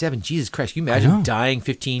 27. Jesus Christ, can you imagine know. dying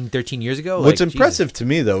 15, 13 years ago? What's Like, Jesus. impressive to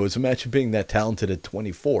me though is imagine being that talented at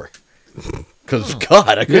 24. Because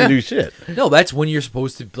God, I couldn't Yeah. do shit. No, that's when you're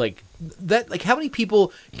supposed to like that. Like, how many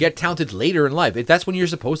people get talented later in life? That's when you're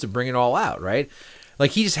supposed to bring it all out, right?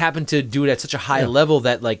 Like, he just happened to do it at such a high level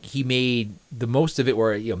that like he made the most of it,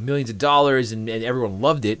 where millions of dollars and everyone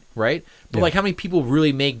loved it, right? But Yeah. like, how many people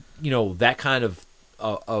really make that kind of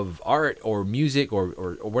art or music or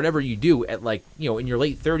whatever you do at like in your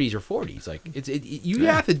late 30s or 40s? Like, you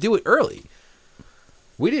have to do it early.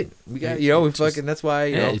 We didn't. We got we fucking. That's why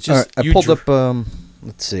it's All just right, I pulled up.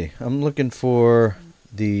 Let's see. I'm looking for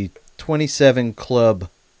the 27 Club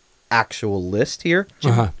actual list here.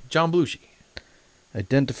 John Belushi.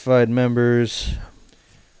 Identified members.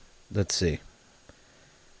 Let's see.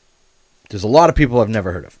 There's a lot of people I've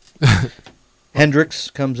never heard of.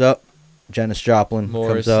 Hendrix comes up. Janis Joplin comes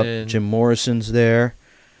Morrison. up. Jim Morrison's there.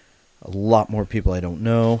 A lot more people I don't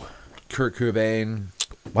know. Kurt Cobain.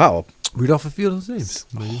 Wow, read off a few of those names.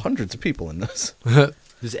 hundreds of people in this. This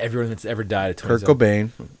is everyone that's ever died at Kurt 27.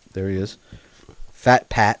 Cobain. There he is. Fat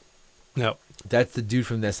Pat. No. That's the dude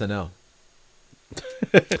from SNL.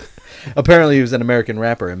 Apparently he was an American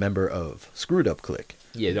rapper, a member of Screwed Up Clique.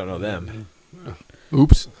 Yeah, don't know them.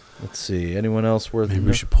 Oops. Let's see. Anyone else worth Maybe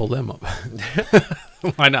we should pull them up.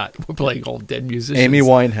 Why not? We're playing all dead musicians. Amy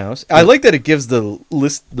Winehouse. I like that it gives the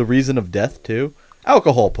list the reason of death too.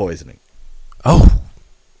 Alcohol poisoning. Oh.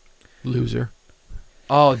 Loser.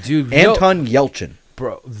 Oh, dude. Anton Yelchin,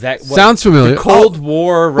 bro, that Sounds familiar. The Cold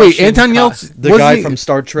War. Wait, Russian Anton co- Yeltsin. the wasn't guy he- from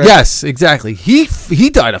Star Trek. Yes, exactly. He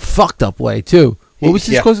died a fucked up way too. What was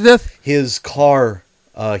his Yeah. cause of death? His car,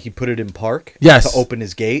 he put it in park. Yes. To open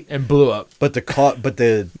his gate, and blew up. but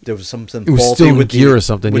there was something. It was faulty still in with gear or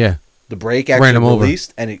something, with yeah. The brake Ran actually him over.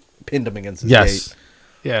 released, and it pinned him against his Yes. gate.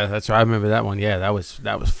 Yeah, that's right. I remember that one. Yeah, that was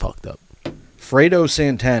fucked up. Fredo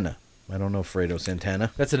Santana. I don't know Fredo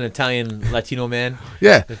Santana. That's an Italian Latino man.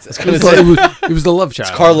 Yeah, it was the love child.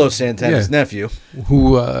 It's Carlos Santana's Yeah. nephew.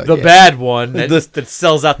 Who The bad one that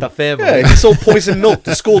sells out the family. Yeah, he sold poison milk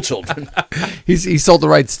to school children. he sold the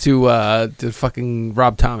rights to fucking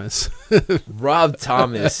Rob Thomas. Rob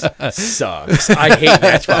Thomas sucks. I hate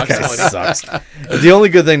Matchbox That 20. sucks. The only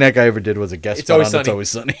good thing that guy ever did was a guest It's spot Always on Sunny. It's Always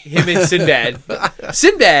Sunny. Him and Sinbad.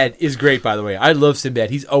 Sinbad is great, by the way. I love Sinbad.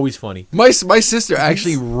 He's always funny. My sister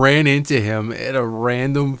actually ran into him at a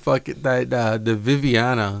random fucking the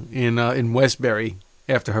Viviana in Westbury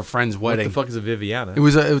after her friend's What wedding. the fuck is a Viviana? It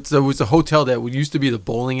was a hotel that used to be the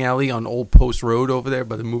bowling alley on Old Post Road over there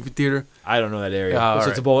by the movie theater. I don't know that area. Ah, So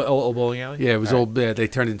it's a old bowling alley? Yeah, it was All right. old. Yeah, they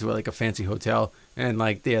turned into like a fancy hotel, and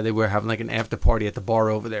like they were having like an after party at the bar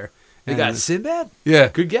over there. They And- got Sinbad? yeah.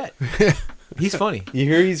 Good get. He's funny. You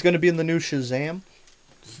hear he's going to be in the new Shazam?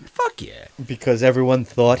 Fuck yeah. Because everyone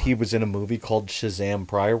thought he was in a movie called Shazam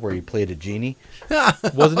prior where he played a genie. Wasn't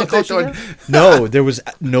it They called thought- Shazam? No, there was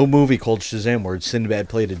no movie called Shazam where Sinbad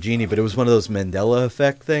played a genie, but it was one of those Mandela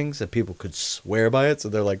effect things that people could swear by it, so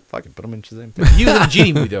they're like, fuck it, put him in Shazam. He was in the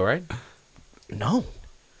Genie movie, though, right? No.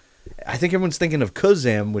 I think everyone's thinking of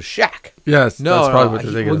Kazam with Shaq. Yes, No, that's no, probably what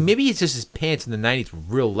they're thinking. well, of. maybe it's just his pants in the 90s were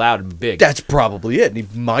real loud and big. That's probably it. And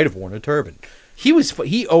he might have worn a turban.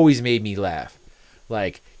 He always made me laugh.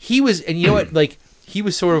 Like, he was, and you know what? Like, he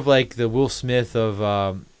was sort of like the Will Smith of,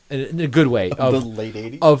 in a good way, The late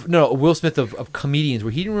 80s? Will Smith of comedians,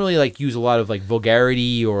 where he didn't really, like, use a lot of, like,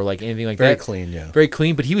 vulgarity or, like, anything like Very that. clean, yeah. Very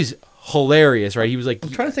clean, but he was hilarious, right? He was, like,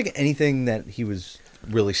 I'm trying to think of anything that he was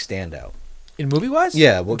really stand out. in movie-wise?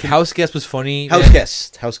 Yeah, well, House Guest was funny. House man.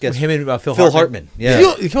 Guest. House Guest. Him and Phil Phil Hartman. Hartman.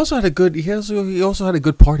 Yeah. He also had a good. He also had a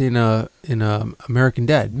good part in American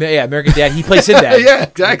Dad. Yeah, American Dad. He plays Sinbad. Yeah,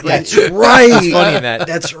 exactly. That's right. He's funny in that.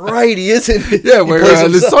 That's right. He isn't. Yeah, He where plays the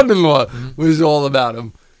himself. son-in-law was all about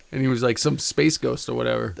him, and he was like some space ghost or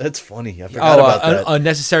whatever. That's funny. I forgot Oh, about that.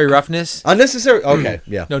 Unnecessary Roughness. Unnecessary. Okay,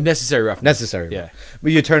 yeah. No, Necessary Roughness. Necessary. Yeah.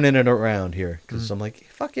 But you're turning it around here because I'm like,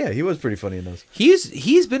 fuck yeah, he was pretty funny in those.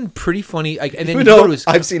 He's been pretty funny. Like, and then Even you go though to his,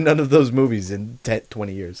 I've seen none of those movies in 10,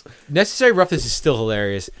 20 years. Necessary Roughness is still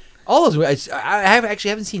hilarious. All those movies, I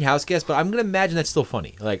haven't seen House Guest, but I'm gonna imagine that's still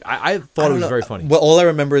funny. Like I thought it was very funny. Well, all I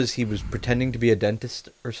remember is he was pretending to be a dentist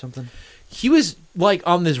or something. He was like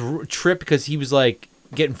on this trip because he was like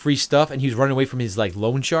getting free stuff, and he was running away from his like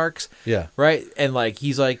loan sharks. Yeah. Right, and like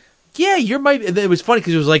he's like, yeah, you're my. And then it was funny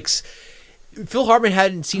because it was like Phil Hartman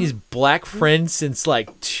hadn't seen his black friend since like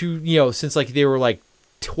since like they were like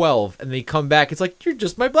 12, and they come back. It's like, you're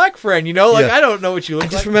just my black friend, like Yeah. I don't know what you look I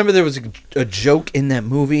just like. remember there was a joke in that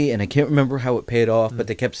movie, and I can't remember how it paid off, but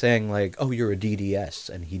they kept saying like, "Oh, you're a DDS,"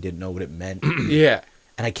 and he didn't know what it meant. Yeah.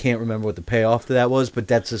 And I can't remember what the payoff to that was, but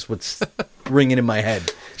that's just what's ringing in my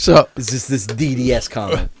head. So Is this DDS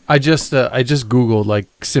comment? I just googled like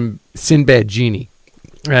Sinbad genie,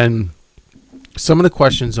 and some of the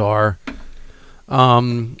questions are,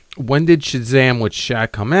 when did Shazam with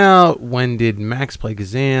Shaq come out? When did Max play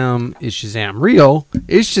Kazam? Is Shazam real?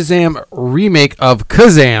 Is Shazam a remake of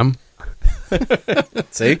Kazam?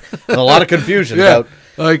 See, and a lot of confusion Yeah.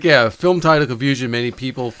 about. Film title confusion. Many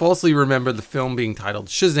people falsely remember the film being titled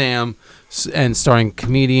Shazam and starring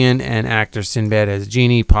comedian and actor Sinbad as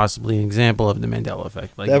Genie, possibly an example of the Mandela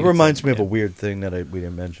effect. Like That you reminds said, me of yeah. a weird thing that we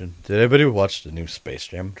didn't mention. Did anybody watch the new Space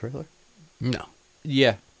Jam trailer? No.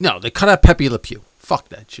 Yeah. No, they cut out Pepe Le Pew. Fuck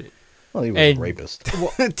that shit. Well, he was And- a rapist.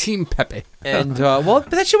 Team Pepe. And but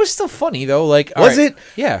that shit was still funny though. Like, Was it?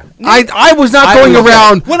 Yeah. I was not going was-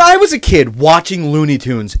 around. When I was a kid watching Looney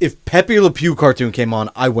Tunes, if Pepe Le Pew cartoon came on,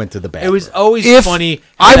 I went to the bathroom. It was always If funny.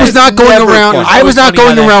 I was not going never around. funny. I was not It was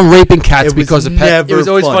always going funny how around raping cats It was because of Pepe. never It was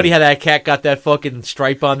always funny. funny how that cat got that fucking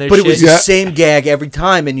stripe on their But shit. it was Yeah. the same gag every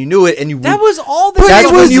time, and you knew it, and you. That was all the. That's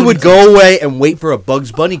it when was- you would go away and wait for a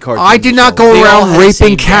Bugs Bunny cartoon. I did not to go show. They all around had the same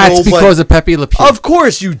raping cats role, but- because of Pepe Le Pew. Of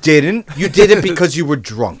course you didn't. You did it because you were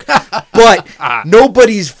drunk. But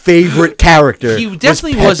nobody's favorite character. He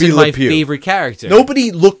definitely was Pepe wasn't Le my Pew. favorite character.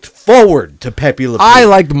 Nobody looked forward to Pepe Le Pew. I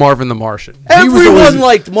liked Marvin the Martian. He was Everyone always-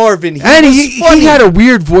 liked Marvin. and was he funny. had a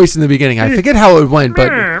weird voice in the beginning. I forget how it went, but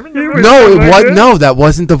no, that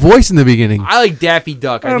wasn't the voice in the beginning. I like Daffy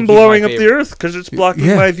Duck. I I'm think he's blowing my up the favorite. earth because it's blocking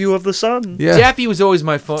Yeah. my view of the sun. Yeah, Daffy was always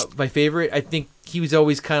my favorite. I think he was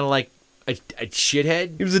always kind of like a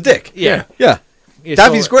shithead. He was a dick. Yeah. Yeah. Yeah,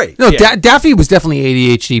 Daffy's so- great. no, Yeah. Daffy was definitely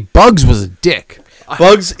ADHD. Bugs was a dick.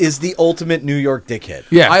 Bugs is the ultimate New York dickhead.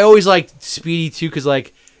 Yeah, I always liked Speedy too, because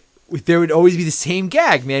like there would always be the same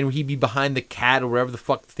gag, man, where he'd be behind the cat or whatever the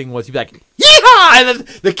fuck the thing was. He'd be like, "Yeehaw!" and then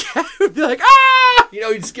the cat would be like, "Ah!"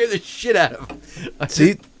 He'd scare the shit out of him.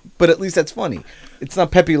 See, but at least that's funny. It's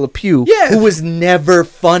not Pepe Le Pew, Yeah. who was never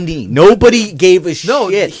funny. Nobody gave a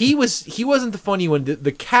No, shit. he wasn't the funny one.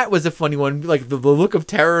 The cat was the funny one. Like the look of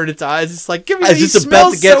terror in its eyes. It's like, give me. I was He just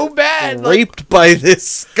about smells to get so bad. Like, raped by this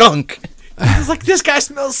skunk. it's like this guy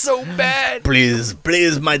smells so bad. Please,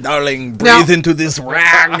 my darling, Now- into this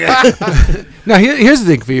rag. Now here's the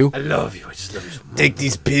thing for you. I love you. I just love you so much. Take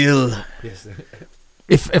this pill.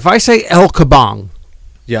 If I say El Kabong,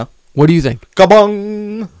 Yeah. what do you think?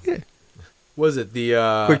 Kabong. Was it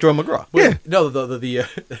the Quick Draw McGraw. Wait, no, the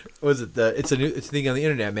was it the? It's a thing on the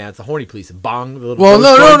internet, man. It's the horny police. Bong. The little Well,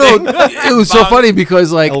 nose no. going thing. It was so Bong. funny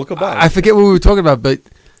because like El Kabong. I forget what we were talking about, but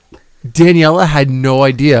Daniela had no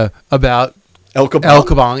idea about El Kabong. El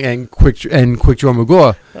Kabong and Quick Draw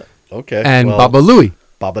McGraw Okay. and well, Baba Louie.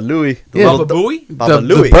 Baba Louie. The Yeah. little Baba Booey? Baba the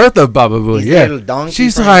Louie. birth of Baba Booey. He's Yeah. a little donkey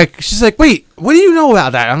She's friend. like, wait, what do you know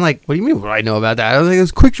about that? I'm like, what do you mean? What do I know about that? I was like,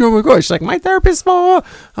 it's Quick Draw McGraw. She's like, my therapist. Blah, blah.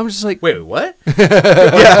 I'm just like, Wait, what?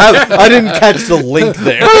 Yeah, I didn't catch the link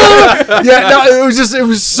there. yeah, no, it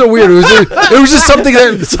was so weird. It was just something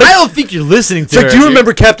that. I don't think you're listening to It's like, her. do you dude.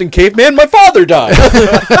 remember Captain Caveman? My father died.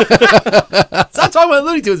 Stop talking about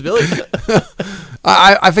Looney Tunes, Billy.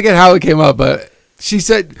 I forget how it came up, but she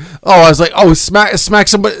said, I was like, smack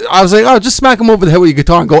somebody. I was like, just smack him over the head with your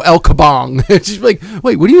guitar and go El Kabong. And she's like,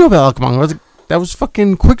 wait, what do you know about El Kabong? I was like, that was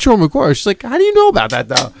fucking Quick Draw McGraw. She's like, how do you know about that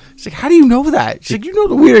though? She's like, how do you know that? She's like, you know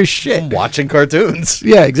the weirdest shit. Watching cartoons.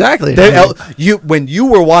 Yeah, exactly. When you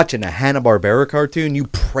were watching a Hanna-Barbera cartoon, you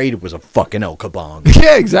prayed it was a fucking El Kabong.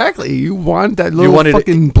 Yeah, exactly. You want that little wanted it-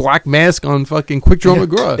 fucking black mask on fucking Quick Draw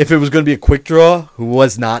McGraw. If it was going to be a quick draw, who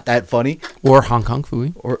was not that funny, Or Hong Kong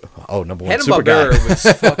Fooey. or number one Hanna super guy. Barbera was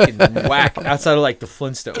fucking whack outside of like the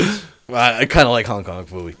Flintstones. I kind of like Hong Kong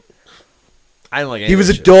Fooey. I don't like. He was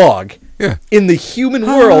a shit. dog. Yeah. In the human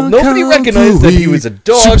world, nobody Kong recognized that he Fooey. was a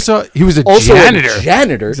dog. He was a Also janitor. a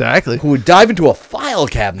janitor. Exactly. Who would dive into a file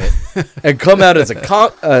cabinet and come out as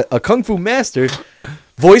a kung fu master,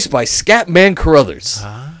 voiced by Scatman Carruthers.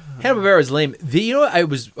 Hanna Barbera was lame. You know what? I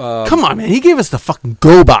was. Come on, man. He gave us the fucking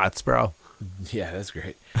GoBots, bro. Yeah, that's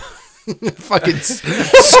great. Fucking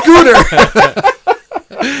Scooter.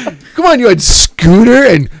 Come on, you had Scooter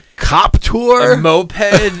and Cop Tour. A moped.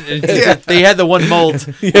 And they had the one mold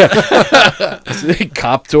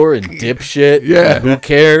Coptor and dipshit. Yeah. Who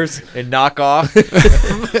cares? and knockoff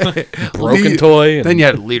Broken Lead- toy. And Then you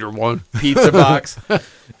had Leader One. pizza box,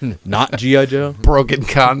 not G.I. Joe. Broken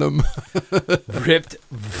condom. ripped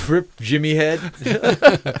Jimmy head.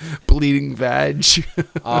 Bleeding vag.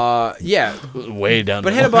 Yeah, Way down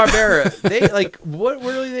but the Hanna line. Barbera, they like what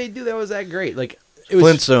really they do that was that great. Like it was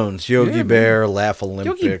Flintstones, Yogi Yeah, Bear, Laugh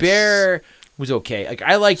Olympics. Yogi Bear was okay. Like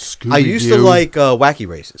I liked I used to like Wacky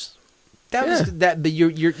Races. that was that. But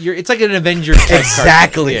you're it's like an Avenger type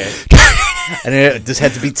Exactly. cartoon. Yeah. And it just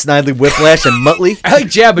had to beat Snidely Whiplash and Muttley. I like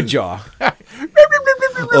Jabberjaw.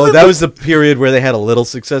 Oh, that was the period where they had a little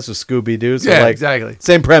success with Scooby Doo. So Yeah, like, exactly.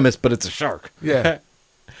 Same premise, but it's a shark. Yeah.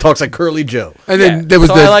 Talks like Curly Joe. And then Yeah, there was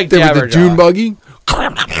so I like the Jabberjaw. Dune Buggy.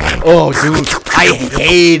 Oh, dude, I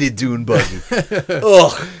hated Dune Buggy.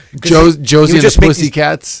 Ugh. Josie and just the make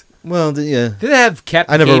Pussycats. Well, yeah. Did they have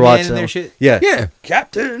Captain I never Caveman watched in that their one. shit? Yeah. Yeah.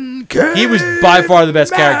 Captain He was by far the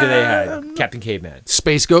best character they had. Captain Caveman.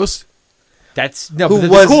 Space Ghost. That's no. Who But the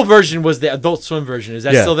was- cool version was the Adult Swim version. Is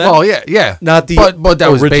that Yeah. still them? Oh yeah, yeah. Not the but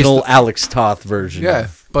that was original based. Alex Toth version. Yeah,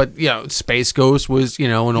 but Space Ghost was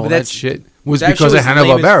and all But that that's- shit was that because show of was Hanna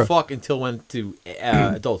lame as Barbera. fuck until it went to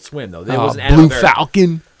Adult Swim though. It wasn't Blue Hanna-Barbera.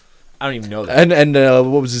 Falcon. I don't even know that. And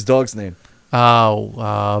what was his dog's name?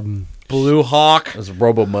 Oh, Blue Hawk. It was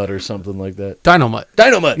Robomut or something like that. Dynamite.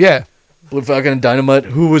 Dynamite. Yeah, Blue Falcon and Dynamite,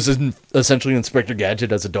 who was essentially Inspector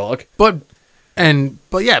Gadget as a dog. but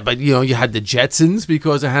you had the Jetsons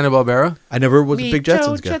because of Hanna Barbera. I never was a big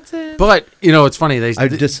Jetsons guy. But it's funny.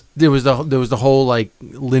 There was the whole like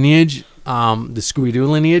lineage, the Scooby Doo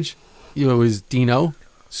lineage. It was Dino,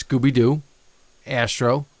 Scooby Doo,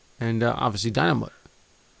 Astro, and obviously Dynamite.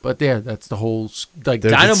 But that's the whole like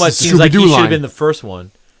There's- Dynamite it's the seems like he Scooby-Doo should have line. been the first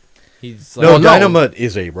one. He's like, No, Oh, no. Dynamite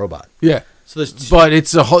is a robot. Yeah. so there's But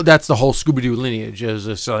it's the whole. That's the whole Scooby Doo lineage. Is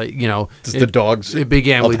this, Just the dogs It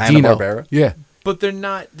began of with Dino. Hanna-Barbera? Yeah, but they're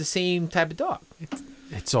not the same type of dog.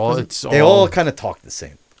 it's all. They all kind of talk the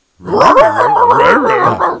same.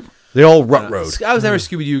 They all rut road. I was never a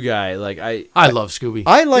Scooby Doo guy. Like I love Scooby.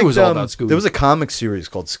 I liked. It was all about Scooby. There was a comic series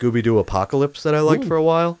called Scooby Doo Apocalypse that I liked for a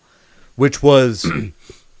while, which was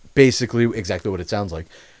basically exactly what it sounds like.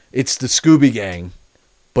 It's the Scooby Gang,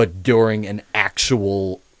 but during an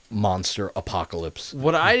actual monster apocalypse.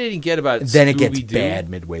 what I didn't get about Then it gets Scooby-Doo bad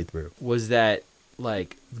midway through. was that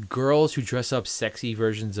like girls who dress up sexy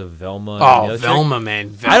versions of Velma. and the Oh, other Velma, chick.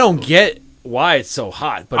 man. I don't get why it's so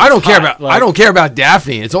hot, but I don't it's care hot. about. Like, I don't care about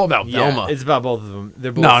Daphne. It's all about Yeah, Velma. it's about both of them.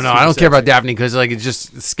 They're both No, super I don't care about sexy. Daphne because like it's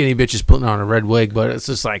just skinny bitches putting on a red wig, but it's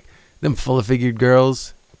just like them full figured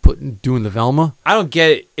girls doing the Velma. I don't get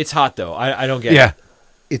it. It's hot though. I don't get Yeah, it.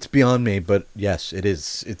 It's beyond me, but yes, it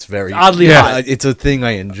is. It's very Oddly Yeah. hot. It's a thing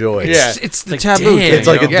I enjoy. Yeah. it's the Like, taboo. damn, thing, It's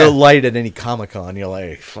like you a know? delight at any Comic-Con. You're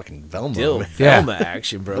like, fucking Velma. Dill, man. Yeah. Velma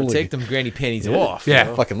action, bro. Holy- Take them granny panties off. Yeah. you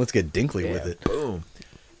know? Fucking let's get Dinkley Yeah, with it. Boom.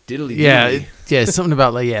 Diddly Yeah, diddly. yeah, something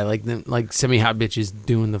about like them like semi-hot bitches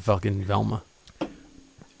doing the fucking Velma.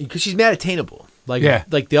 Because she's mad attainable. Like, Yeah.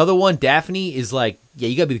 like the other one, Daphne, is like, yeah,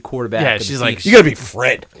 you gotta be the quarterback. Yeah, of the she's team. like- You gotta be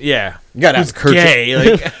Fred. yeah, You gotta have a kerchief. gay.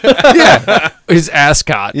 Like, Yeah, his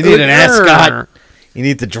ascot. You need an ascot. You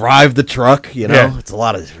need to drive the truck. You know, Yeah. it's a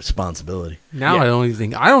lot of responsibility. Now Yeah. I don't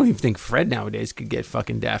even think Fred nowadays could get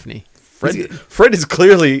fucking Daphne. Fred is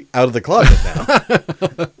clearly out of the closet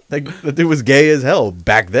now. Like the dude was gay as hell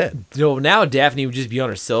back then. you know, now Daphne would just be on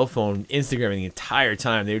her cell phone, Instagramming the entire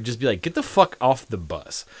time. They would just be like, "Get the fuck off the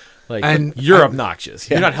bus!" Like, And- you're obnoxious.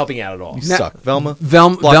 You're not helping out at all. You suck, Velma.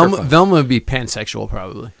 Velma, Block her Velma, phone. Velma would be pansexual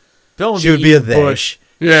probably. Velma She would be a eating they. bush.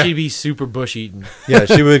 Yeah. She'd be super bush eating. Yeah,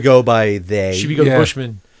 she would go by they. She'd be go Yeah.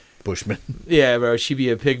 Bushman. Bushman. Yeah, bro. She'd be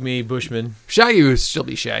a pygmy Bushman. Shaggy would still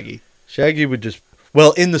be Shaggy. Shaggy would just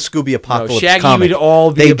in the Scooby Apocalypse Shaggy comic, would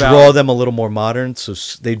all be they about- draw them a little more modern, so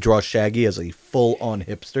they draw Shaggy as a full-on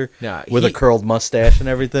hipster Nah, with a he- curled mustache and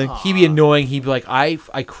everything. He'd be annoying. He'd be like, I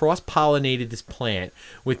cross-pollinated this plant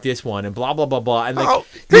with this one, and blah, blah, blah, blah. And like, Oh,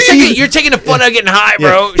 you're taking the fun out of getting high,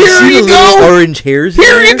 bro. You Here see you the little go. orange hairs. in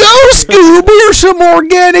Here there? you go, Scoob. Here's some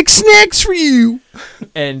organic snacks for you.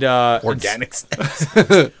 And Organic snacks.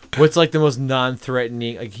 what's like the most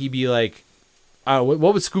non-threatening? Like, he'd be like, what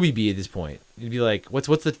would Scooby be at this point? He'd be like, what's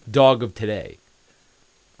the dog of today?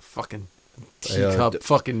 Fucking Yeah, teacup,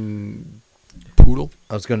 fucking poodle.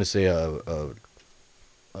 I was going to say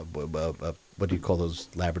what do you call those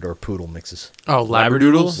Labrador poodle mixes? Oh,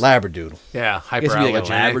 Labradoodles? Labradoodle. Yeah, I guess he'd be like a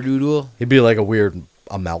hyperallergenic. Labradoodle. He'd be like a weird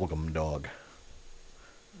amalgam dog.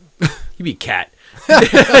 He'd be a cat.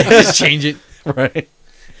 Just change it. Right.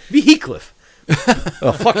 Be Heathcliff.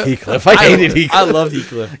 Oh, fuck Heathcliff. I hated Heathcliff. I love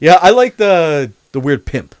Heathcliff. Yeah, I like the weird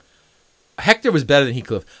pimp. Hector was better than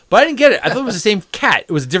Heathcliff, but I didn't get it. I thought it was the same cat.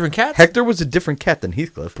 It was a different cat. Hector was a different cat than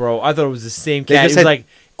Heathcliff. Bro, I thought it was the same They cat. It just was had- like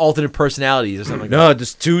alternate personalities or something like that. No,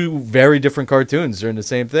 just two very different cartoons during the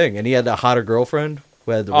same thing. And he had a hotter girlfriend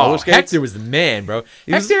who had the roller Oh, skates. Hector was the man, bro.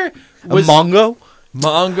 was Hector a was Mongo.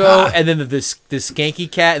 Mongo, and then the skanky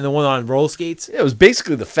cat and the one on roller skates. Yeah, it was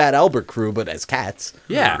basically the Fat Albert crew, but as cats.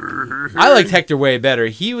 Yeah, I liked Hector way better.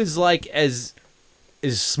 He was like as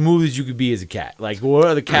smooth as you could be as a cat. Like what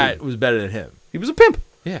other cat was better than him? He was a pimp.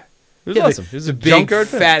 Yeah. He was Yeah, awesome. the, He was the a big junkyard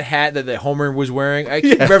pimp. fat hat that Homer was wearing. I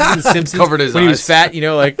remember from The Simpsons Covered his when he was eyes. fat. You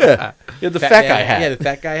know, like He had the fat guy hat. Yeah, the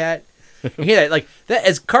fat guy hat. You hear that? Like that.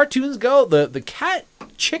 As cartoons go, the cat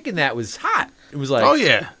chick in that was hot. It was like, Oh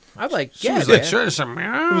yeah, I'm like, she yeah, was man. like, sure, some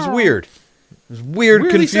meow. It was weird. It was weird,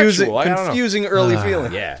 Weirdly confusing, sexual. I don't know. confusing early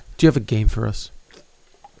feeling. Yeah. Do you have a game for us?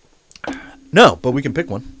 No, but we can pick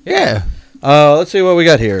one. Yeah, Let's see what we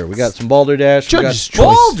got here. We got some Balderdash. We got Judge's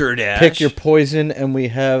choice. Balderdash. Pick Your Poison, and we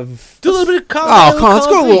have Do a little bit of Oh, color. come on, let's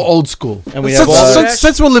go a little old school. And we since, have since,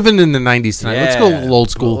 since we're living in the '90s tonight, let's go a little old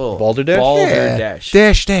school. Cool. Balderdash? Balderdash.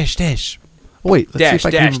 Dash, dash, dash. Oh, wait, let's Dash, see if I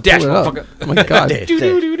dash, can dash, pull it up. motherfucker. Oh my god. Dash, dash.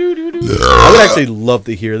 I would actually love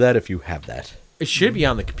to hear that if you have that. It should be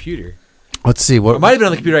on the computer. Let's see It what. might have been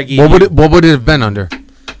on the computer I gave What would you. it? What would it have been under?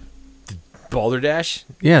 Balderdash?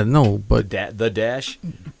 Yeah, no, but The Dash?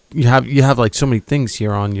 you have like so many things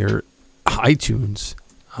here on your iTunes.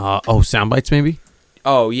 Sound bites maybe.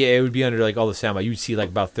 Oh, yeah, it would be under like all the sound. You'd see like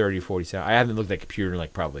about 30 or 40 sound. I haven't looked at a computer in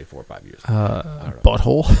like probably 4 or 5 years.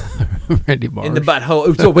 Butthole. Randy Marsh. In the butthole.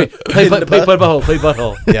 Oh, so wait, play butthole. Play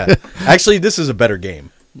butthole. Yeah. Actually, this is a better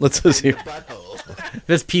game. Let's see.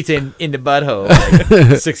 That's pizza in the butthole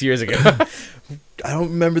like 6 years ago. I don't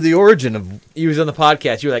remember the origin of. He was on the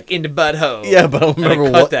podcast. You were like, in the butthole. Yeah, but I don't And I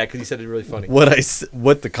remember cut what that because he said it really funny.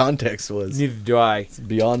 what the context was. Neither do I. It's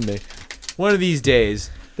beyond me. One of these days,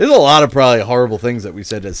 There's a lot of probably horrible things that we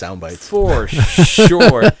said as sound bites. for sure, she'll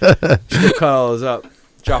call us up.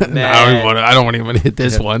 Drop a mad. I don't even want to hit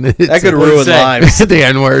this one. That could What'd it ruin say? lives. the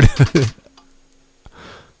N word.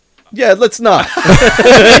 Yeah, let's not.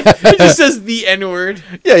 It just says the N word.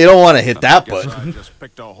 Yeah, you don't want to hit that Guess button. I just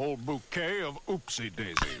picked a whole bouquet of oopsie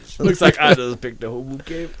daisies. Looks like I just picked a whole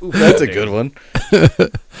bouquet. Ooh, That's a good one.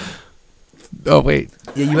 Oh wait.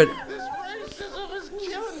 Yeah, you had.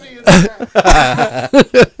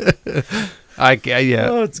 Yeah.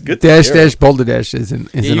 Oh, it's good to Dash hear. dash boulder dash isn't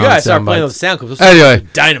Yeah, you on gotta start sound playing bites. those sound clips. Those Anyway. sound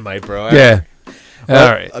like dynamite, bro. Yeah. Well,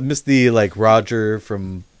 All right. I missed the like Roger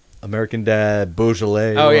from American Dad,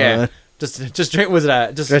 Beaujolais. Oh yeah. one. Just drink. Was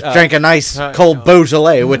it just Just drink a nice cold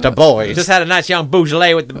Beaujolais with the boys. Just had a nice young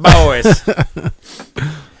Beaujolais with the boys.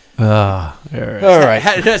 All right. All right.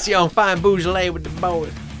 Had a nice young fine Beaujolais with the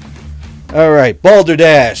boys. All right,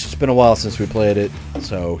 Balderdash. It's been a while since we played it,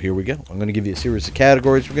 so here we go. I'm going to give you a series of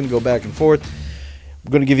categories. We're going to go back and forth.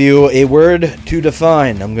 I'm going to give you a word to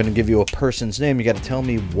define. I'm going to give you a person's name. You got to tell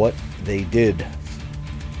me what they did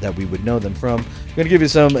that we would know them from. I'm going to give you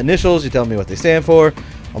some initials. You tell me what they stand for.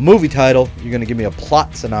 A movie title. You're going to give me a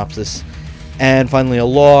plot synopsis. And finally, a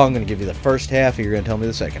law. I'm going to give you the first half, and you're going to tell me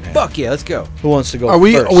the second half. Fuck yeah, let's go. Who wants to go Are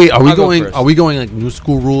we? first? Wait. Are we I'll go going? first. Are we going like new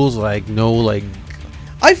school rules? Like no, like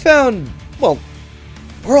I found, well,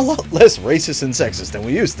 we're a lot less racist and sexist than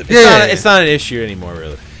we used to be. Yeah. It's not an issue anymore,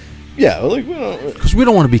 really. Yeah, like, we don't, because we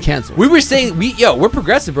don't want to be canceled. We were saying we're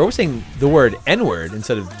progressive, bro. We're saying the word N-word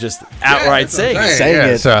instead of just outright saying it. saying Yeah,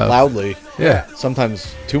 it so- loudly. Yeah.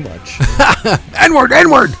 Sometimes too much. N-word.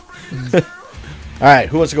 N-word. All right,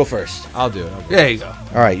 who wants to go first? I'll do it. There you go.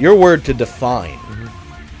 All right, your word to define.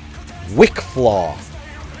 Wick flaw.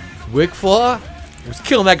 Wick flaw? I was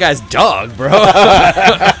killing that guy's dog, bro.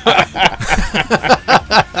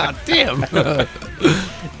 Damn.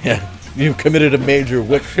 Yeah, you committed a major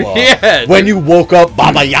wick flaw. Yeah, When dude. you woke up,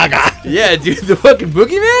 Baba Yaga. Yeah, dude, the fucking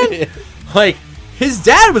boogeyman? Like, his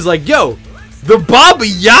dad was like, yo, the Baba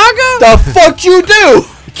Yaga? The fuck you do?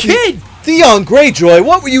 Kid, Theon Greyjoy,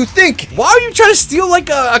 what were you thinking? why are you trying to steal like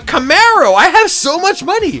a Camaro? I have so much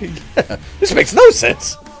money. This makes no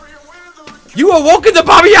sense. You awoken the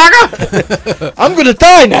Baba Yaga? I'm gonna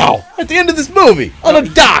die now at the end of this movie on a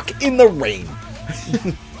dock in the rain.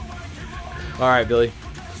 All right, Billy.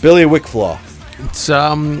 Billy Wickflaw. It's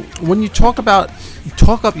when you talk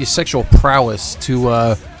up your sexual prowess to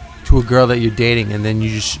a girl that you're dating, and then you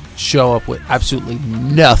just show up with absolutely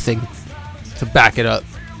nothing to back it up.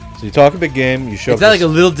 So you talk a big game, you show Is that like a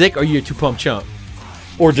little dick or you a two-pump chump?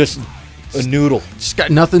 or just a noodle. Just got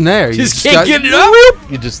nothing there. You Just can't got- get it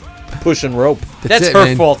up? You just push and rope. That's it, her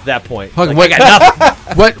man. fault at that point. Fucking Like, I got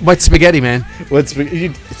nothing. What spaghetti, man? It's like you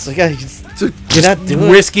just, you're Just not doing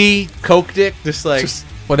it. whiskey, Coke dick, just like Just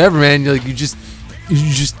whatever, man. You're like you just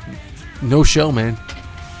no show, man.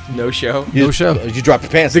 no show. You, no show. You drop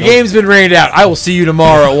your pants. The no? game's been rained out. I will see you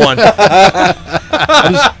tomorrow at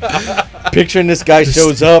 1. Picturing this guy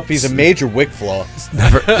shows up. He's a major Wickflaw.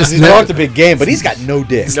 This He's talked a big game, but he's got no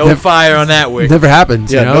dick. No fire on that wick. never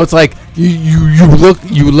happens. Yeah, You know, no- it's like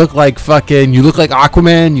you look like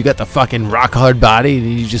Aquaman. You got the fucking rock hard body,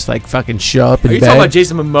 and you just like fucking show up in Are you bed. talking about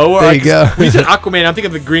Jason Momoa? There you go. When you said Aquaman, I'm thinking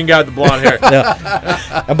of the green guy with the blonde hair.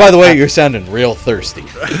 And by the way, you're sounding real thirsty.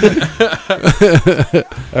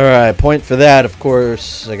 All right, point for that. Of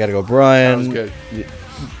course, I got to go, Brian. That was good.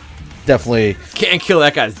 Definitely, Can't kill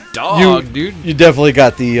that guy's dog, dude. you definitely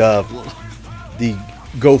got the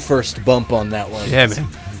go first bump on that one. Yeah, man.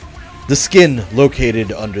 The skin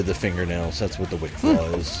located under the fingernails. That's what the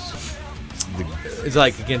Wickflaw is. It's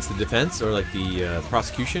like against the defense or like the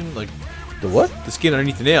prosecution, like The what? the skin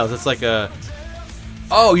underneath the nails. That's like a.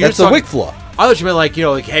 Oh, you're That's just the talking, Wickflaw. I thought you meant like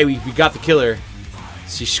like hey, we got the killer.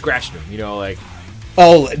 She scratched him, like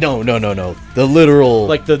Oh no. The literal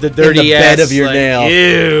the dirty in the bed ass, of your like, nail.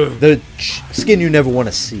 Ew. The skin you never want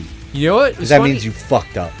to see. You know what? Because that means you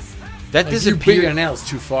fucked up. that disappeared. nails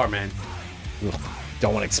too far, man.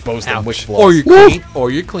 Don't want to expose them Ouch. Wickflaws. Or you're clean.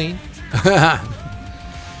 Or you're clean.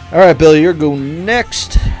 All right, Billy, you're going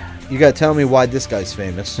next. You got to tell me why this guy's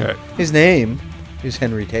famous. All right. His name is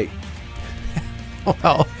Henry Tate.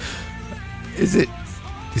 Well, is it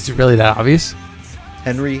really that obvious?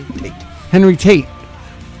 Henry Tate. Henry Tate.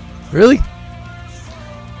 Really?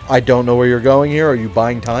 I don't know where you're going here. Are you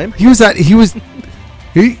buying time? He, you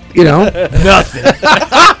know, Nothing.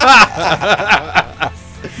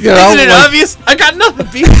 you know, Isn't it like, obvious? I got nothing,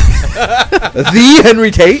 people. The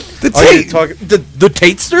Henry Tate? The Are you Tate. talking- the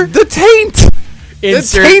Tatester? the taint.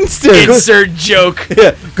 Insert, Tainster. insert joke.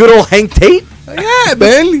 Yeah, good old Hank Tate? Yeah,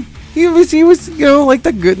 man. He was, like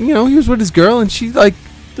the good, he was with his girl, and she like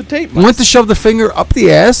The Tate. went to shove the finger up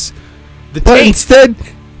the ass, The but taint. instead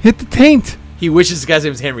hit the taint. He wishes the guy's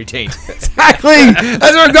name was Henry Taint. Exactly.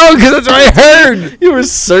 That's where I'm going because that's what I heard. You were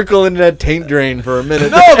circling that taint drain for a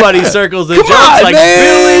minute. Nobody circles the Come jokes on, like man.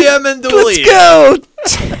 Billy Let's Amendolia. go.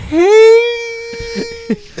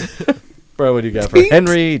 Bro, what do you got for Tate.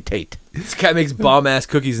 Henry Tate? This guy makes bomb ass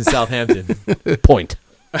cookies in Southampton. Point.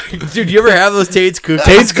 Dude, you ever have those Tate's cookies?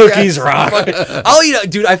 Tate's cookies rock. I'll eat.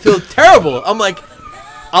 Dude, I feel terrible. I'm like,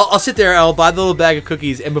 I'll sit there, I'll buy the little bag of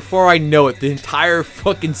cookies, and before I know it, the entire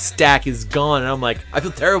fucking stack is gone. And I'm like, I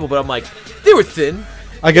feel terrible, but I'm like, they were thin.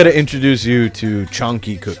 I got to introduce you to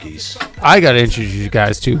Chunky Cookies. I gotta introduce you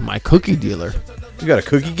guys to my cookie dealer. You got a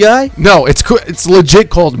cookie guy? No, it's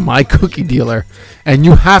legit called My Cookie Dealer, and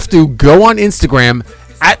you have to go on Instagram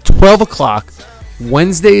at 12 o'clock,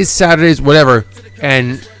 Wednesdays, Saturdays, whatever,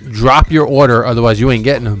 and drop your order. Otherwise, you ain't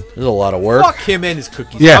getting them. There's a lot of work. Fuck him and his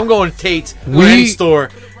cookies. Yeah. I'm going to Tate's or We- any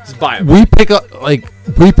store. Just buy them. We pick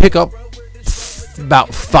up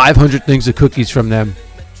about 500 things of cookies from them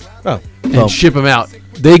Oh, and ship them out.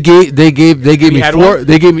 They gave me had four. one?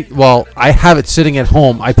 They gave me. Well, I have it sitting at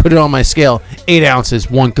home. I put it on my scale. 8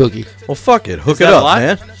 ounces, one cookie. well, fuck it. Hook Is it that a up, lot?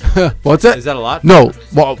 man. What's that? Is that a lot? No.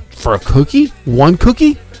 Well, for a cookie, one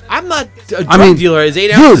cookie. I'm not a drug I mean, dealer. Is 8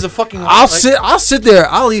 dude, ounces a fucking lot? I'll sit there.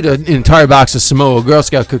 I'll eat an entire box of Samoa Girl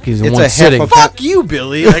Scout cookies in It's one a half sitting. a Fuck you,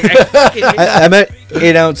 Billy. Like, I meant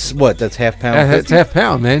 8 ounce. What? That's half pound. It's cookie? half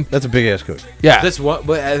pound, man. That's a big ass cookie. Yeah. That's what.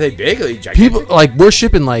 But are they big? Or are they gigantic? People like we're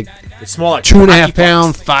shipping like It's small. Like 2.5 hockey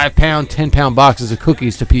pound, pucks. 5 pound, 10-pound boxes of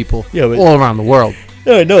cookies to people Yeah, but- all around the world.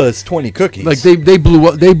 No, no, that's 20 cookies. Like they blew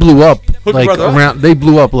up. They blew up Hook a like brother up. around. They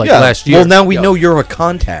blew up like yeah. last year. Well, now we Yo. know you're a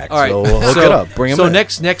contact. All right, So we'll hook it up. Bring him So in.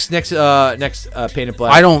 next, Painted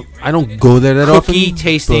Black. I don't go there that often. cookie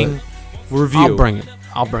tasting but review. I'll bring it.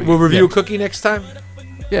 I'll bring We'll it. review a Yeah. cookie next time.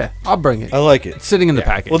 Yeah, I'll bring it. I like it. It's sitting in the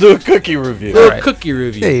packet. We'll do a cookie review. Little right. cookie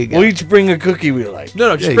review. There you go. We'll each bring a cookie we like.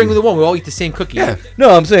 No, just There bring you me the one. We all eat the same cookie. Yeah. No,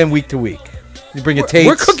 I'm saying week to week. You bring a taste.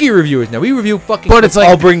 We're cookie reviewers now. We review fucking. But it's like,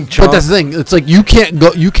 I'll bring but that's the thing. It's like you can't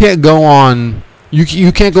go on. You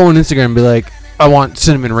can't go on Instagram and be like, I want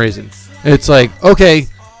cinnamon raisin. It's like, okay,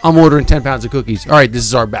 I'm ordering 10 pounds of cookies. All right, this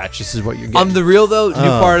is our batch. This is what you're getting. on the real though, new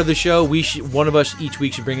part of the show. One of us each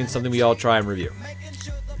week should bring in something we all try and review.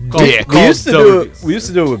 Dick. We used to Called do Dough it. We used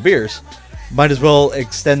to do it with beers. Might as well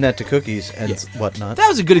extend that to cookies and whatnot. That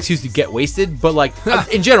was a good excuse to get wasted, but like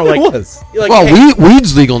in general, like, It was. like Well, hey,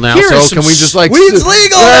 weed's legal now, Here so is can we some just like weed's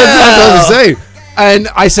legal Yeah, that's what I was now! gonna say. And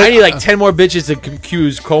I said, I need like 10 more bitches to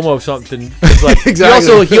accuse Como of something. 'Cause, Like,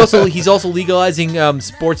 Exactly. he's also legalizing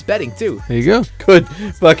sports betting too. there you go. Good.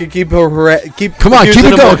 Fucking keep Come on, keep accusing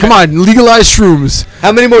it him going. of- Come on, legalize shrooms.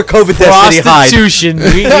 How many more COVID tests did he hide? Prostitution, we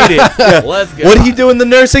need it. Let's go. What did he do in the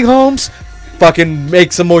nursing homes? Fucking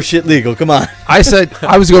make some more shit legal. Come on. I said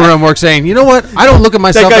I was going around work saying, you know what? I don't look at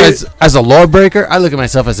myself guy- as a lawbreaker. I look at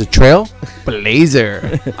myself as a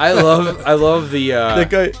trailblazer. I love the. That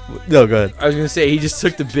guy. No, go ahead. I was gonna say he just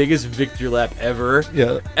took the biggest victory lap ever.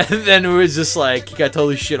 Yeah. And then it was just like he got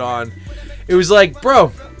totally shit on. It was like,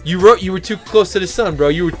 bro, you were too close to the sun, bro.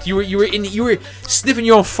 You were sniffing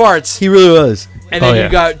your own farts, He really was. and then Oh, yeah.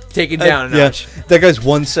 you got taken down a Yeah. notch. That guy's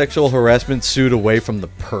one sexual harassment suit away from the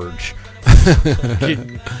purge.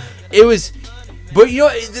 It was, but you know,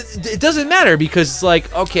 it doesn't matter because it's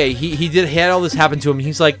like, okay, he had all this happen to him.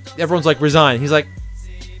 He's like, everyone's like, resign. He's like,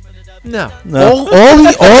 no, No.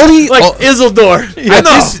 all he like Isildur.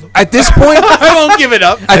 at this point, I won't give it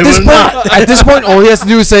up. at this point, all he has to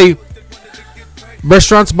do is say,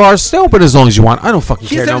 restaurants, bars, stay open as long as you want. I don't fucking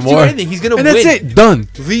He care doesn't no do more. anything. He's gonna And win. that's it. Done.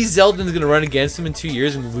 Lee Zeldin's gonna run against him in 2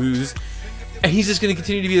 years and lose, and he's just gonna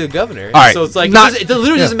continue to be the governor. All right. So it's like Not- it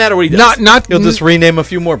literally doesn't matter what he does. Not He'll just rename a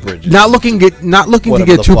few more bridges. not looking to Whatever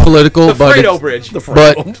get the too fuck. political, the but Fredo it's- Bridge.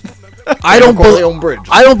 but I don't Corleone Bridge.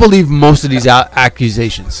 I don't believe most of these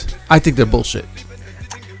accusations. I think they're bullshit.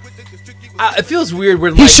 It feels weird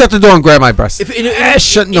when He like, shut the door and grabbed my breast. If in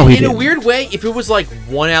a didn't. weird way, if it was like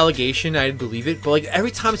one allegation, I'd believe it. But like every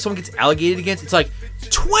time someone gets allegated against, it's like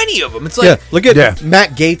 20 of them. It's like Yeah, look at Yeah.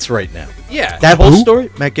 Matt Gaetz right now. yeah. That whole Who? story,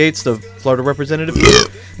 Matt Gaetz, the Florida representative,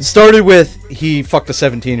 it started with he fucked a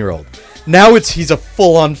 17-year-old. Now he's a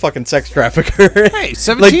full-on fucking sex trafficker. Hey,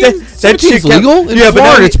 17? Like that shit 17's legal? In Yeah, but now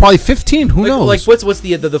Florida, he- it's probably 15. Who knows? Like what's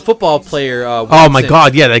the football player? oh, my Wilson.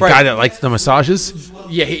 God. Yeah, that Right. guy that likes the massages.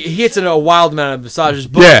 Yeah, he hits in a wild amount of massages.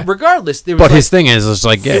 But Yeah. regardless, there was But like, his thing is, it's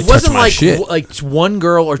like, yeah, it wasn't my like shit. like one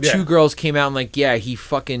girl or two Yeah. girls came out and like, yeah, he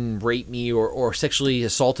fucking raped me or sexually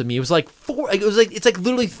assaulted me. It was like it's like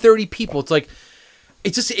literally 30 people. It's like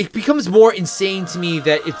it becomes more insane to me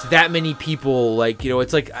that it's that many people. Like, you know,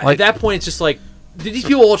 it's like at that point it's just like these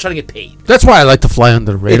people all trying to get paid. That's why I like to fly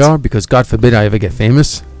under the radar, because God forbid I ever get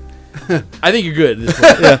famous. I think you're good at this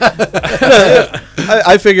point.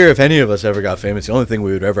 I figure if any of us ever got famous, the only thing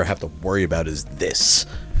we would ever have to worry about is this.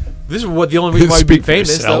 This is the only reason why you'd be Speak for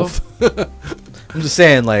famous though. yourself. I'm just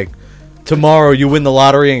saying, like, tomorrow you win the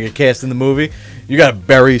lottery and get cast in the movie, you gotta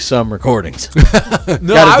bury some recordings. No,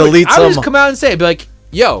 Gotta delete I would some. just come out and say, be like,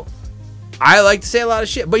 yo, I like to say a lot of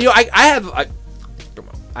shit, but you know, I have.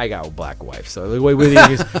 I got a black wife. So like,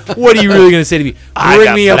 what are you really gonna say to me?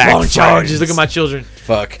 Bring me up on charges. Look at my children.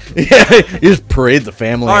 Fuck. Yeah, you just parade the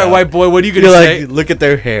family. All right, out. white boy. What are you gonna You're say? like, look at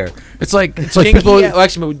their hair. It's like Kinky? people. Yeah, well,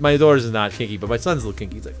 actually, my daughter's is not kinky, but my son's a little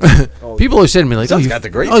kinky. He's like, oh, People are saying to me like, Son's "Oh, got the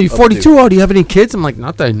great you're updo. 42. Oh, do you have any kids?" I'm like,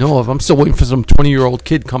 "Not that I know of. I'm still waiting for some 20-year-old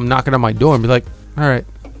kid to come knocking on my door and be like, all right."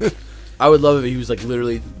 I would love it if he was like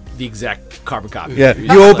literally the exact carbon copy. Yeah,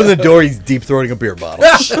 you open the door, he's deep throating a beer bottle.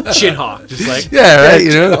 Chin hawk, just like Yeah, right. You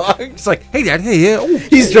know, it's like, "Hey, Dad. Hey, yeah. Oh,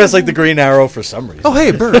 He's dressed like the Green Arrow for some reason. oh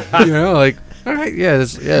hey, Bert." You know, like, all right, yeah,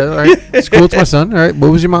 all right. It's cool. It's my son. All right.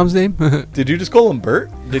 What was your mom's name? Did you just call him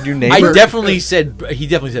Bert? Did you name I Bert? definitely said he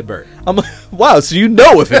definitely said Bert. I'm like, wow, so you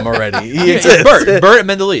know of him already. He Yeah, exists. Bert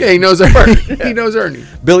Mendelia. Yeah, he knows Ernie. He knows Ernie.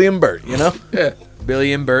 Billy and Bert, you know? Yeah.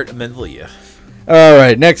 Billy and Bert Mendelia. All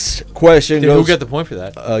right, next question Did goes... who get the point for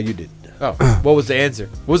that? You did. Oh, what was the answer?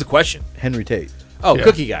 What was the question? Henry Tate. Oh, Yeah.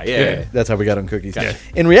 Cookie Guy. Yeah. That's how we got on cookies. Yeah.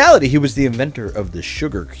 In reality, he was the inventor of the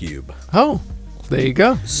sugar cube. Oh, there you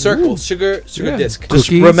go. Circle, sugar Yeah. disc. Just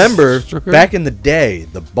Cookies, remember, sugar. back in the day,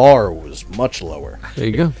 the bar was much lower. There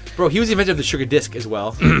you go. Bro, he was the inventor of the sugar disc as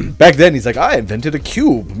well. Back then, he's like, I invented a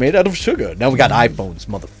cube made out of sugar. Now we got iPhones,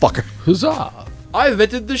 motherfucker. Huzzah! I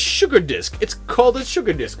invented the sugar disc. It's called a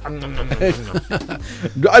sugar disc.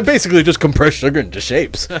 I basically just compress sugar into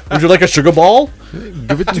shapes. Would you like a sugar ball?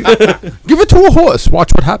 Give it to a horse.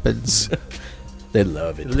 Watch what happens. They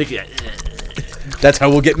love it. Look at That's how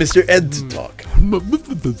we'll get Mr. Ed to talk.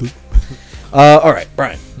 All right,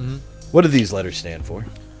 Brian. What do these letters stand for?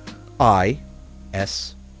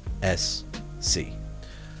 I-S-S-C.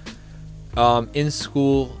 in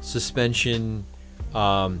school suspension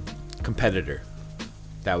competitor.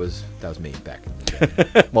 That was me back in the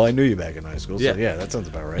day. Well, I knew you back in high school, so Yeah. yeah, that sounds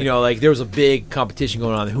about right. You know, like there was a big competition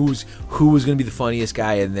going on. Who was going to be the funniest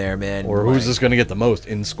guy in there, man? or who's Like, just going to get the most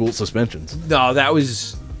in-school suspensions? No, that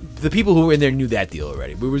was the people who were in there knew that deal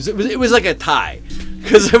already. It was like a tie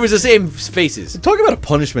because it was the same faces. Talk about a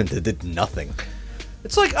punishment that did nothing.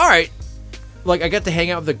 It's like, all right, like I got to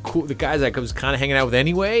hang out with the guys I was kind of hanging out with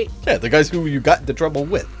anyway. Yeah, the guys who you got into trouble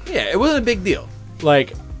with. Yeah, it wasn't a big deal.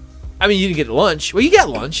 Like, I mean, you didn't get lunch. Well, you got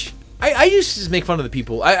lunch. I used to just make fun of the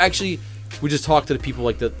people. I actually would just talk to the people,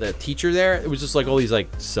 like the teacher there. It was just like all these like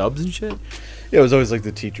subs and shit. Yeah, it was always like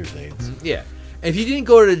the teacher's aides. Yeah. And if you didn't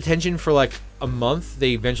go to detention for like a month,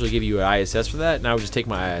 they eventually give you an ISS for that. And I would just take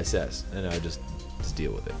my ISS and I would just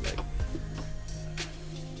deal with it. Like,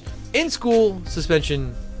 in school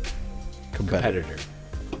suspension competitor.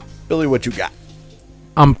 Billy, what you got?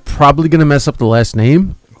 I'm probably gonna mess up the last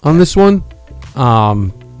name on this one,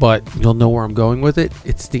 but you'll know where I'm going with it.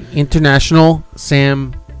 It's the International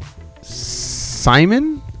Sam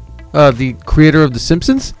Simon, the creator of The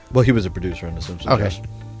Simpsons. Well, he was a producer on The Simpsons. Okay. yes.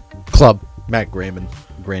 Club. Matt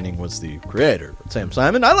Groening was the creator. But Sam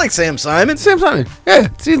Simon? I like Sam Simon. Sam Simon. Yeah,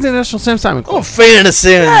 it's the International Sam Simon I'm a Club. fan of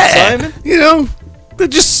Sam Simon. You know, they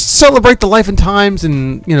just celebrate the life and times,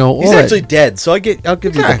 and you know, He's all that. actually dead, so I'll give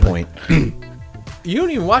Exactly. you the point. You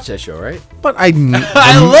don't even watch that show, right? But I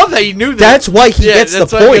I love that you knew that. That's why he gets the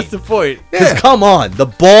that's why he point. gets the point. Because come on, the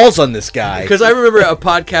balls on this guy. Because I remember a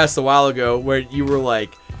podcast a while ago where you were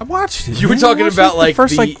like, I watched it. You were man. talking I watched about, the like,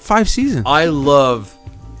 first the- like 5 seasons. I love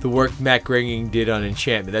the work Matt Groening did on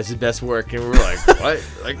Enchantment. That's his best work. And we were like, what?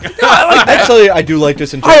 Like, Actually, I do like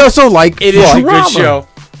this. I also like it is a good Futurama. show.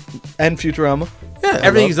 And Futurama. Yeah,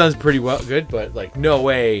 Everything he's done is pretty well good, but like, no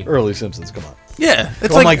way. Early Simpsons, come on. yeah.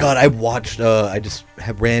 It's Oh like, my god, I watched, I just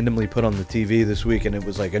have randomly put on the TV this week and it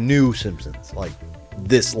was like a new Simpsons, like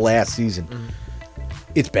this last season.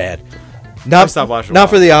 It's bad. I stopped watching a Not while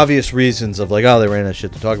for the obvious reasons of like, oh, they ran out of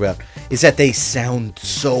shit to talk about. Is that they sound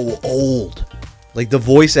so old. Like the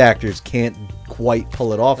voice actors can't quite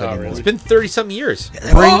pull it off anymore. It's been 30-something years.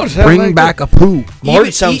 Bring back a poo. Marge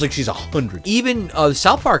Even- sounds e- like she's 100. Even the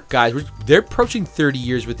South Park guys, they're approaching 30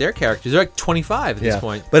 years with their characters. They're like 25 at Yeah, this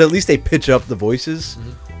point. but at least they pitch up the voices,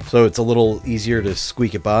 so it's a little easier to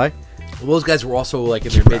squeak it by. Well, those guys were also like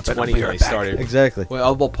in their mid-20s when they started. Exactly.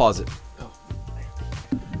 Well, we'll pause it.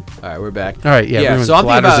 All right, we're back. All right, yeah, everyone's so I'm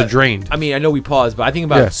thinking bladders about, are drained. I mean, I know we paused, but I think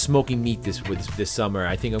about Yeah. smoking meat this summer.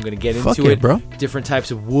 I think I'm going to get Fuck into yeah, it. bro. Different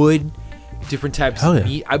types of wood, different types Hell of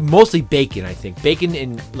yeah. meat. Mostly bacon, I think. Bacon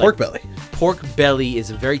and like, Pork belly. Pork belly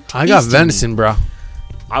is a very tasty I got meat. venison, bro.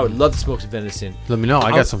 I would love to smoke some venison. Let me know. I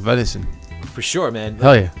I'll- got some venison. For sure, man.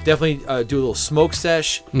 Hell yeah. Definitely do a little smoke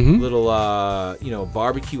sesh, Mhm. little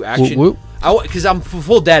barbecue action. whoop. Because I'm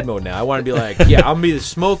full dad mode now. I want to be like, yeah, I'm gonna be the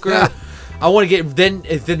smoker. I want to get then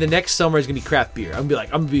the next summer is gonna be craft beer. I'm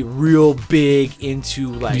gonna be real big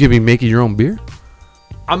into like. You gonna be making your own beer?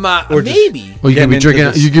 I'm Or just- maybe. Well, you Getting could be into drinking.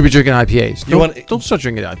 this- You could be drinking IPAs. You want- Don't start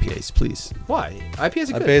drinking IPAs, please. Why? IPAs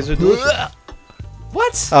are good. IPAs are delicious.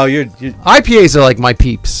 What? Oh, you're IPAs are like my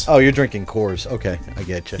peeps. you're drinking Coors. Okay, I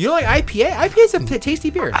get you. You don't like IPA? IPA's a tasty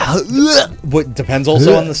beer. What depends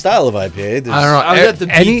also on the style of IPA. There's I don't know. I was at the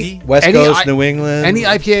BD. West any Coast, I- New England. Any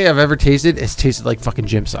IPA I've ever tasted has tasted like fucking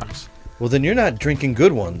gym socks. Well, then you're not drinking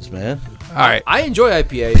good ones, man. All right, I enjoy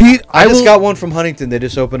IPA. Pete. I just will- got one from Huntington. They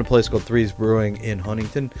just opened a place called Threes Brewing in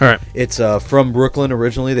Huntington. All right. It's from Brooklyn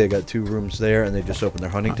originally. They got 2 rooms there, and they just opened their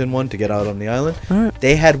Huntington one to get out on the island. All right.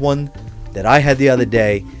 They had one that I had the other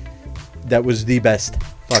day that was the best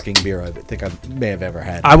fucking beer I think I may have ever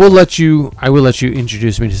had. I will let you. I will let you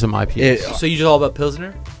introduce me to some IPAs. It- So you just all about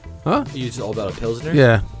Pilsner? Huh? You just all about a Pilsner?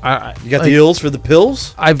 Yeah. you got like, the ills for the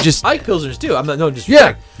pills? I've just. I like Pilsners too. I'm not no just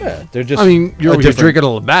Yeah. Yeah, they're just. I mean, you're different- drinking a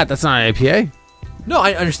Labatt. That's not an IPA. No,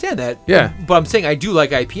 I understand that. Yeah. But I'm saying I do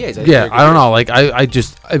like IPAs. think Yeah, they're good I don't beers. know. Like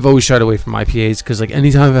I've always shied away from IPAs because like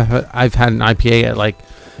anytime I've had an IPA at like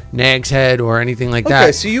Nag's Head or anything like Okay,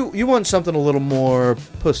 that, so you want something a little more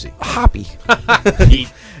pussy. hoppy. Pete.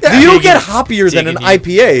 You don't get hoppier than an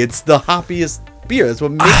digging you. IPA. It's the hoppiest beer. That's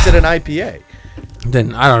what makes it an IPA.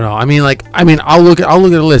 Then I don't know. I'll look at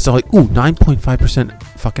a list. I'm like, ooh, 9.5%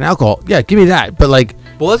 fucking alcohol. Yeah, give me that. But like,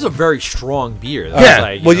 Well, that's a very strong beer. That's Yeah.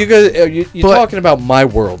 like, Well, know. you guys, you're But- talking about my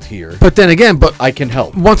world here. but then again, I can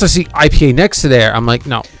help. once I see IPA next to there, I'm like,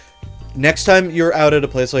 no. Next time you're out at a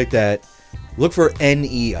place like that, look for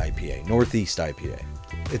NE IPA, Northeast IPA.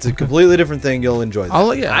 It's a completely different thing. You'll enjoy that.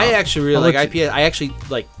 I actually really I'll like let you- IPA. I actually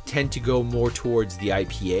like tend to go more towards the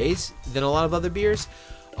IPAs than a lot of other beers.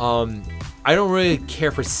 I don't really care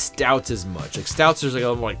for stouts as much. Like stouts, there's like a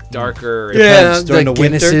little more like darker. Depends. during like the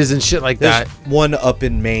winter. Guinnesses and shit like There's that. one up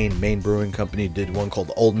in Maine. Maine Brewing Company did one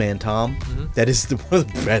called Old Man Tom. That is one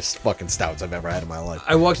of the best fucking stouts I've ever had in my life.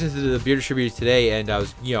 I walked into the beer distributor today, and I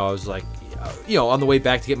was like, on the way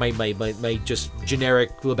back to get my just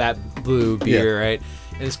generic Labatt Blue beer, right?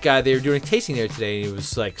 And this guy, they were doing a tasting there today, and it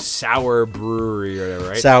was like Sour Brewery or whatever,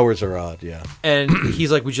 right? Sours are odd, yeah. And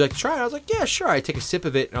he's like, "Would you like to try it?" I was like, "Yeah, sure." I take a sip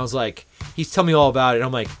of it, and I was like, he's telling me all about it, and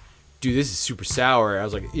I'm like, "Dude, this is super sour." I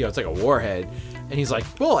was like, it's like a Warhead, and he's like,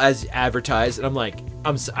 "Well, as advertised," and I'm like,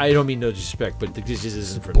 I don't mean no disrespect, but this just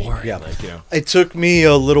isn't for me. Yeah. Like, It took me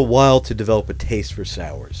a little while to develop a taste for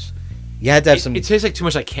sours. You had to have some. It tastes like too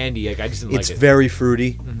much like candy. Like I just didn't It's like it. very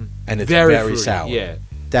fruity, and it's Very very, fruity, sour. yeah.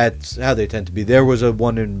 That's how they tend to be. There was a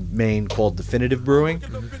one in Maine called Definitive Brewing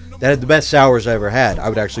that had the best sours I ever had. I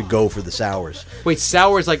would actually go for the sours. Wait,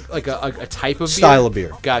 sour is like a type of Style beer?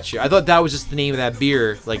 of beer. Gotcha. I thought that was just the name of that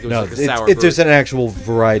beer. Like it was No, like a sour. there's brew. an actual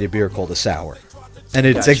variety of beer called a sour, and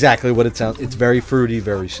it's Gotcha. exactly what it sounds. It's very fruity,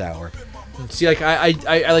 very sour. See, like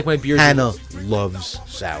I like my beers. Hannah loves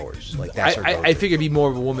sours. Like that's her I go-to. figured it'd be more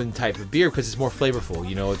of a woman type of beer because it's more flavorful.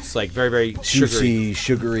 It's like very very sugary. juicy,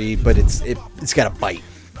 sugary, but it's got a bite.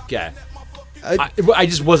 Yeah. I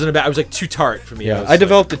just wasn't about. I was like too tart for me. Yeah, was I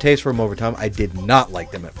developed a taste for them over time. I did not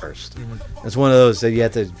like them at first. It's one of those that you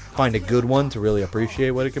have to find a good one to really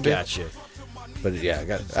appreciate what it could be. Gotcha. But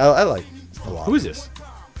yeah, I like a lot. Who is this?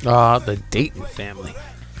 The Dayton family.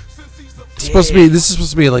 This is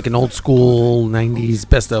supposed to be like an old school '90s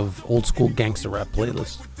best of old school gangster rap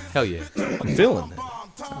playlist. Hell yeah. I'm feeling it.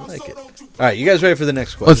 I like it. All right, you guys ready for the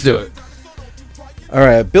next question? Let's do it. All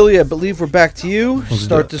right, Billy, I believe we're back to you. Let's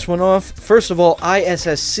Start do it. this one off. First of all,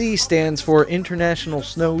 ISSC stands for International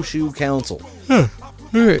Snowshoe Council. All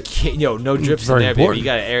right. No drips in Very there, baby. important. You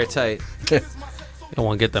got it airtight. Don't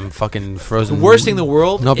want to get them fucking The frozen. worst thing in the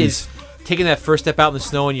world Nubbies. is taking that first step out in the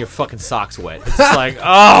snow and your fucking socks wet. It's just like,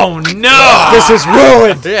 oh no, This is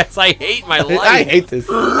ruined. Yes, I hate my life. I hate this.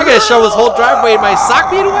 I gotta shovel this whole driveway in my sock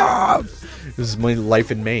being wet. This is my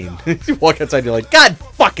life in Maine. You walk outside, you're like, God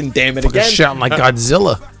fucking damn it Fucking again. shouting like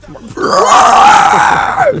Godzilla.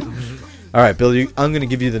 All right, Billy, I'm going to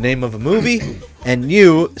give you the name of a movie, and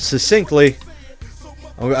you, succinctly,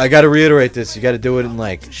 I got to reiterate this. You got to do it in,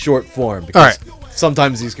 like, short form, because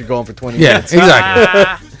sometimes these could go on for 20 Yeah, minutes.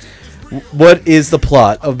 exactly. What is the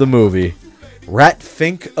plot of the movie Rat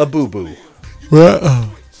Fink a Boo Boo?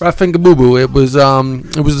 Rat Finger Boo Boo. It was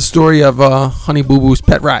the story of Honey Boo Boo's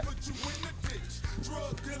pet rat.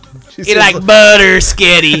 You like butter,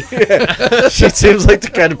 skitty. She seems like the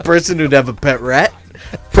kind of person who'd have a pet rat,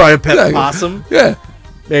 probably a pet Yeah. possum, Yeah,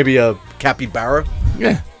 maybe a capybara,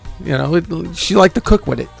 yeah. She liked to cook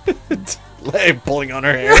with it. like, pulling on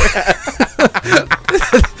her hair.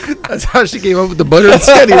 That's how she came up with the butter and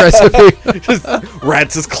sketty recipe.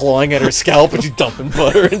 Rats is clawing at her scalp, and she's dumping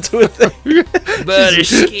butter into it. Butter,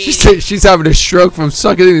 She's having a stroke from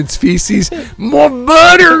sucking in its feces. More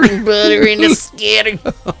butter. butter in the skitty.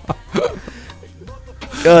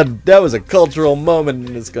 God, that was a cultural moment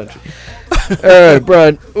in this country. All right,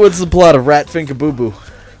 Brian, what's the plot of Rat Fink a Boo Boo?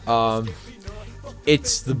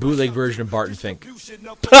 It's the bootleg version of Barton Fink.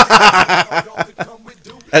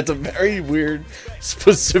 That's a very weird,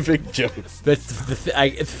 specific joke. That's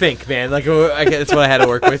Fink, man. Like that's what I had to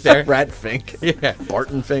work with there. Rat Fink. Yeah,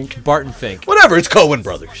 Barton Fink. Barton Fink. Whatever, it's Coen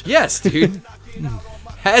Brothers. Yes, dude.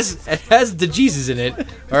 It has the Jesus in it.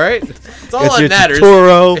 All right, it's all It's that your matters.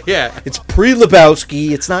 Totoro. Yeah. It's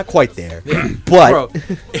pre-Lebowski. It's not quite there. But Bro,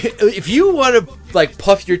 if you want to like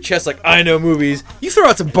puff your chest like I know movies, you throw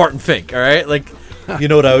out some Barton Fink. All right, like you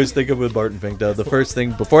know what I always think of with Barton Fink, though? The first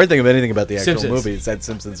thing, before I think of anything about the actual Simpsons. movie, is that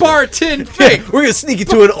Simpsons. Barton Hey, Fink. we're going to sneak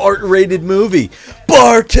into an art-rated movie.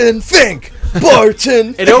 Barton Fink!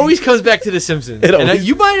 Barton It always comes back to The Simpsons. It And always-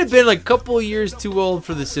 you might have been like a couple of years too old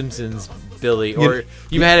for The Simpsons, Billy, or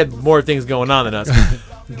you had more things going on than us.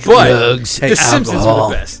 But Drugs, The Simpsons were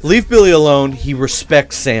the best. Leave Billy alone. He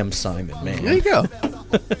respects Sam Simon, man. There you go.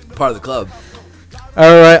 Part of the club.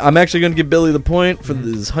 All right, I'm actually going to give Billy the point for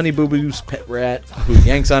this Honey Boo Boo's pet rat who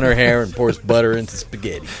yanks on her hair and pours butter into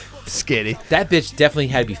spaghetti. Skitty. That bitch definitely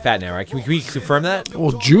had to be fat now, right? Can we confirm that?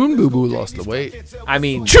 Well, June Boo Boo lost the weight. I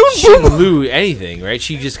mean, June she didn't lose anything, right?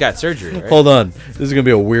 She just got surgery, right? Hold on. This is going to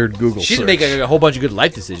be a weird Google She search. didn't make a whole bunch of good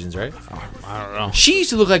life decisions, right? I don't know. She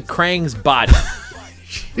used to look like Krang's body.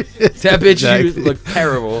 That bitch used to look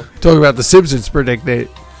terrible. Talking about the Simpsons predict date.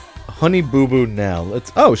 Honey Boo Boo now.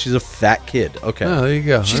 Oh, she's a fat kid. Okay. Oh, there you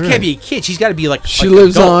go. She All can't right. be a kid. She's got to be like She like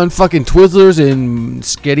lives adult. on fucking Twizzlers and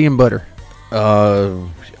Skitty and butter.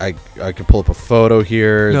 I can pull up a photo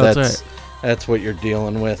here. No, That's what you're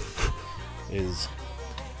dealing with. Is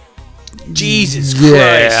Jesus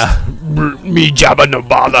Yeah. Christ. Me Jabba no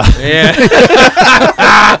bother. Yeah.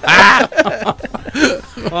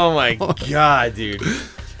 Oh my god, dude.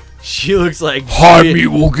 She looks like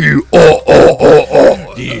Wookie. Oh.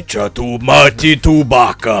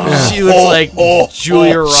 She looks like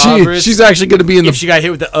Julia Roberts. She's actually going to be in if the. she got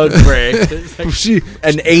hit with the Ugg break. She.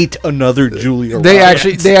 and ate another Julia. They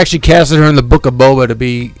Roberts. actually casted her in the Book of Boba to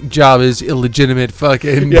be Jabba's illegitimate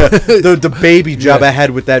fucking. Yeah, the baby Jabba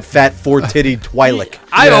had with that fat four-titty Twi'lek.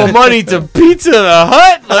 I owe money to Pizza the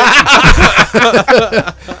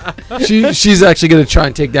Hut. She's actually going to try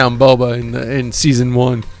and take down Boba in season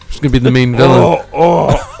 1. She's going to be the main villain.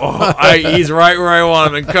 He's right where I want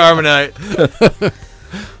him in Carbonite.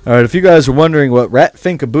 All right, if you guys are wondering what Rat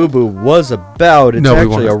Fink a Boo Boo was about, it's No, we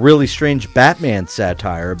actually weren't. a really strange Batman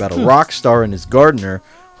satire about a rock star and his gardener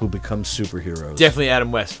who become superheroes. Definitely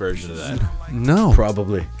Adam West version of that. No.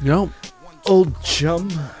 Probably. No. Old chum.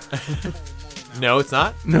 No, it's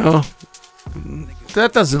not. No.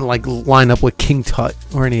 That doesn't line up with King Tut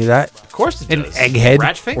or any of that. Of course it An does. egghead.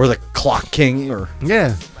 Rat Fink? Or the Clock King, or...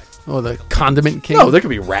 Yeah. Or the Condiment King. No, there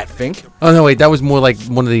could be Rat Fink. Oh no, wait, that was more like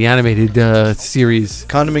one of the animated series.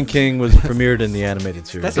 Condiment King was premiered in the animated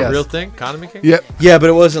series. That's Yes. a real thing? Condiment King? Yep. Yeah,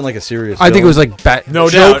 but it wasn't like a serious I think it film. was like No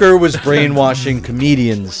doubt. Joker was brainwashing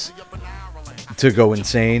comedians to go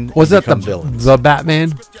insane. Was and that become villains. the Batman?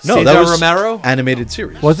 No, Cesar that was Romero? animated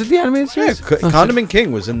series. Was it the animated Yeah, series? Condiment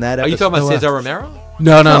King was in that Are episode. you talking about Oh, wow. Cesar Romero?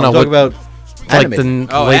 No, I'm no. talking about like animated.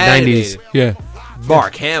 the Oh, late animated. 90s. Yeah.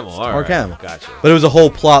 Mark Hamill. All Mark right. Hamill. Gotcha. But it was a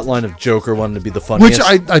whole plot line of Joker wanting to be the funniest. Which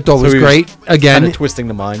I thought was he great. Kind Again, of twisting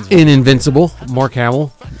the minds. in Invincible, Mark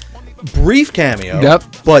Hamill. Brief cameo. Yep.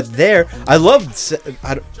 But there, I loved.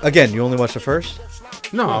 Again, you only watched the first.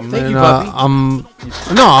 No, Thank you, Bobby.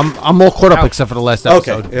 I'm all caught up except for the last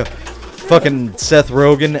episode. Okay. Yeah. Fucking Seth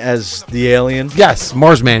Rogen as the alien. Yes,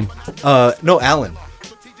 Marsman. No, Alan.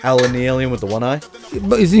 Alan the alien with the one eye.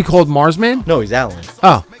 But isn't he called Marsman? No, he's Alan.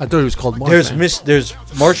 Oh, I thought he was called Marsman. There's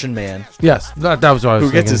Martian Man Yes, that was what I was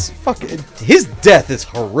who gets thinking. his death is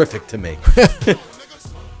horrific to me.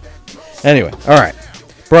 Anyway, all right,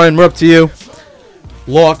 Brian, we're up to you.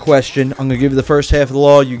 Law question. I'm gonna give you the first half of the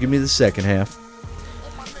law. You give me the second half.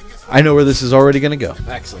 I know where this is already gonna go.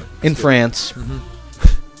 Excellent. In France,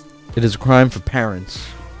 it is a crime for parents.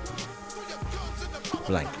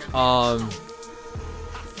 Blank.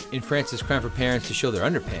 In France, it's crime for parents to show their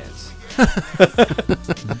underpants.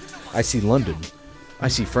 I see London. I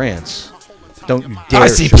see France. Don't you dare! I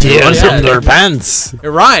see show your peers Yeah. in their pants. It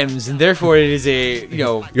rhymes, and therefore it is a,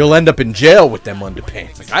 You'll end up in jail with them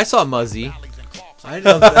underpants. I saw Muzzy. I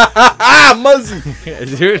know that. Ah, Muzzy!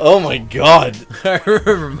 Dude, Oh my God! I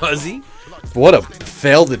remember Muzzy. What a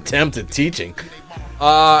failed attempt at teaching.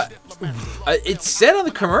 It said on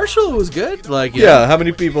the commercial it was good. Like, Yeah, how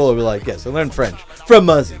many people will be like, yes, I learned French from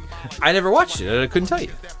Muzzy? I never watched it. I couldn't tell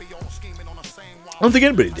you. I don't think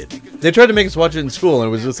anybody did. They tried to make us watch it in school, and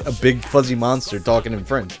it was just a big fuzzy monster talking in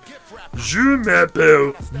French. Je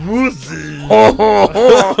m'appelle Moussy.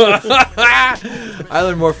 I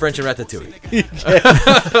learned more French in Ratatouille.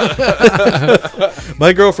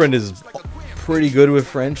 My girlfriend is pretty good with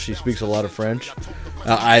French. She speaks a lot of French.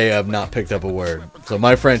 I have not picked up a word. So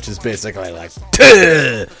my French is basically like,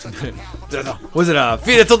 Was it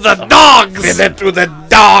feed it to the dogs? give it to the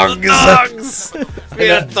dogs. Dogs. Feed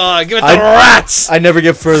it to, give it to I- rats. I never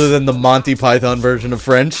get further than the Monty Python version of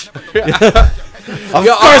French. Of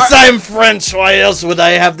Yeah, course I'm French. Why else would I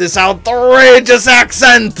have this outrageous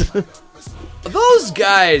accent? Those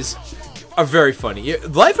guys are very funny.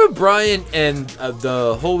 Life of Brian and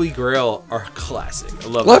the Holy Grail are classic. I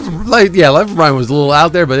love Life, them. Life of Brian was a little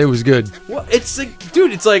out there, but it was good. Well, it's like,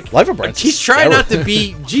 dude, it's like Life of Brian's he's trying not to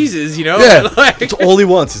hysterical. be Jesus, you know? Yeah. Like, It's all he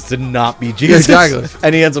wants is to not be Jesus. Exactly.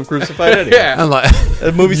 And he ends up crucified anyway. yeah. And like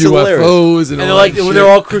That movie's hilarious. UFOs And and, all they're like, that when shit. they're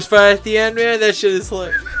all crucified at the end, man, that shit is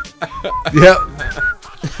like. Yep.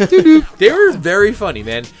 They were very funny,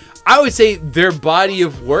 man. I would say their body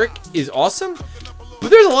of work is awesome, but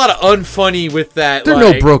there's a lot of unfunny with that. They're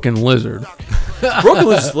like, no Broken Lizard. Broken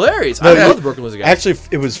Lizard's hilarious. I love the Broken Lizard guy. Actually,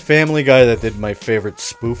 it was Family Guy that did my favorite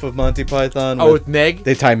spoof of Monty Python. Oh, with Meg?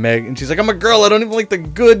 They tie Meg, and she's like, I'm a girl, I don't even like the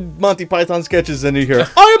good Monty Python sketches. And you hear,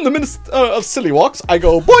 I am the minister of silly walks. I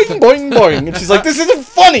go, boing, boing, boing. And she's like, this isn't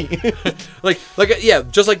funny. Yeah,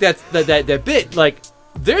 just like that bit. Like,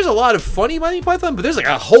 there's a lot of funny Monty Python, but there's like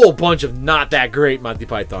a whole bunch of not that great Monty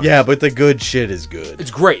Python. Yeah, but the good shit is good.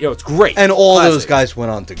 It's great. It's great. And all those Classic. guys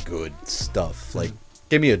went on to good stuff. Like,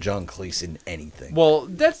 give me a John Cleese in anything. Well,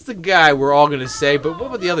 that's the guy we're all gonna say. But what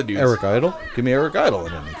about the other dudes? Eric Idle? Give me Eric Idle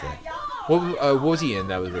in anything. What was he in?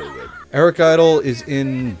 That was really good. Eric Idle is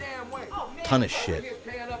in a ton of shit.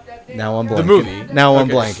 Now I'm blanking. The movie? Now I'm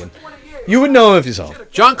Okay. blanking. You would know him if you saw him.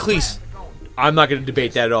 John Cleese. I'm not gonna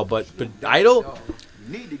debate that at all. But Idol.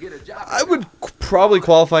 I would probably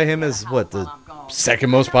qualify him as, what, the second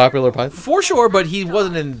most popular Python? For sure, but he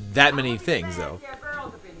wasn't in that many things though.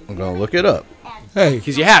 I'm going to look it up. Hey,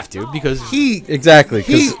 Because you have to. Because Exactly,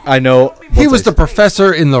 because He- I know... he was the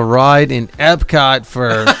professor in the ride in Epcot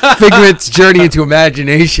for Figment's Journey into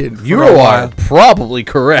Imagination. for You a are while. probably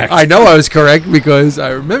correct. I know I was correct because I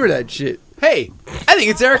remember that shit. hey, I think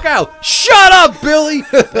it's Eric Idle. Shut up, Billy.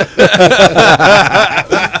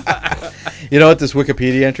 You know what? This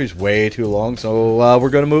Wikipedia entry is way too long, so we're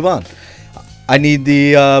going to move on. I need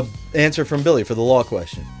the answer from Billy for the law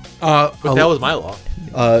question. But that was my law.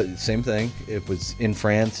 Same thing. It was in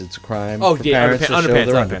France. It's a crime Oh, for yeah, parents to show their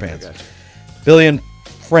underpants. Gotcha. Billy, in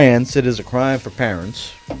France, it is a crime for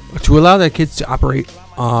parents. to allow their kids to operate,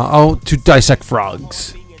 to dissect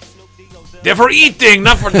frogs. They're for eating,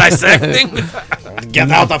 not for dissecting. Get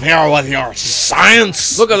out of here with your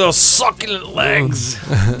science! Look at those succulent legs.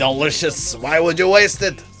 Delicious. Why would you waste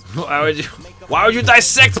it? Why would you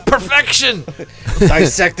dissect perfection?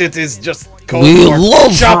 Dissect it is just code We for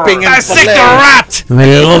love chopping and Dissect a filleting. rat.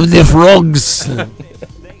 They love the frogs.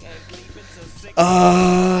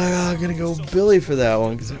 I'm gonna go Billy for that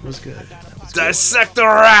one because it was good. Dissect a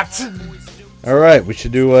rat. All right, we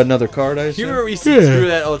should do another card. I You assume. remember we used to screw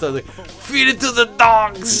that all the time? Like, feed it to the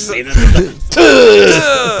dogs.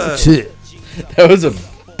 That was a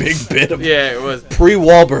big bit of Yeah, it was.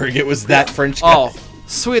 pre-Wahlberg. It was that French guy. Oh,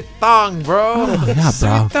 sweet dong, bro. Yeah,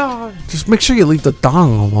 bro. Dong. Just make sure you leave the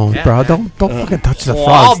dong alone, Yeah, bro. man. Don't fucking touch the Well,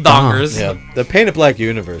 frogs. all dong. dongers. Yeah, the Painted Black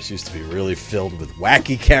universe used to be really filled with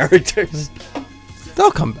wacky characters.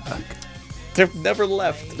 They'll come back. They've never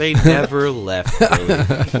left. They never left.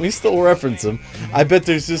 Really. We still reference them. I bet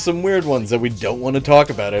there's just some weird ones that we don't want to talk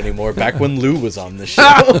about anymore. Back when Lou was on the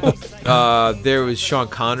show. There was Sean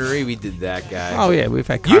Connery. We did that guy. Oh yeah, we've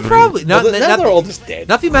had. You Connery. probably not. Well, now not, they're all just dead.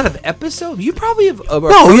 not the amount of episode. You probably have.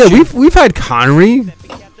 No, yeah, we've had Connery,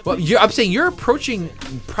 Well, I'm saying you're approaching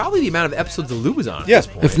probably the amount of episodes that Lou was on. At Yeah. this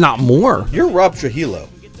point. if not more. You're Rob Trujillo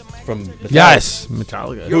from Metallica. Yes,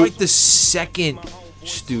 Metallica. You're like the second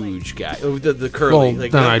stooge guy. Oh, the curly, Well,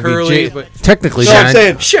 like then not I'd curly, be but technically. No, then I'm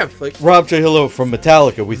saying chef. Like Rob Trujillo from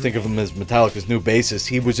Metallica. We think of him as Metallica's new bassist.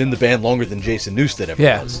 He was in the band longer than Jason Newsted ever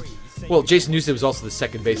Yeah. was. well, Jason Newsted was also the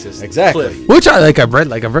second bassist. Exactly. Cliff. Which I like. I read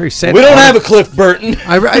like a very sad. We don't have article. a Cliff Burton.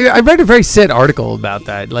 I read a very sad article about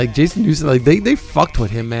that. Like Jason Newsted, like they fucked with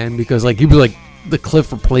him, man, because like he was like the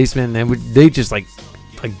Cliff replacement, and they just like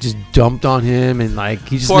just dumped on him, and like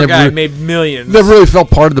he just Poor never guy made millions. never really felt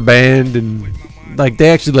part of the band, and like they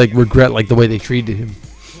actually like regret like the way they treated him.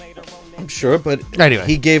 I'm sure, but Anyway.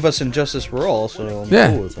 he gave us Injustice for All, so I'm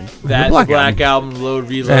Yeah. cool with him. That Black Black album, Load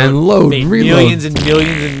Reload, And Load made Reload. millions and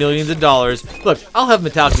millions and millions of dollars. Look, I'll have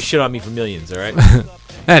Metallica shit on me for millions. All right,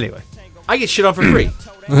 Anyway, I get shit on for free.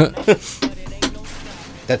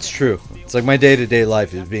 That's true. It's like my day-to-day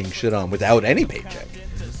life is being shit on without any paycheck.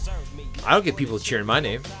 I don't get people cheering my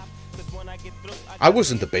name. I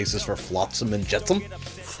wasn't the basis for Flotsam and Jetsam.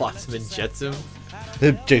 Flotsam and Jetsam.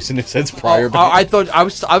 Jason Isset's prior. I thought I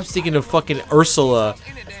was thinking of fucking Ursula,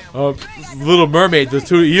 Little Mermaid, the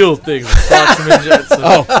two eel things. Flotsam and Jetsam.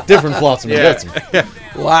 Oh, different Flotsam and Yeah.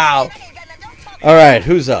 Jetsam. Wow. All right,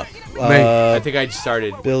 who's up? I think I just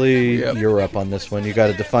started. Billy, Yep. you're up on this one. You got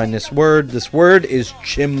to define this word. This word is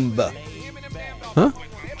chimb. Huh?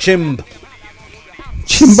 Chimb.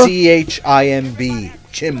 Chimba? C-H-I-M-B.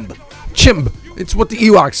 Chimb. Chimb. It's what the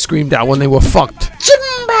Ewoks screamed out when they were fucked.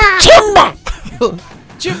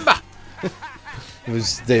 Jimba. It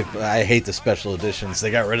was. I hate the special editions.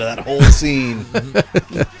 They got rid of that whole scene.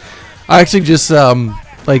 I actually just on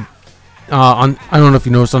I don't know if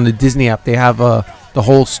you noticed on the Disney app they have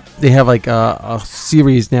they have like a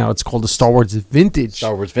series now. It's called the Star Wars Vintage.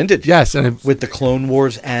 Star Wars Vintage. Yes, and With the Clone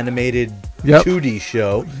Wars animated Yep. 2D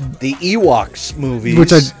show, the Ewoks movies.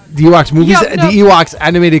 which are the Ewoks movies, Yep, the Ewoks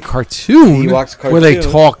animated cartoon, The Ewoks where they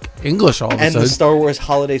cartoon. talk English all of a and sudden. the Star Wars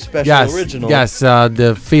Holiday Special yes, original. yes,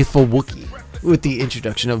 the faithful Wookiee with the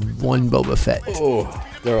introduction of one Boba Fett. Oh,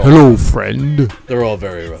 they're Hello, friend. all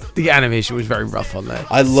very rough. The animation was very rough on that.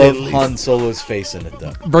 I to say love the least. Han Solo's face in it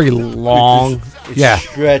though. Very long. It's Yeah,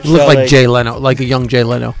 stretched it looked out like like- Jay Leno, like a young Jay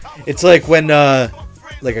Leno. It's like when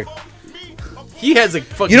like a He has a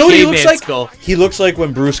fucking you know what he caveman looks like? skull. He looks like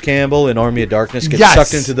when Bruce Campbell in Army of Darkness gets Yes.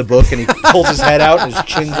 sucked into the book and he pulls his head out and his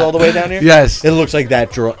chin's all the way down here. Yes. It looks like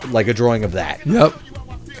that, like a drawing of that. Yep.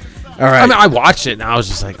 All right. I mean, I watched it and I was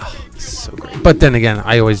just like, oh, this is so great. But then again,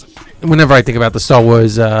 whenever I think about the Star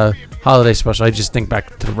Wars holiday special, I just think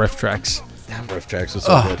back to the riff tracks. Damn, Riff Tracks was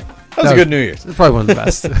so Oh, good. That was a good New Year's. It's probably one of the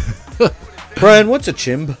best. Brian, what's a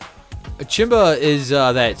chimb? A chimba is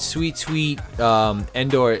that sweet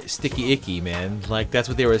Endor sticky icky, man. Like that's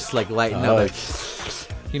what they were like lighting up. Like,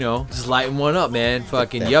 just lighting one up, man.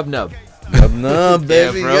 Fucking yub nub. Yub nub, Yeah,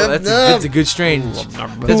 baby. bro. Yub That's nub. a good strain.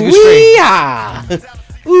 That's a good strain.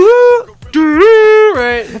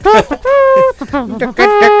 Right.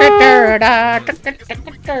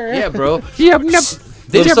 Yeah, bro.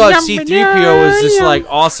 They just thought C-3PO was this like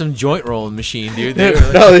awesome joint rolling machine, dude. They were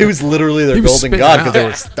like, No, he was literally their He was golden spitting god out. because they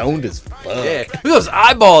were stoned as fuck. yeah. Look at those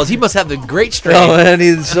eyeballs. He must have the great strain. Oh, and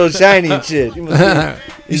he's so shiny and shit. He must be-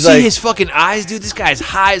 You he's see like, his fucking eyes, dude? This guy's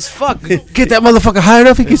high as fuck. Get that motherfucker high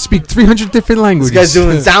enough, he can speak 300 different languages. this guy's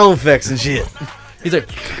doing sound effects and shit. He's like,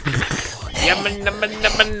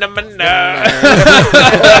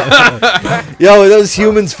 Yo, are those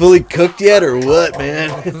humans fully cooked yet or what, man?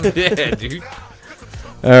 yeah, dude.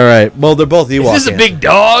 All right. Well, they're both Ewok. Is this a big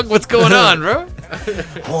dog? What's going on, bro?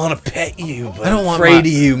 I want to pet you, but I don't I'm want afraid my- of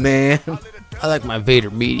you, man. I like my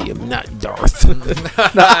Vader medium, not Darth.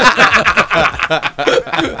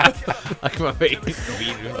 Like my baby.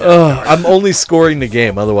 I'm only scoring the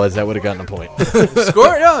game. Otherwise, that would have gotten a point.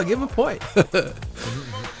 Score? No, give him a point.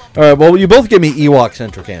 All right. Well, you both give me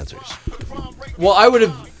Ewok-centric answers. Well, I would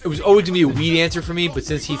have. It was always gonna be a weed answer for me, but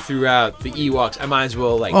since he threw out the Ewoks, I might as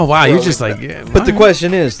well like. Oh, wow, throw you're it just in. like... Yeah, But the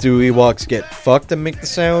question is, do Ewoks get fucked and make the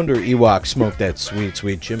sound, or Ewoks smoke that sweet,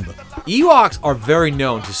 sweet chimba? Ewoks are very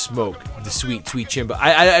known to smoke the sweet chimba.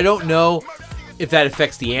 I don't know if that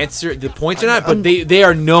affects the answer, the points or not, but they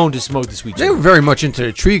are known to smoke the sweet They were chimba. very much into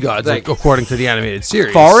the tree gods, Like- according to the animated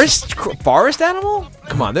series. Forest animal?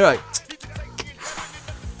 Come on, they're like.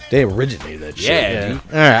 They originated that shit. Yeah, dude.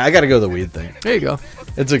 All right, I got to go the weed thing. There you go.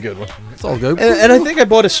 It's a good one. It's all good. And I think I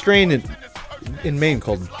bought a strain in Maine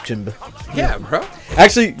called chimba. Yeah, bro.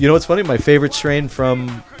 Actually, you know what's funny? My favorite strain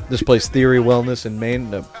from this place, Theory Wellness in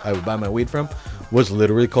Maine, that I would buy my weed from, was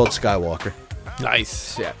literally called Skywalker.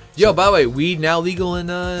 Nice. Yeah. Yo, by the way, weed now legal in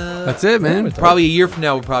That's it, man. probably a year from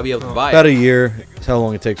now we'll probably be able to buy About it. a year is how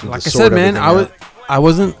long it takes me Like to I sort said, man, everything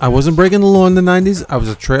out. I wasn't breaking the law in the 90s. I was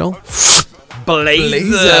a trail.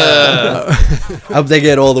 Blazer. They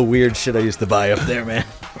get all the weird shit I used to buy up there, man.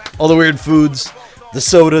 All the weird foods, the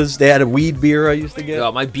sodas. They had a weed beer I used to get.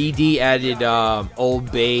 My BD added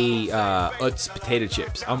Old Bay Utz potato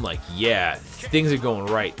chips. I'm like, yeah, things are going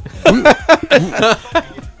right.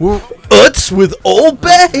 Utz with Old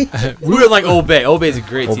Bay. We were like Old Bay. Old Bay's a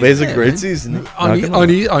great Old season. Bay's a great season.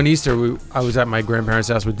 On Easter, I was at my grandparents'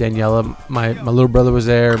 house with Daniela. My little brother was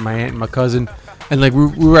there, my aunt and my cousin. And like we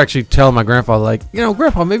were actually telling my grandfather, like,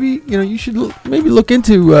 Grandpa, maybe you should maybe look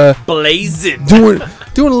into Blazing. doing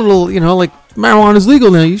a little, like marijuana's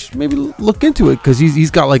legal now. You should maybe look into it because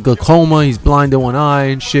he's got like glaucoma. He's blind in one eye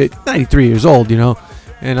and shit. 93 years old,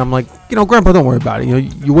 And I'm like, Grandpa, don't worry about it.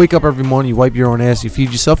 You wake up every morning, you wipe your own ass, you feed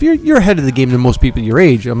yourself. You're ahead of the game than most people your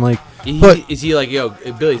age. I'm like, Is he like, yo,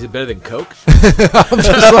 Billy, is it better than Coke?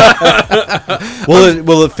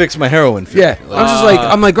 Will it fix my heroin? Fee? Yeah,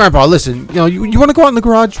 I'm like, Grandpa, listen, you want to go out in the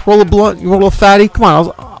garage, roll a blunt, you want a little fatty? Come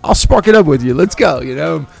on, I'll spark it up with you. Let's go.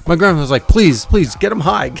 My grandpa was like, please, get him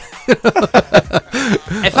high.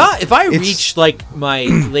 If I reach like my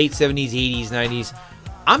late 70s, 80s, 90s,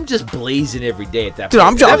 I'm just blazing every day at that Dude,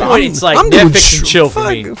 point. At that point, it's like Netflix and chill for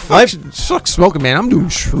me. Fuck smoking, man. I'm doing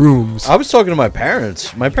shrooms. I was talking to my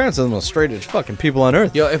parents. My parents are the most straight edge fucking people on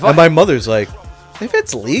earth. Yo, and my mother's like, if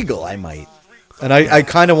it's legal, I might. And I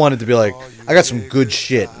kind of wanted to be like, I got some good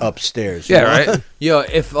shit upstairs. Yeah, right. Yo,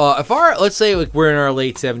 if our, let's say like we're in our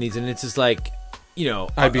late 70s and it's just like,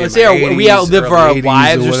 I'd be let's in say my we 80s, outlive our early 80s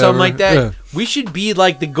wives or something whatever. like that. Yeah. We should be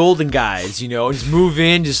like the golden guys, just move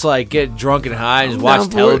in, just like get drunk and high and just watch down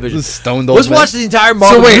for it. television. Just stoned old Let's man. watch the entire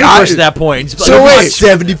Marvel wait, universe at that point. Just, so like, wait, watch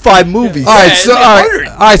 75 movies. All right, Yeah, so it's all 100.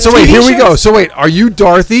 right, so wait, TV here we go. shows. So wait, are you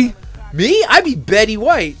Dorothy? me, I'd be Betty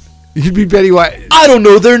White. You'd be Betty White. I don't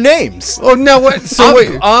know their names. Oh no! What? So I'm-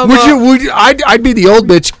 wait, I'm, would you? I'd be the old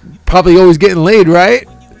bitch, probably always getting laid, right?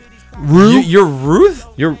 You're Ruth?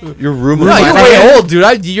 You're rumor. No, you're my way head. old,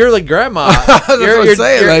 dude. You're like grandma. That's what I'm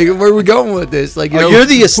saying. Like, where are we going with this? Like, you're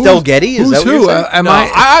the Estelle who's- Getty? Is Who's that what who? you're saying? Am no,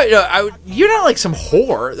 I? you're not like some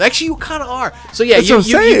whore. Actually, you kind of are. So yeah, That's you what I'm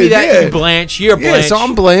be saying, that. yeah. You Blanche. You're Yeah, Blanche. so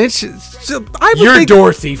I'm Blanche. So I would You're think,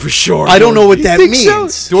 Dorothy for sure. I don't know what You that think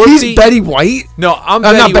means. so? Dorothy- He's Betty White. No, I'm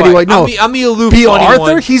Not Betty White. No, I'm the aloof B. funny Arthur.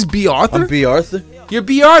 one. He's B. Arthur. I'm B. Arthur. You're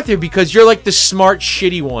B. Arthur because you're like the smart,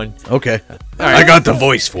 shitty one. Okay. I got the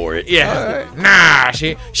voice for it. Yeah. Nah,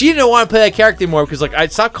 she didn't want to play that character anymore because like I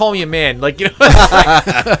stopped calling me a man. Like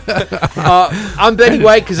I'm Betty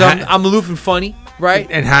White because I'm aloof and funny, right?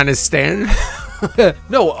 And Hannah's Stan.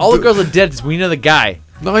 No, all the girls are dead. We know the guy.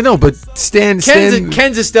 No, I know, but Stan.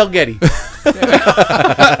 Ken's Estelle Getty. Even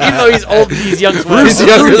though he's old, he's young. He's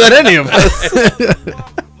younger than any of us.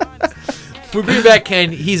 We bring back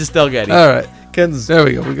Ken. He's Estelle Getty. All right. Ken's. There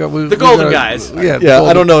we go. The Golden Guys. Yeah,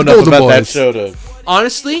 I don't know enough about that show to.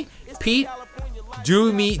 Honestly, Pete,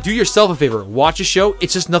 do yourself a favor. Watch a show.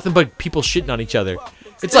 It's just nothing but people shitting on each other.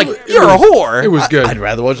 It's like you're a whore. It was good. I'd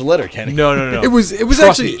rather watch Letterkenny. No. It was Trust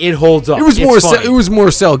actually. me, it holds up. It was It's more. funny. It was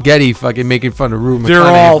more Sel Getty fucking making fun of Rue McConaughey. They're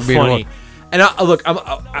all for being funny. a- And look,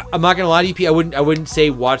 I'm not gonna lie to you, Pete. I wouldn't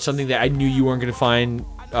say watch something that I knew you weren't gonna find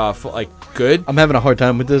like good. I'm having a hard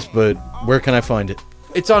time with this, but where can I find it?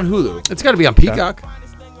 It's on Hulu. It's got to be on Peacock.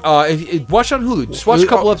 Watch on Hulu. Just watch a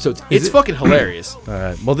couple episodes. It's fucking hilarious. All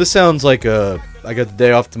right. Well, this sounds like I got the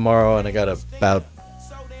day off tomorrow, and I got about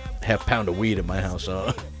half pound of weed at my house.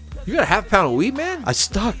 So You got a half pound of weed, man? I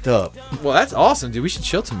stocked up. Well, that's awesome, dude. We should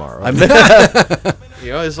chill tomorrow. I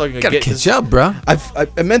It's like Gotta catch up, bro.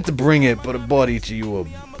 I meant to bring it, but I bought each of you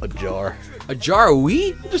a jar. a jar of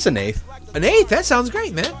weed, Just an eighth. an eighth. That sounds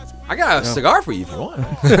great, man. I got a cigar for you if you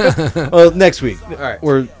want. Well, next week. All right.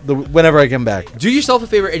 Or whenever I come back. Do yourself a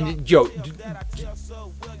favor and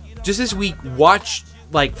just this week watch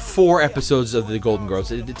like 4 episodes of the Golden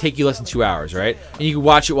Girls. It'd take you less than 2 hours, right? And you can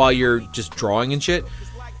watch it while you're just drawing and shit.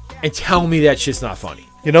 And tell me that shit's not funny.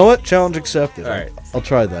 You know what? Challenge accepted. All right. I'll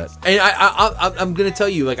try that. And I'm gonna tell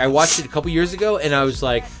you, like I watched it a couple years ago, and I was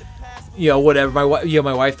like, whatever. My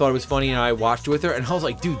wife thought it was funny, and I watched it with her, and I was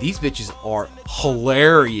like, dude, these bitches are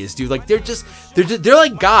hilarious, dude. Like they're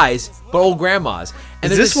like guys, but old grandmas.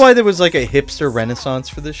 And Is they're this just- why there was like a hipster renaissance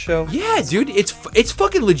for this show? Yeah, dude, it's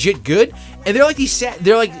fucking legit good, and they're like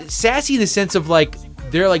they're like sassy in the sense of like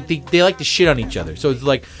they're like they like to shit on each other. So it's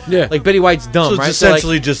like like Betty White's dumb, So it's right?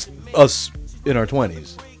 essentially just us in our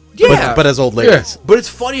 20s. Yeah. But as old ladies. But it's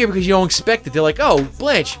funnier because you don't expect it. They're like, oh,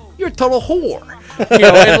 Blanche, you're a total whore.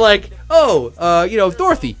 And like, oh,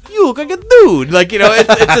 Dorothy, you look like a dude. Like,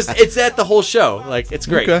 it's at the whole show. Like, it's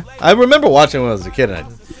great. Okay. I remember watching when I was a kid, and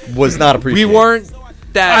I was not We appreciating. weren't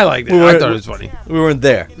that. I liked it. We I were- thought it was funny. We weren't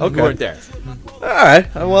there. Okay. We weren't there. All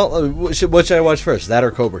right. Well, what should I watch first? That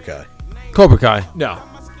or Cobra Kai? Cobra Kai. No.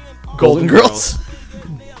 Golden Girls.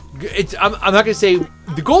 I'm not gonna say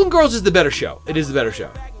the Golden Girls is the better show. It is the better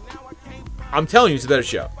show. I'm telling you, it's a better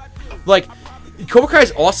show. Like, Cobra Kai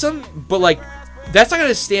is awesome, but like, that's not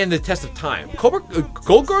gonna stand the test of time.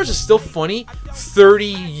 Golden Girls is still funny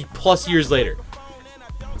 30 plus years later.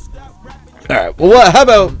 All right. Well, how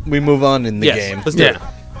about we move on in the Yes, game? let's do it.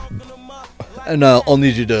 And I'll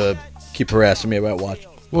need you to keep harassing me about watching.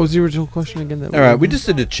 What was the original question again? All right. We just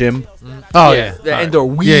did a chim. Oh Yeah, yeah. and or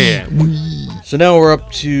we. Yeah. So now we're up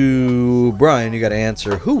to Brian. You got to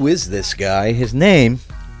answer. Who is this guy? His name,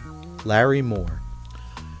 Larry Moore.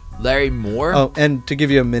 Larry Moore. Oh, and to give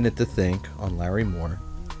you a minute to think on Larry Moore,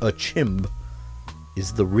 a chimb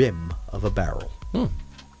is the rim of a barrel.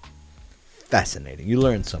 Fascinating. You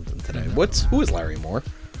learned something today. Who is Larry Moore?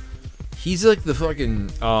 He's like the fucking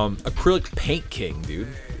acrylic paint king, dude.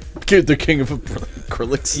 The king of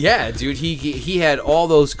acrylics. Yeah, dude. He had all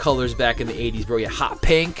those colors back in the 80s, bro. Yeah, hot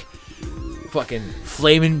pink, fucking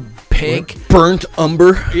flaming pink, Burnt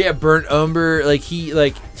umber. yeah, burnt umber. Like he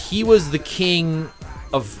was the king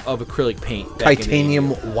of acrylic paint. Back Titanium in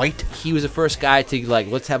the 80s. white. He was the first guy to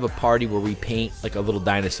let's have a party where we paint like a little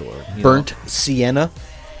dinosaur. you Burnt know? sienna.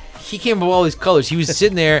 He came up with all these colors. He was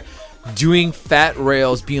sitting there doing fat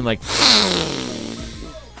rails, being like,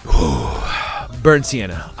 burnt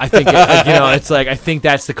sienna. I think, it's like, I think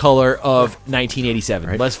that's the color of 1987.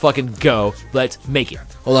 Right. Let's fucking go. Let's make it.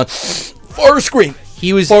 Hold on. Far screen.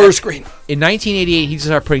 He was Far screen. in 1988. He just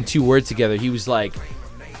started putting two words together. He was like,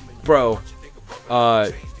 bro,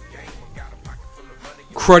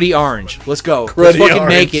 cruddy orange. Let's go. Let's Cruddy fucking orange.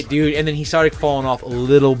 make it, dude. And then he started falling off a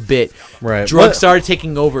little bit. Right. Drugs What- started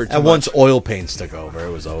taking over. too And much. once oil paints took over,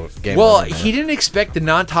 it was over. Game Well, over, man. he didn't expect the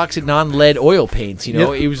non-toxic, non-lead oil paints. You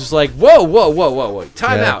know, Yep. he was just like, whoa,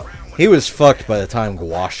 time Yeah. out. He was fucked by the time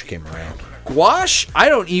gouache came around. Gouache? I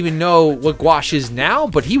don't even know what gouache is now,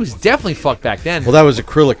 but he was definitely fucked back then. Well, that was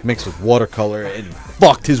acrylic mixed with watercolor and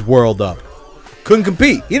fucked his world up. Couldn't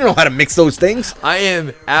compete. He didn't know how to mix those things. I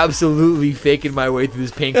am absolutely faking my way through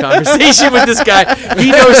this paint conversation with this guy. He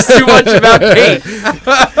knows too much about paint.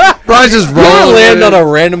 Brian's just You ever rolling. land on a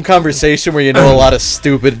random conversation where you know a lot of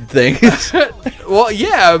stupid things? Well,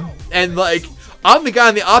 yeah, and like, I'm the guy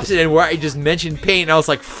on the opposite end where I just mentioned paint, and I was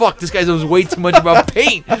like, fuck, this guy knows way too much about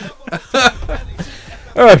paint.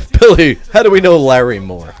 All right, Billy, how do we know Larry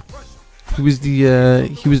Moore? He was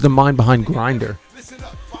the mind behind Grinder.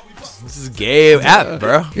 This is gay app,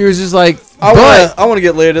 bro. He was just like, I want to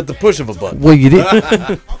get laid at the push of a button. well, you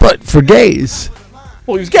didn't. But for gays.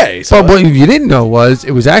 Well, he was gay. So But what you didn't know was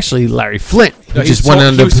it was actually Larry Flint. No, he was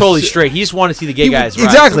totally straight. He just wanted to see the gay guys rise.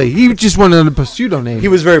 Exactly. He just wanted a pseudo name. he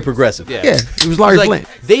was very progressive. Yeah. Yeah, it was Larry It's like,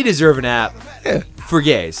 Flint. they deserve an app Yeah. for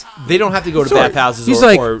gays. They don't have to go to Sorry. bathhouses He's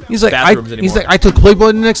or bathrooms anymore. I took Playboy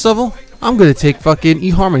to the next level. I'm gonna take fucking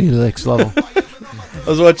eHarmony to the next level. I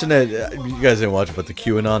was watching that. You guys didn't watch it, but the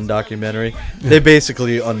QAnon documentary. They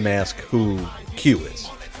basically unmask who Q is,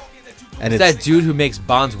 and It's it's that dude who makes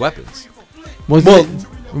Bond's weapons. Was Well, it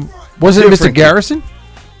Mr. different- Garrison?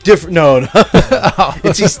 different. No,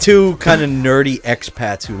 it's these two kind of nerdy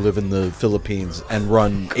expats who live in the Philippines and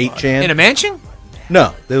run 8chan. In a mansion?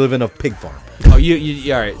 No, they live in a pig farm. Oh,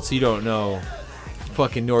 you all right? So you don't know,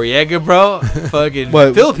 fucking Noriega, bro? Fucking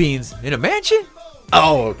What? Philippines in a mansion?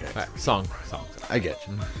 Oh, okay. All right, song. I get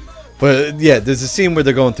you. But yeah, there's a scene where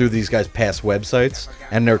they're going through these guys' past websites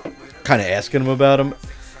and they're kind of asking them about them.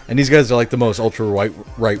 And these guys are like the most ultra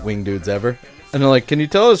right wing dudes ever. And they're like, "Can you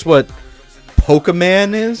tell us what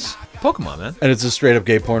Pokemon is?" Pokemon, man. And it's a straight up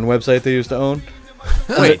gay porn website they used to own.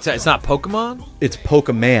 Wait, so it's not Pokemon? It's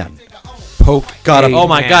Pokemon. Got Oh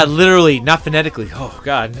my god, literally, not phonetically. Oh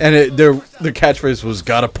god. And their catchphrase was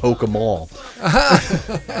 "Gotta poke 'em all."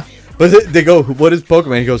 But they go, "What is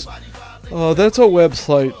Pokemon?" He goes, "Oh, that's a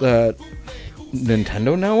website that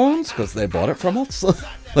Nintendo now owns because they bought it from us."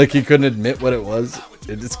 Like he couldn't admit what it was.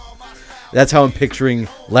 That's how I'm picturing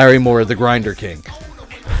Larry Moore, the Grinder King.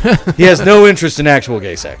 He has no interest in actual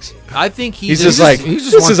gay sex. I think He's just like, he just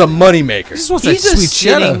this wants- is a moneymaker. He just wants he's that just sweet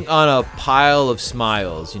cheddar. sitting on a pile of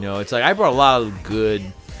smiles. You know, it's like I brought a lot of good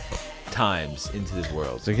times into this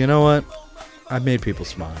world. So you know what? I made people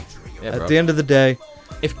smile. Yeah, At bro. the end of the day,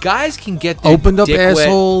 If guys can get their Opened up dick wet-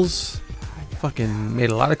 assholes. Fucking made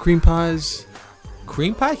a lot of cream pies.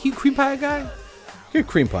 cream pie? You cream pie guy? you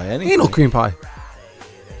cream pie anything. Ain't no cream pie.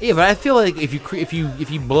 Yeah, but I feel like if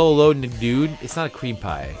you blow a load in a dude, it's not a cream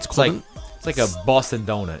pie. It's like a Boston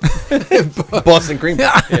donut. Boston cream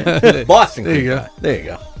pie. Yeah. Boston There cream you pie. There you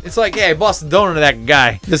go. It's like, hey, Boston donut to that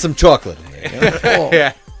guy. There's some chocolate in here. you know?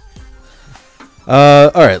 Yeah.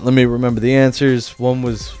 All right, let me remember the answers. One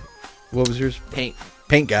was, what was yours? Paint.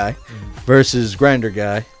 Paint guy versus Grinder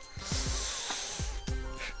guy.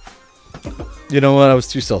 You know what? I was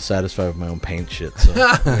too self-satisfied with my own paint shit, so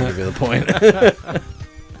I'm gonna give you the point.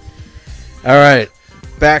 All right,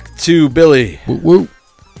 back to Billy. Woo woo.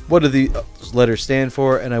 What do the letters stand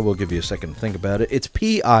for? And I will give you a second to think about it. It's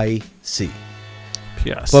P-I-C.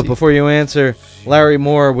 Yes. But before you answer, Larry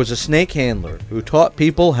Moore was a snake handler who taught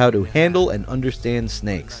people how to handle and understand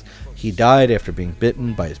snakes. He died after being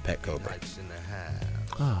bitten by his pet cobra.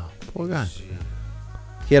 Oh, poor guy.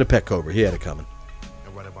 He had a pet cobra. He had it coming.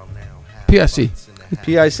 PIC.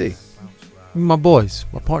 P-I-C. My boys.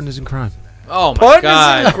 My partners in crime. Oh my Partners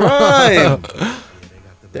god. in crime.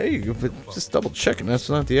 There you go. But just double checking. That's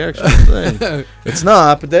not the actual thing. It's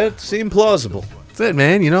not, but that seemed plausible. That's it,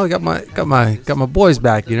 man. I got my boys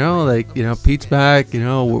back. Pete's back.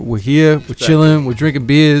 We're here. We're chilling. We're drinking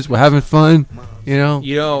beers. We're having fun.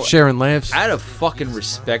 Sharing laughs. Out of fucking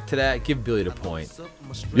respect to that, give Billy the point.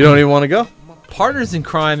 You don't even want to go? Partners in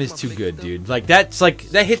Crime is too good, dude. That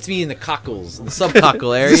hits me in the cockles, in the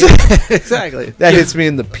subcockle area. Exactly. That hits me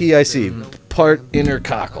in the PIC, part inner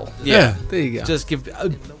cockle. Yeah, there you go. Just give,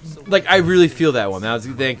 I really feel that one.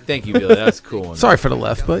 Thank you, Billy. That's a cool one. Sorry for the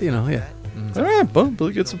left, but yeah. All right, boom.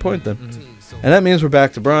 Billy gets the point then. And that means we're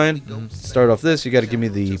back to Brian. Start off this. You got to give me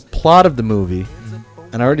the plot of the movie.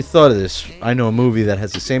 And I already thought of this. I know a movie that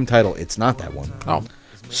has the same title. It's not that one. Oh,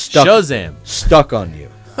 Shazam. Stuck on You.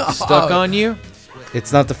 Stuck on You?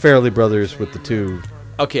 It's not the Farrelly brothers with the two.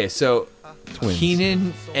 Okay, so Twins.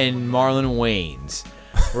 Keenan and Marlon Wayans,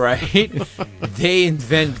 right? They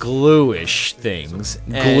invent glue-ish things.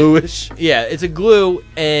 and- Gluish. Yeah, it's a glue,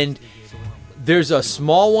 and there's a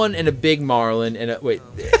small one and a big Marlin,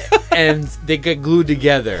 and they get glued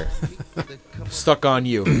together. Stuck on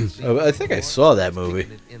You. I think I saw that movie.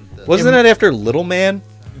 Wasn't that after Little Man?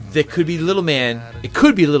 That could be Little Man. It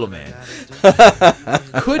could be Little Man.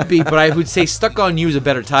 Could be, but I would say Stuck on You is a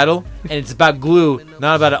better title, and it's about glue,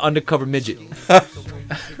 not about an undercover midget.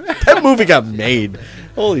 That movie got made.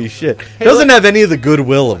 Holy shit. Doesn't have any of the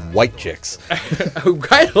goodwill of white chicks.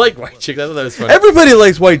 I like White Chick. I thought that was funny. Everybody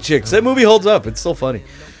likes white chicks. That movie holds up. It's still funny.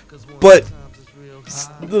 But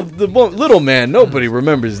the Little Man, nobody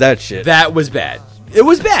remembers that shit. That was bad. It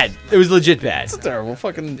was bad. It was legit bad. That's a terrible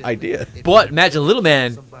fucking idea. But imagine Little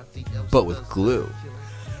Man, but with glue.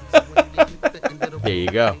 There you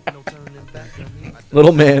go.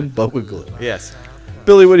 Little Man, but with glue. Yes.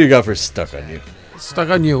 Billy, what do you got for Stuck on You? Stuck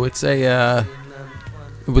on You. It's a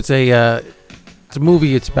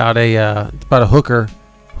movie. It's about a hooker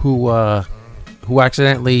who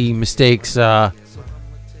accidentally mistakes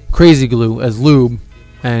crazy glue as lube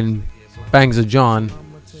and bangs a John.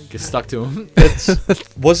 Get stuck to him.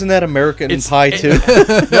 Wasn't that American Pie too? No,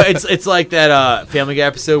 it's like that Family Guy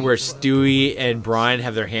episode where Stewie and Brian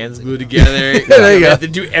have their hands glued together. There you They go. have to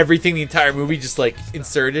do everything the entire movie, just like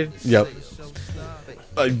inserted. Yep.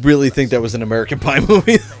 I really think that was an American Pie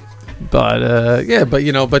movie. But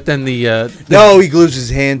but then the No, he glues his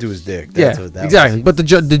hand to his dick. That's what that exactly. was. But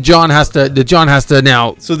the John has to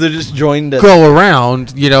now So they're just joined. go around,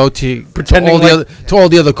 to Pretending to all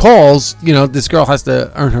the other calls. This girl has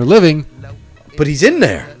to earn her living, But he's in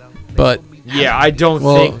there. but Yeah, I don't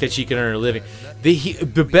Well- think that she can earn a living.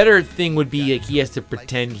 The better thing would be he has to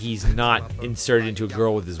pretend he's not inserted into a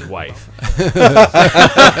girl with his wife.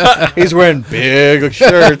 He's wearing big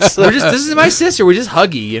shirts. This is my sister. We're just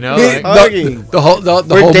huggy, like- Hugging. the whole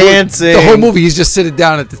We're dancing. The whole movie he's just sitting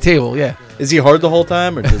down at the table. Yeah, Is he hard the whole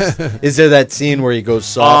time, or just, is there that scene where he goes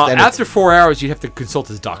soft? And after 4 hours, you'd have to consult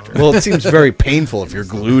his doctor. well, it seems very painful if you're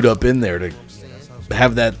glued up in there to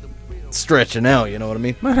have that stretching out. You know what I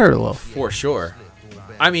mean? might hurt a little. For sure.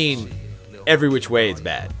 I mean, every which way it's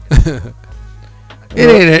bad.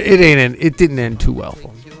 It didn't end too well for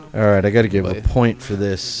him. All right, I got to give a point for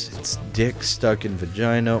this. It's dick stuck in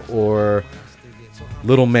vagina or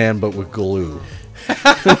Little Man but with glue.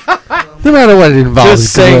 No matter what it involves.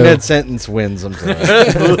 Just saying that sentence wins. I'm sorry.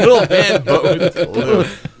 Little man, but with glue.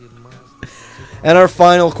 And our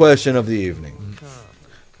final question of the evening.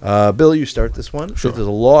 Bill, you start this one. Sure. This is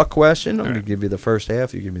a law question. I'm going to give you the first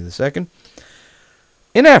half. You give me the second.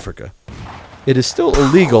 In Africa, it is still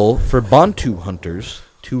illegal for Bantu hunters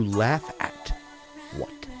to laugh at what?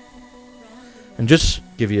 And just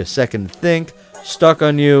give you a second to think. Stuck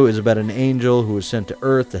on You is about an angel who was sent to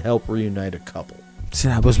Earth to help reunite a couple. See,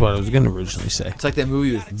 that was what I was going to originally say. It's like that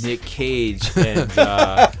movie with Nick Cage and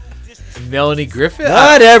Melanie Griffith.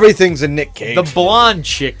 Not everything's a Nick Cage. The blonde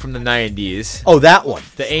chick from the 90s. Oh, that one.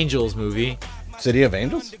 The Angels movie. City of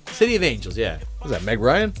Angels? City of Angels, yeah. Was that Meg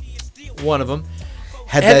Ryan? One of them.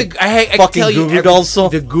 Had I that can fucking tell you Goo Goo Dolls song?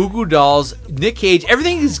 The Goo Goo Dolls, Nick Cage,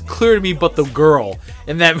 everything is clear to me but the girl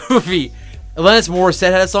in that movie. Alanis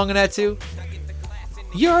Morissette had a song in that too.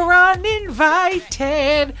 You're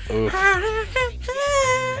uninvited.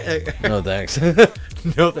 No, thanks.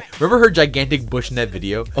 No, remember her gigantic bush in that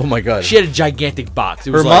video? Oh, my God. She had a gigantic box.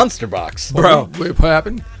 It Her was like, monster box. bro. Wait, what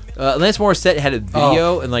happened? Alanis Morissette had a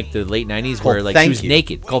video in like the late 90s where like she Thank was You.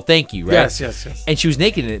 naked, called Thank You, right? Yes. And she was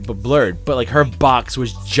naked in it, but blurred. But like her box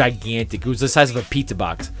was gigantic. It was the size of a pizza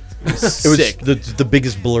box. It was It was sick. the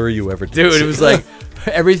biggest blur you ever did. Dude, it was like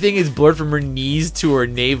everything is blurred from her knees to her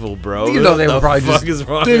navel, bro. You know they What were the probably fuck just is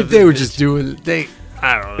wrong they, with they this were bitch? just doing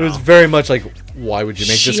I don't It know. was very much like, why would you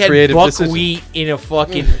make She this had creative decision? buckwheat in a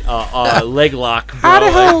fucking leg lock,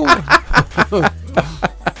 bro.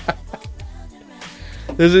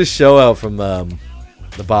 Like, There's a show out from the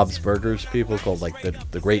Bob's Burgers people called like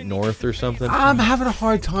the Great North or something. I'm having a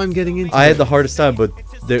hard time getting into I it. had the hardest time, but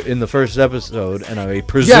in the first episode, and I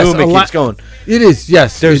presume Yes, it keeps going. It is,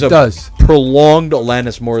 yes, There's it a does. prolonged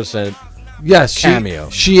Alanis Morissette, Yes, cameo.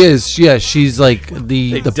 She is. Yeah, she's like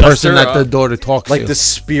the dust person her that the up. daughter talks like to. the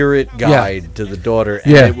spirit guide to the daughter.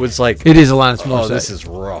 And Yeah. it was like, It is Alanis oh, Morissette. this is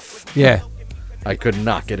rough. Yeah, I could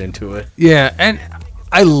not get into it. yeah, and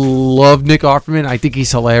I love Nick Offerman. I think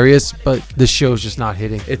he's hilarious, but the show's just not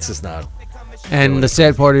hitting. It's just not. And the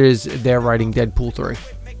sad part is they're writing Deadpool 3.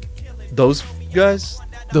 Those guys?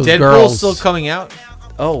 Those Deadpool's girls, still coming out.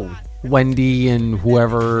 Oh, Wendy and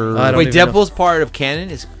whoever. I don't Wait, even know. Deadpool's part of canon?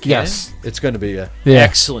 Is canon? Yes. it's going to be, Yeah.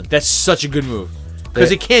 Excellent. That's such a good move. Because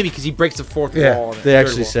They- it can be, because he breaks the fourth Yeah. wall. and They the third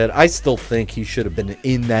actually wall. said, I still think he should have been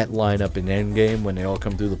in that lineup in Endgame when they all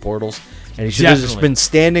come through the portals. And he should have just Definitely. been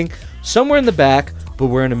standing somewhere in the back, but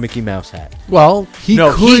wearing a Mickey Mouse hat. Well, he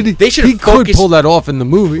No, could. they should he have could focused- pull that off in the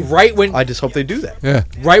movie. Right when, I just hope they do that. Yeah.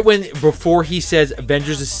 before he says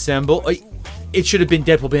Avengers Assemble, it should have been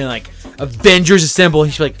Deadpool being like, Avengers Assemble.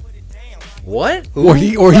 He should be like, what? Or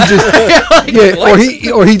he just yeah, what?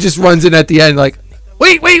 or he just runs in at the end like,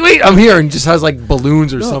 wait, I'm here, and just has like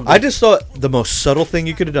balloons or something. I just thought the most subtle thing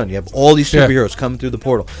you could have done. You have all these Yeah. superheroes coming through the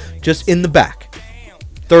portal, just in the back,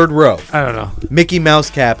 third row, I don't know. Mickey Mouse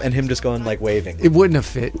cap, and him just going like waving. It wouldn't have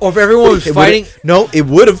fit. Or if everyone was It fighting. would've- No, it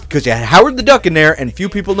would have because you had Howard the Duck in there, and few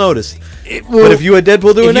people noticed. It But if you had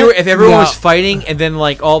Deadpool doing If everyone No. was fighting and then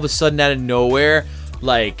like all of a sudden out of nowhere,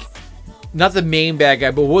 like not the main bad guy,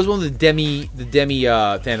 but what was one of the demi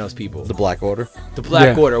Thanos people? the Black Order, The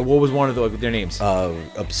Black Yeah. Order. What was one of their names?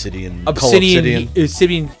 Obsidian,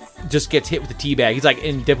 Obsidian just gets hit with the teabag. He's like,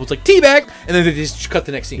 and Deadpool's like teabag, and then they just cut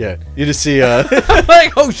the next scene. Yeah, you just see I'm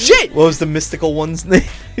like, oh shit! what was the mystical one's name?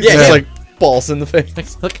 He's Yeah, just yeah. like balls in the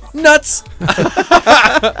face, Like nuts.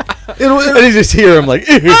 and you just hear him like,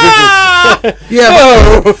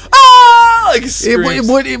 yeah, but Like it screams.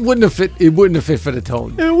 wouldn't have fit. It wouldn't have fit for the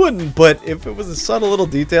tone. It wouldn't, but if it was a subtle little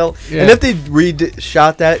detail, Yeah. and if they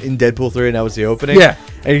shot that in Deadpool 3 and that was the opening, Yeah.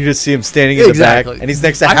 and you just see him standing in Exactly. the back, and he's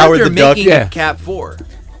next to I heard Howard they're the Duck. making Yeah. a Cap 4.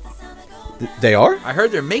 They are? I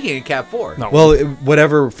heard they're making a Cap 4. No. Well,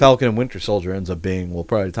 whatever Falcon and Winter Soldier ends up being will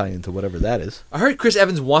probably tie into whatever that is. I heard Chris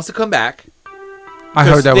Evans wants to come back. I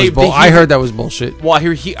heard that they- was bull. they- I heard that was bullshit. Well,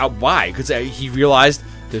 why? Because he realized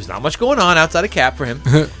there's not much going on outside of Cap for him.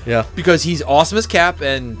 Yeah. Because he's awesome as Cap,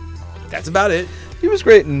 and that's about it. He was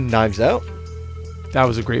great in Knives Out. That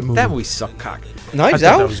was a great movie. That movie sucked cock. I Knives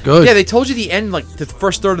thought Out? that was good. Yeah, they told you the end, like the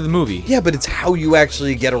first third of the movie. Yeah, but it's how you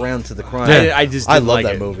actually get around to the crime. Yeah. I just I didn't love like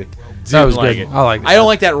that it. movie. That was Didn't like good. it. I like it. I don't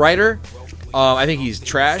like that writer. I think he's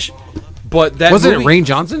trash. But that Wasn't movie, it Rain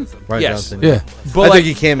Johnson? Ryan Yes. Johnson. Yeah. But I like, think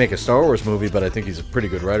he can't make a Star Wars movie, but I think he's a pretty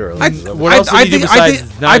good writer. What else did he do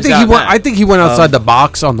besides Knives he Out went. and I that? think he went outside the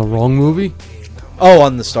box on the wrong movie. Oh,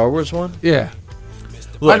 on the Star Wars one? Yeah.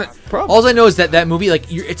 look, Probably. all I know is that movie, like,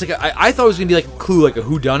 it's like I thought it was gonna be like a Clue, like a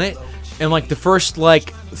Who Done It, and like the first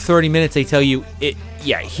like 30 minutes they tell you it.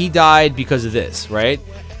 Yeah, he died because of this, right?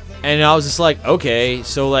 And I was just like, okay,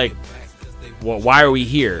 so like, well, why are we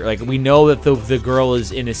here? Like, we know that the girl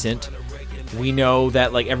is innocent. We know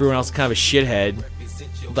that like everyone else is kind of a shithead.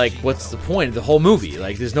 Like, what's the point of the whole movie?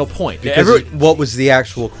 Like, there's no point. Because what was the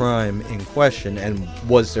actual crime in question, and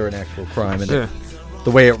was there an actual crime? And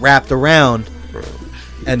the way it wrapped around,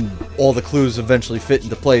 and all the clues eventually fit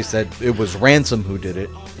into place that it was Ransom who did it,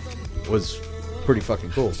 was pretty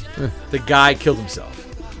fucking cool. The guy killed himself.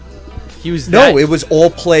 He was No, it was all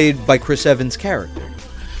played by Chris Evans' character.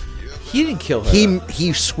 he didn't kill her.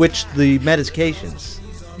 He switched the medications.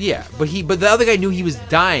 Yeah, but the other guy knew he was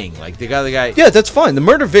dying. Like the guy. Yeah, that's fine. The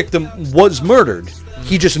murder victim was murdered.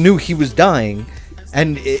 He just knew he was dying,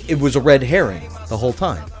 and it was a red herring the whole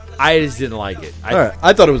time. I just didn't like it. All right,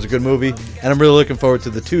 I thought it was a good movie, and I'm really looking forward to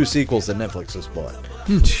the 2 sequels that Netflix has bought.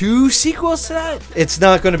 2 sequels to that? It's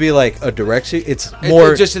not going to be like a direct sequel. It's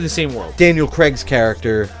more It's just in the same world. Daniel Craig's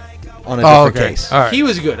character on a Oh, different okay. case. All right. He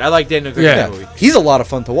was good. I like Daniel Craig Yeah. in that movie. He's a lot of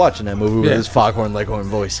fun to watch in that movie with Yeah. his foghorn leghorn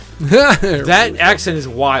voice. That accent is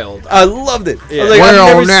wild. I loved it. I Yeah. was like, Well,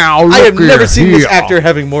 I've never, now, I have look never at seen this here. actor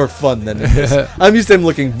having more fun than this. I'm used to him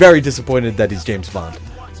looking very disappointed that he's James Bond.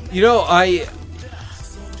 You know, I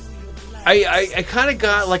kind of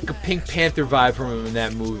got like a Pink Panther vibe from him in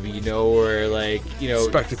that movie. You know, or like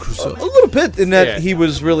Inspector Clouseau. A little bit in that Yeah. he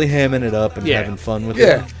was really hamming it up and Yeah. having fun with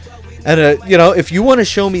Yeah. it. And if you want to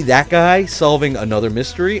show me that guy solving another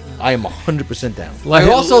mystery, I am 100% down. I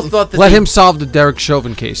also thought that let they- him solve the Derek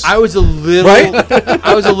Chauvin case. I was a little,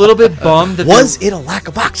 I was a little bit bummed that Was it a lack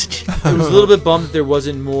of oxygen? I was a little bit bummed that there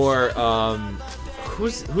wasn't more.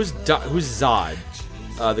 Who's Zod?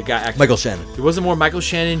 The guy, actually, Michael Shannon. There wasn't more Michael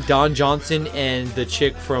Shannon, Don Johnson, and the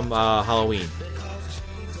chick from Halloween.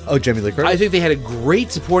 Oh, Jamie Lee Curtis. I think they had a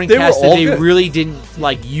great supporting They were cast that all they good. really didn't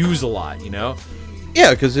like use a lot, you know.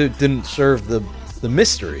 Yeah, because it didn't serve the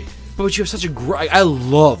mystery. But you have such a great. I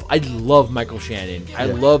love Michael Shannon. I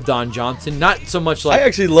love Don Johnson. Not so much like I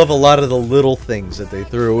actually love a lot of the little things that they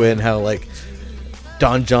threw in. How like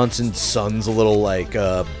Don Johnson's son's a little like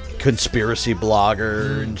conspiracy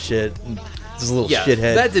blogger and shit. And this little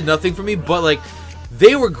shithead. That did nothing for me, but like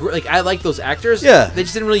they were like I like those actors. Yeah. They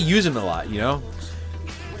just didn't really use them a lot, you know.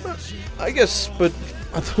 I guess, but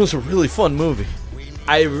I thought it was a really fun movie.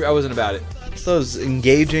 I wasn't about it. I thought it was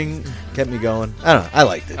engaging, kept me going. I don't know. I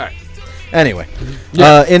liked it. All right. Anyway,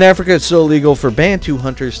 in Africa, it's still illegal for Bantu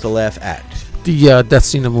hunters to laugh at. The death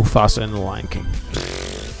scene of Mufasa in The Lion King.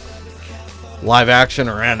 Live action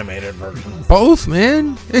or animated version? Both,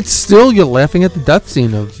 man. It's still, you're laughing at the death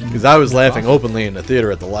scene of... Because I was laughing openly in the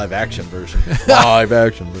theater at the live action version. Live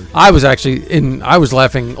action version. I was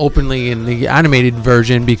laughing openly in the animated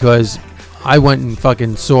version because I went and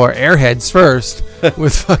fucking saw Airheads first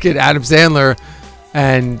with fucking Adam Sandler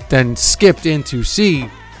and then skipped in to see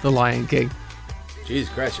The Lion King.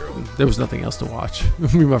 Jesus Christ, you're old. There was nothing else to watch.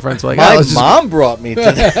 Me and my friends were like, My let's just- mom brought me to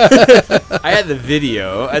that. I had the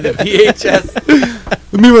video and the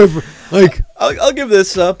VHS. me and my like, I'll give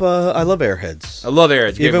this up. I love Airheads. I love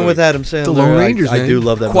Aaron. Even with Adam Sandler, The Lone Rangers, I do man.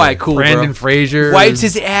 love that Quite movie. cool, Brandon bro. Fraser. Wipes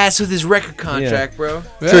his ass with his record contract, bro.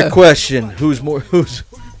 Trick question: Who's more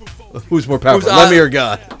powerful, Lemmy or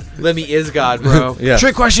God? Lemmy is God, bro. Yeah.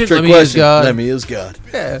 Trick question. Trick Let me question. is God. Lemmy is God.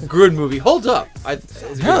 Yeah. Good movie. Holds up. It's a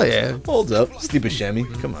good Hell movie. yeah. Hold up, Steve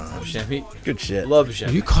Buscemi. Come on, Buscemi. good shit. Love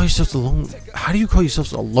Buscemi. You call yourself the lone... How do you call yourself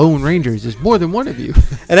the Lone Rangers? There's more than one of you.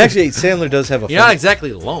 And actually, Sandler does have a. You're not funny,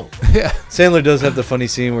 exactly alone. Yeah. Sandler does have the funny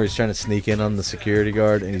scene where he's trying to sneak in on the security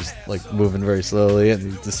guard and he's like moving very slowly and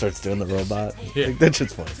he just starts doing the robot. Yeah. Like, that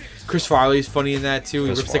shit's funny. Chris Farley's funny in that too. He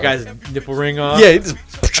Chris rips the Farley. guy's nipple ring off. Yeah. He just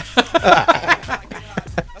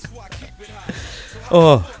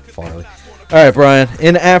oh, Farley. All right, Brian.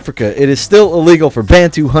 In Africa, it is still illegal for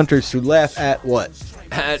Bantu hunters to laugh at what?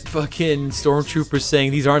 At fucking stormtroopers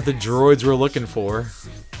saying these aren't the droids we're looking for.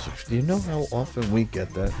 Do you know how often we get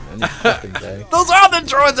that any fucking day? Those are the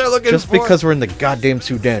droids they're looking Just for. because we're in the goddamn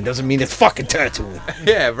Sudan doesn't mean it's fucking Tatooine.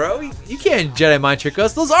 Yeah, bro. You can't Jedi mind trick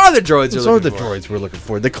us. Those are the droids Those you're are looking the for. droids we're looking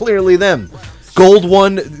for. They're clearly them. Gold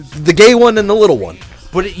one, the gay one, and the little one.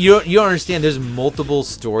 But you don't understand. There's multiple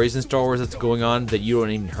stories in Star Wars that's going on that you don't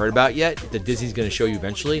even heard about yet. That Disney's going to show you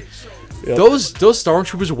eventually. Yep. Those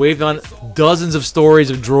Stormtroopers waved on dozens of stories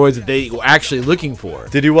of droids that they were actually looking for.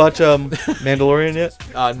 Did you watch Mandalorian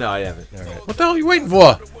yet? No, I haven't. What the hell are you waiting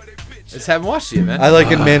for? Just haven't watched it yet, man. I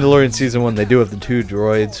like in Mandalorian season 1, they do have the two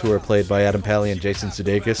droids who are played by Adam Pally and Jason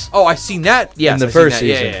Sudeikis. Oh, I've seen that. Yes, in the I've seen first that.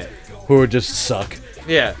 season, Yeah, who just suck.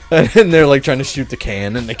 yeah. And they're like trying to shoot the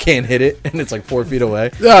can, and they can't hit it, and it's like 4 feet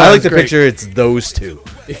away. Yeah, I like that's to great. picture it's those two,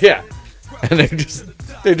 Yeah. Yeah. and they're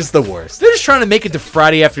just the worst. They're just trying to make it to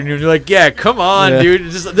Friday afternoon. They're like, yeah, come on, Yeah.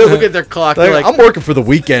 dude. Just they're looking at their clock. They're Like, like, I'm working for the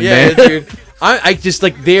weekend, yeah, man. dude. I just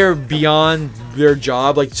like they're beyond their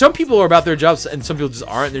job. Like some people are about their jobs, and some people just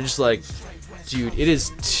aren't. They're just like, dude, it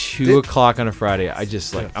is 2 o'clock on a Friday. I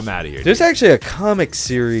just like I'm out of here. There's actually a comic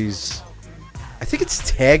series. I think it's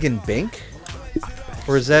Tag and Bink,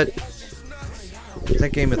 or is that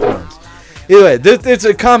Game of Thrones? Either way, it's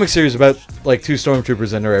a comic series about like two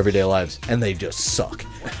stormtroopers in their everyday lives, and they just suck,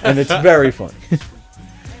 and it's very fun.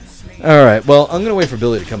 All right, well, I'm gonna wait for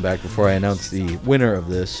Billy to come back before I announce the winner of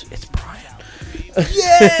this. It's Brian.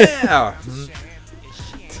 Yeah.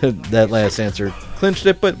 That last answer clinched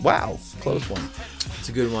it, but wow, close one. It's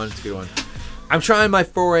a good one. It's a good one. I'm trying my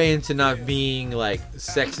foray into not being like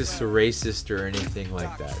sexist or racist or anything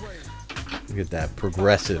like that. Look at that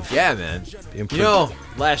progressive. Yeah, man. You know,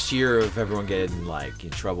 last year of everyone getting like in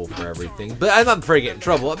trouble for everything, but I'm not afraid to get in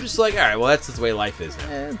trouble. I'm just like, all right, well, that's just the way life is now.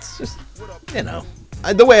 It's just, you know,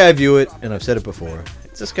 the way I view it, and I've said it before.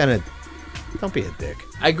 It's just kind of, don't be a dick.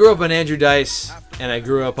 I grew up on Andrew Dice, and I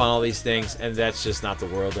grew up on all these things, and that's just not the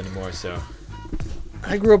world anymore. So,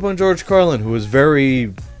 I grew up on George Carlin, who was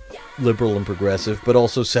very liberal and progressive, but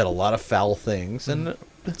also said a lot of foul things, and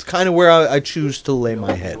that's kind of where I choose to lay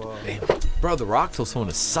my head. bro, The Rock told someone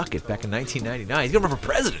to suck it back in 1999. He's gonna run for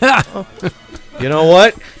president. You know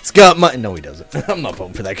what? It's got my... No, he doesn't. I'm not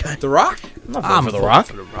voting for that guy. The Rock? I'm not voting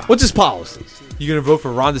for The Rock. What's his policies? You gonna vote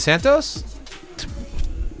for Ron DeSantis?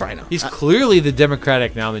 Right now. He's clearly the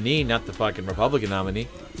Democratic nominee, not the fucking Republican nominee.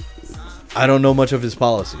 I don't know much of his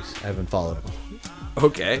policies. I haven't followed him.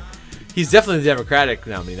 Okay. He's definitely the Democratic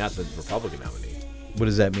nominee, not the Republican nominee. What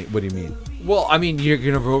does that mean? What do you mean? Well, I mean, you're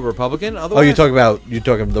gonna vote Republican. Oh, Otherwise, you're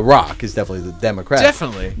talking The Rock is definitely the Democrat.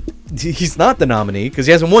 definitely, He's not the nominee because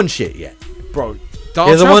he hasn't won shit yet. bro. He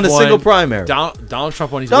Donald hasn't Trump won a single primary. Donald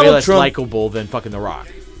Trump won. He's Donald way less Trump- likable than fucking The Rock.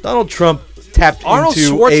 Donald Trump tapped Arnold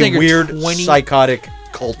into a Schwarzenegger, weird 20 psychotic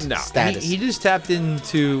cult No, status. he just tapped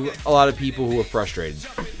into a lot of people who were frustrated.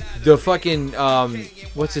 The fucking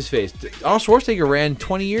what's his face? Arnold Schwarzenegger ran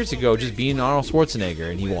 20 years ago just being Arnold Schwarzenegger,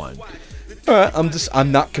 and he won. All right,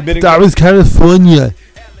 I'm not committing. That was California.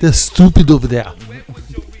 They're stupid over there.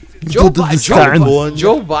 Joe don't understand.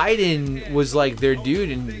 Biden was like their dude,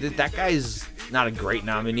 and that guy's not a great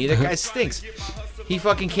nominee. That guy stinks. He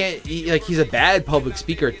fucking can't. He's a bad public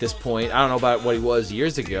speaker at this point. I don't know about what he was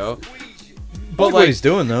years ago. But But what like, he's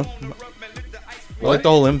doing though. I like the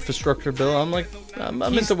whole infrastructure bill. I'm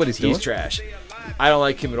into what he's doing. He's trash. I don't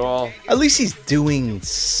like him at all. At least he's doing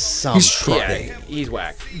something. Yeah, he's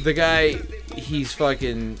whack. The guy, he's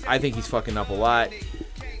fucking. I think he's fucking up a lot.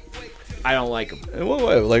 I don't like him. In what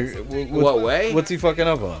way? Like, What way? What's he fucking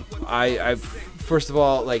up on? I first of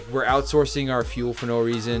all, like, we're outsourcing our fuel for no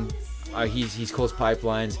reason. He's closed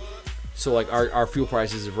pipelines, so like our fuel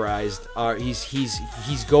prices have risen.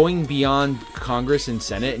 He's going beyond Congress and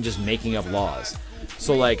Senate and just making up laws.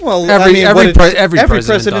 So like, Well, Every president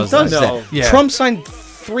president does does that. that. Yeah. Trump signed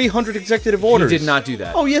 300 executive orders. he did not do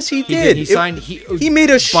that. Oh yes, he He did. He signed. He made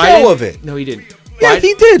a show Biden- of it. No, he didn't. Yeah,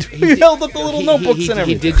 he did. He did- held up the little notebooks he and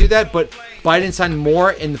everything. He did do that, but Biden signed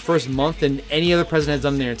more in the first month than any other president has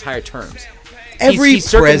done in their entire terms. Every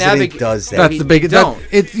president does that. That's the big. Don't.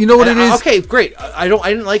 You know what And, it is? Okay, great. I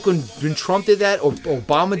didn't like when Trump did that, or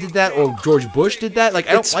Obama did that, or George Bush did that. Like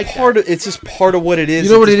I don't It's like part that. of. It's just part of what it is. You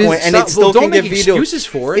know at what this it is? point, and Stop- it still well, don't can make get vetoed. excuses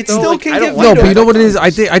for it, It though. still Like, can I get don't vetoed. like No, but you know what it that. is? I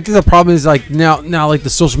think the problem is like now like the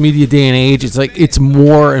social media day and age, it's like it's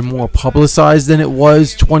more and more publicized than it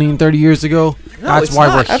was 20 and 30 years ago. No, That's it's why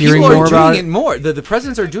not. we're hearing People are more about doing it. more. The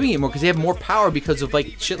presidents are doing it more because they have more power because of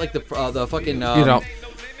like shit like the fucking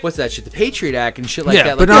what's that shit? The Patriot Act and shit like Yeah,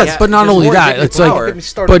 that. but Like, not but not there's only more that. executive It's like power. Get me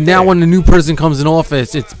started but now there. when the new president comes in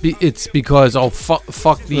office, it's because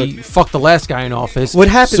fuck the last guy in office. What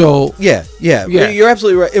happened? So yeah, Yeah. you're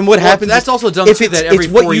absolutely right. And what happens? that's is also done if too, it's, that every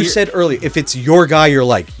it's what 4 you years- said earlier. If it's your guy, you're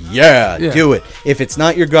like, yeah, Yeah. do it. If it's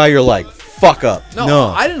not your guy, you're like, fuck up. No,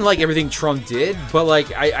 I didn't like everything Trump did, but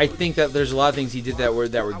like I think that there's a lot of things he did that were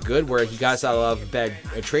good. Where he got us out of a lot of bad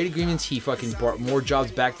trade agreements. He fucking brought more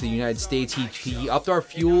jobs back to the United States. He upped our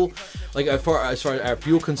fuel, like as far as our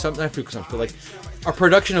fuel consumption, not fuel consumption, but like our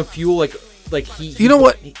production of fuel, like he. You know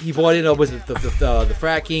what? He bought in was it the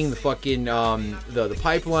fracking, the fucking the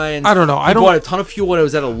pipelines. I don't know. He bought a ton of fuel when it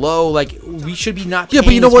was at a low. Like we should be not. yeah, but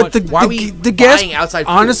paying you know as what? much. Why are we The gas buying outside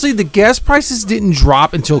fuel? honestly, the gas prices didn't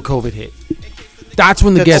drop until COVID hit. That's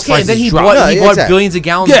when the gas Okay, and prices then he dropped. bought, No, he bought exactly. billions of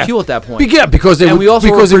gallons of fuel at that point. Yeah, because and we also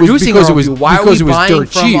because were it was producing because our it was fuel. Why are because we it was buying dirt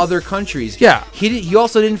from cheap. other countries? Yeah. He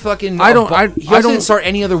also didn't fucking. I don't- I he also don't- didn't start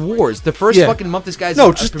any other wars. The first Yeah. fucking month this guy's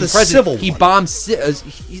No, just been the president, civil He one. bombed.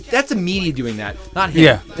 That's the media doing that, not him.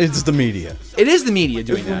 Yeah. It's the media. It is the media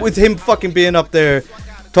doing that. With him fucking being up there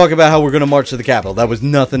talking about how we're going to march to the Capitol. That was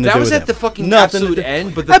nothing to That do was with at him. the fucking Nothing to absolute do-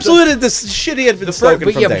 end, but absolute this shit he had been the stoking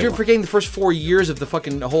but from yeah, day but you're one. forgetting the first 4 years of the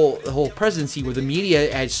fucking whole presidency where the media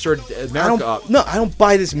had stirred America up. I don't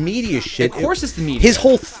buy this media shit. Of course it's the media. His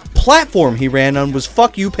whole platform he ran on was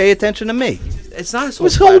 "fuck you, pay attention to me." It's not his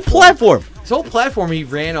His whole whole platform. platform. His whole platform he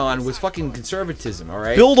ran on was fucking conservatism. All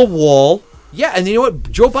right. Build a wall. Yeah, and you know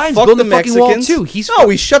what? Joe Biden's Fuck building the the fucking wall Mexicans. too.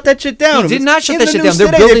 He shut that shit down. He did It was not shut in that the shit news down. They're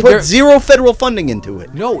today. building- They put they're- zero federal funding into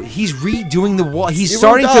it. No, he's redoing the wall. He's $0.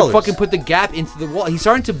 starting to fucking put the gap into the wall. He's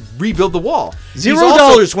starting to rebuild the wall. He's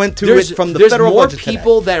 $0 went to there's- it from the there's federal more budget today.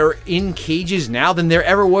 people that are in cages now than there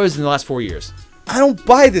ever was in the last 4 years. I don't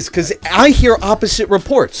buy this because I hear opposite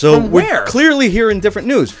reports. So From we're where? clearly hearing different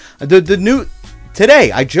news. The new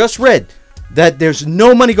today I just read that there's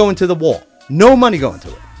no money going to the wall. No money going to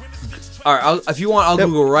it. All right, if you want, I'll Yep.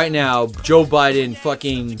 Google right now. Joe Biden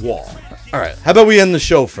fucking wall. All right. How about we end the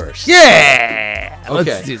show first? Yeah.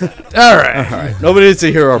 Okay. Let's do that. All right. Nobody needs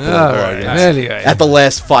to hear our All political right. arguments Anyway. at the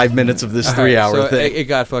last 5 minutes of this 3-hour so thing. It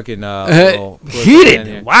got fucking little political in Heated.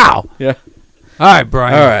 here. Wow. Yeah. All right,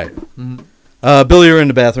 Brian. All right. Billy, you're in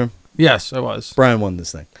the bathroom. Yes, I was. Brian won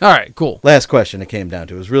this thing. All right, cool. Last question it came down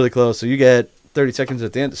to. It was really close. So you get 30 seconds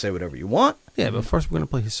at the end to say whatever you want. Yeah, but first we're gonna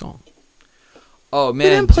play his song. Oh You man,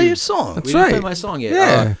 didn't play dude. your song. That's We didn't play right. my song yet.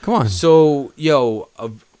 Yeah, come on. So,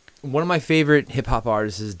 one of my favorite hip hop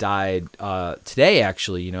artists has died today,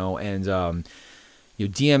 actually. And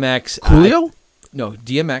DMX. Coolio? No,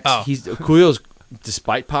 DMX. Oh. He's Coolio's.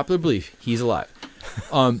 Despite popular belief, he's alive.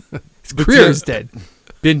 His career is dead.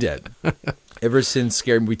 Been dead. Ever since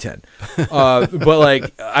Scary Movie 10. But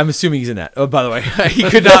like, I'm assuming he's in that. Oh, by the way, he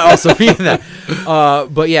could not also be in that.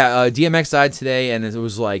 But yeah, DMX died today, and it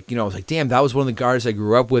was like, I was like, damn, that was one of the artists I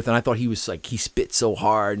grew up with, and I thought he was like, he spit so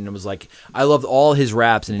hard, and it was like, I loved all his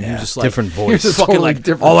raps, and he was just like, different he was voice. just fucking Totally like,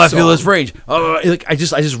 different all I feel song. is rage. Like, I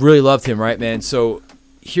just really loved him, right, man? So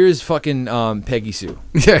here's fucking Peggy Sue.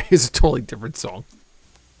 Yeah, it's a totally different song.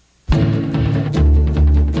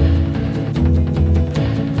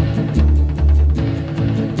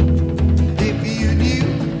 If you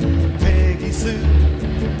knew Peggy Sue,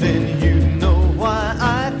 then you know why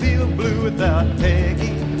I feel blue without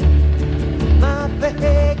Peggy. My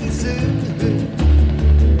Peggy Sue.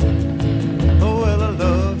 Oh, well, I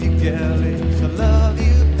love you, galleys. I love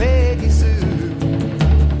you, Peggy Sue.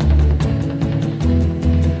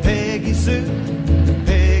 Peggy Sue,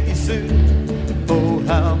 Peggy Sue. Oh,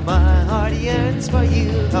 how my heart yearns for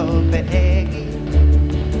you, oh, Peggy.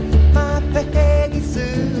 My Peggy Sue.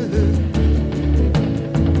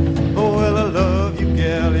 Oh, well, I love you,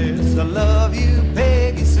 gal, yes, I love you,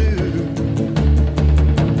 Peggy Sue.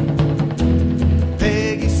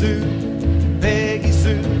 Peggy Sue, Peggy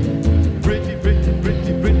Sue. Pretty, pretty,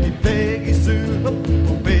 pretty, pretty Peggy Sue.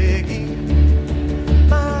 Oh, Peggy,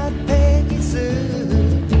 my Peggy Sue.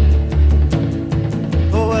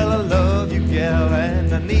 Oh, well, I love you, gal,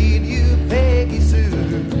 and I need you, Peggy Sue.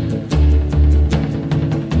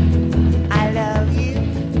 I love you,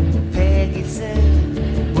 Peggy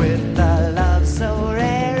Sue, with a love so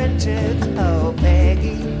rare and true. Oh,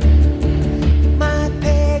 Peggy, my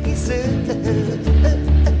Peggy Sue.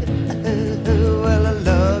 Well, I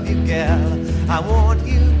love you, gal. I want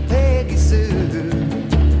you, Peggy Sue.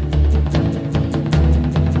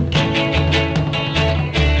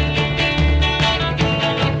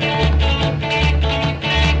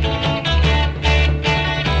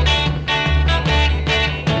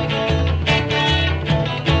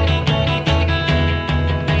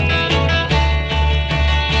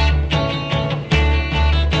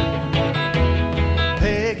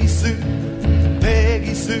 Peggy Sue,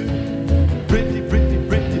 Peggy Sue, pretty, pretty,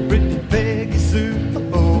 pretty, pretty Peggy Sue.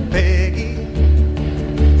 Oh, Peggy,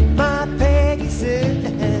 my Peggy Sue.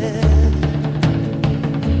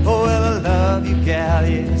 Oh, well, I love you, gal,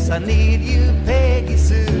 yes, I need you, Peggy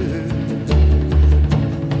Sue.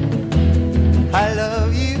 I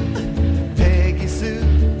love you, Peggy Sue,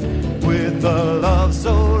 with a love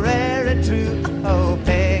so rare and true. Oh,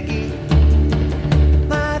 Peggy,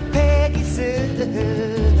 my Peggy Sue.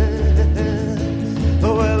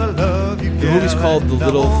 Oh, well, I love you, The movie's gal, called and I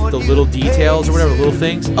want The you, Little Details or whatever, Peggy Little Sue.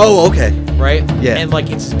 Things. Oh, okay. Right? Yeah. And like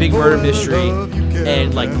it's this big murder mystery,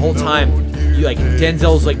 and like the whole time, you like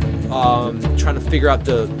Denzel's like trying to figure out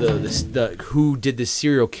the who did the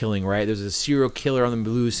serial killing. Right? There's a serial killer on the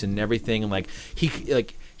loose and everything, and like he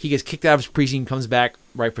gets kicked out of his precinct, comes back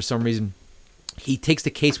right for some reason. He takes the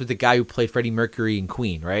case with the guy who played Freddie Mercury in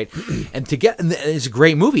Queen, right? And it's a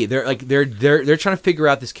great movie. They're trying to figure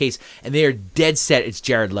out this case, and they are dead set. It's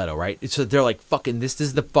Jared Leto, right? So they're like, fucking, this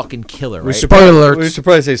is the fucking killer, right? Spoiler We're alerts.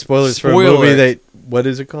 surprised to say spoilers for a Spoiler movie alert. what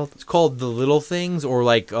is it called? It's called The Little Things, or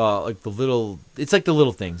like the little. It's like The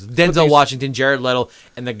Little Things. Denzel these- Washington, Jared Leto,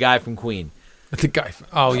 and the guy from Queen, The guy.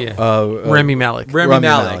 Oh yeah. Uh, Rami Malek. Rami Rami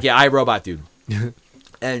Malek. Malek. Yeah, iRobot dude.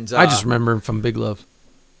 And I just remember him from Big Love.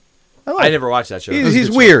 I never watched that show. He's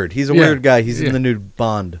weird. He's a Yeah. weird guy. He's Yeah. in the new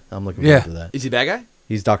Bond. I'm looking Yeah. forward to that. Is he a bad guy?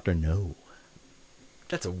 He's Dr. No.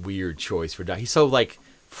 That's a weird choice for Doc. He's so like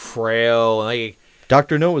frail, like.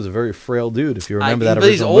 Dr. No was a very frail dude, if you remember that but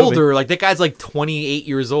he's original movie. older. Like that guy's like 28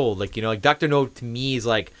 years old. Like like Dr. No to me is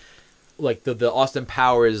like the Austin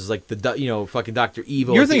Powers, like fucking Dr.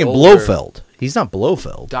 Evil. You're like, the thinking older- Blofeld. He's not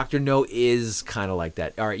Blofeld. Dr. No is kind of like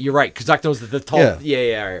that. All right, you're right because Dr. No's the tall. Yeah.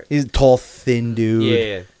 Yeah, all right. He's a tall, thin dude.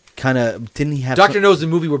 Yeah. Kind of, didn't he have Dr. some- No's the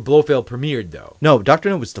movie where Blofeld premiered though. No, Dr.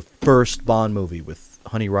 No was the first Bond movie with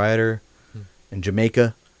Honey Rider and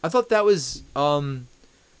Jamaica. I thought that was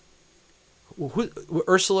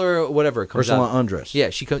Ursula or whatever comes Ursula out. Andress. Yeah,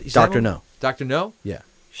 she comes. Dr. No. Dr. No. Yeah.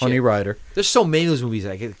 Shit. Honey Rider. There's so many of those movies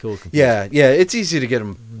I get confused. Yeah, it's easy to get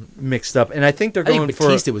them mixed up. And I think they're I think going for,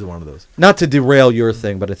 Batista was one of those. not to derail your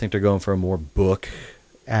thing, but I think they're going for a more book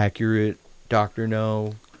accurate Dr.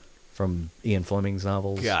 No from Ian Fleming's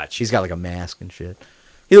novels. Gotcha. He's got like a mask and shit.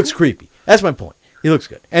 He looks creepy. That's my point. He looks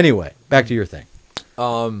good. Anyway, back to your thing.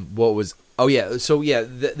 What was? Oh yeah. So yeah,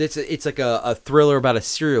 it's like a thriller about a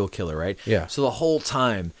serial killer, right? Yeah. So the whole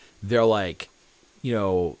time they're like,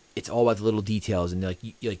 it's all about the little details, and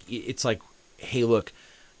it's like, hey, look,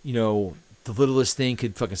 the littlest thing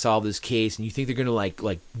could fucking solve this case, and you think they're gonna like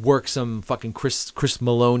work some fucking Chris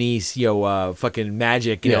Maloney's fucking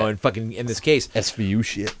magic, Yeah. and fucking in this case. SVU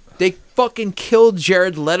shit. they fucking killed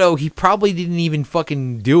Jared Leto. He probably didn't even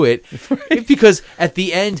fucking do it because at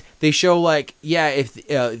the end they show like, yeah, if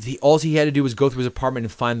all he had to do was go through his apartment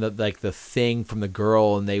and find the thing from the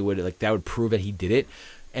girl, and they would like that would prove that he did it.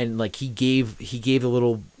 And like he gave the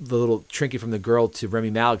little trinket from the girl to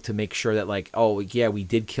Remy Malek to make sure that like, oh yeah, we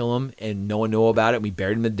did kill him and no one knew about it. We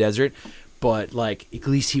buried him in the desert. But like at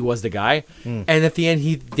least he was the guy, and at the end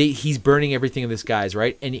he's burning everything of this guy's,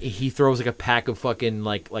 right, and he throws like a pack of fucking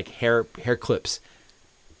like hair clips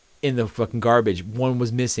in the fucking garbage. One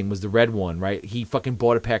was missing, was the red one, right? He fucking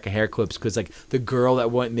bought a pack of hair clips because like the girl that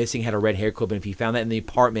went missing had a red hair clip, and if he found that in the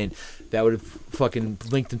apartment, that would have fucking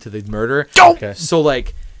linked him to the murder. Okay. So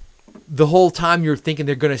like the whole time you're thinking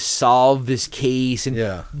they're gonna solve this case, and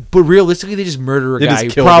Yeah. but realistically they just murder a They guy just who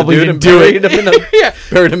killed the probably dude didn't and do buried it. him in the- Yeah.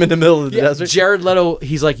 Buried him in the middle of the desert. Jared Leto,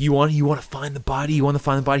 he's like, you want to find the body? You want to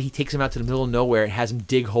find the body? He takes him out to the middle of nowhere and has him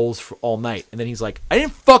dig holes for all night. And then he's like, I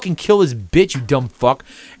didn't fucking kill this bitch, you dumb fuck.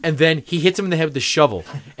 And then he hits him in the head with the shovel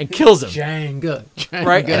and kills him. Jenga.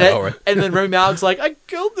 Right? And then Remy Malek's like, I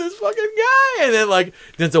killed this fucking guy. And then like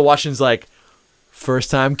Denzel Washington's like,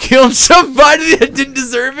 first time killing somebody that didn't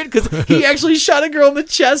deserve it, because he actually shot a girl in the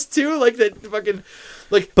chest too, like that fucking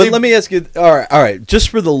like. But let me ask you. All right. Just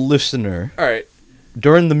for the listener, All right.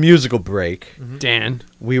 during the musical break, Dan.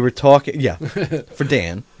 we were talking. Yeah, for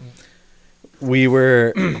Dan, we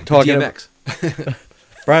were talking. DMX.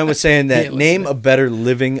 Brian was saying that Can't name listen a better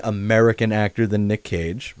living American actor than Nick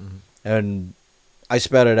Cage, and I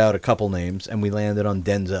spouted out a couple names, and we landed on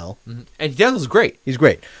Denzel. And Denzel's great. He's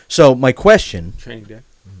great. So my question, Training Day.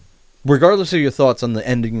 regardless of your thoughts on the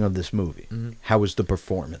ending of this movie, how was the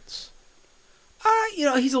performance? He's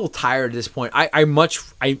a little tired at this point. I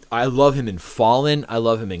love him in Fallen. I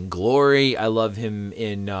love him in Glory. I love him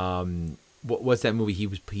in what's that movie? He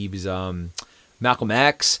was Malcolm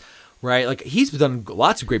X, right? Like he's done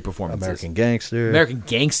lots of great performances. American Gangster. American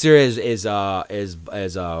Gangster is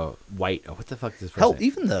white. Oh, what the fuck is this? Hell,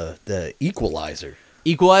 even the Equalizer.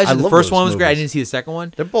 Equalizer. I The love first those one was great. I movies. didn't see the second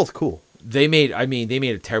one. They're both cool. They made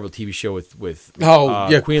a terrible TV show with Queen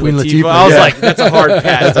Latifah. Latifah, I was yeah. like, that's a hard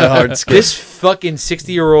pass. That's a hard skip. This fucking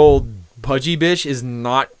 60-year-old pudgy bitch is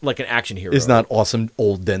not like an action hero. It's not awesome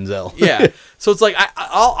old Denzel. Yeah. So it's like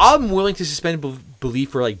I'm willing to suspend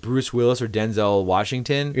belief for like Bruce Willis or Denzel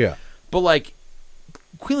Washington. Yeah. But like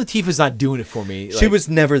Queen Latifah's not doing it for me. She Like, was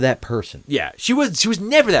never that person. Yeah. She was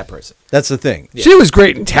never that person. That's the thing. She was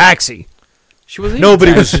great in Taxi. She wasn't.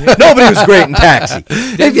 Nobody was great in Taxi.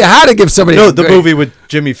 If you had to give somebody No, a the great- movie with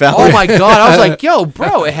Jimmy Fallon. Oh my god! I was like, "Yo,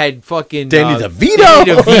 bro!" It had fucking Danny DeVito.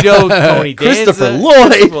 Danny DeVito, Tony Christopher Danza, Lloyd.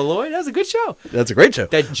 Christopher Lloyd. That was a good show. That's a great show.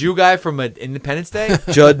 That Jew guy from Independence Day,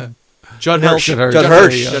 Judd. Judd Hirsch. Judd Hirsch. Judd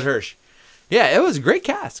Hirsch. Judd Hirsch. Yeah, it was a great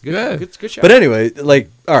cast. Good, Yeah. good show. But anyway, like,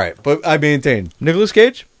 all right. But I maintain Nicolas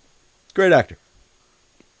Cage, great actor.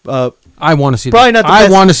 I want to see. Probably that. not the I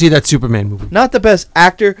best- want to see that Superman movie. Not the best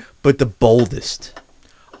actor, but the boldest.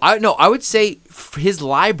 I would say his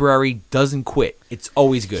library doesn't quit. It's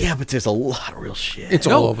always good. Yeah, but there's a lot of real shit. It's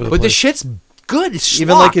all over the but the place. shit's good. It's schlock.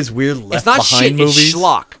 Even like his weird Left It's not Behind shit. movies. It's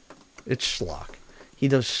schlock. It's schlock. He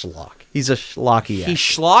does schlock. He's a schlocky actor. He's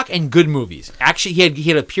schlock and good movies. Actually, he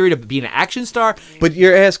had a period of being an action star. But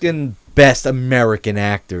you're asking best American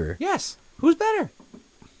actor, Yes. Who's better?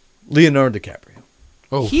 Leonardo DiCaprio.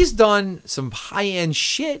 Oh, He's done some high end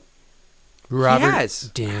shit. Robert has.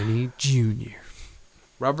 Downey Jr.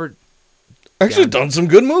 Robert. Actually, Yeah. done some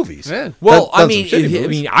good movies. Yeah. Well, Done some I shitty mean,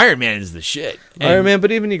 movies. Iron Man is the shit. And Iron Man,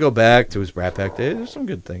 but even you go back to his Rat Pack days, there's some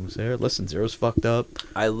good things there. Listen, Zero's fucked up.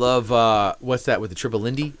 I love what's that with the Triple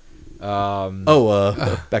Lindy?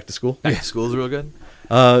 Back to School. Back to School's real good.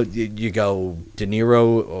 You go De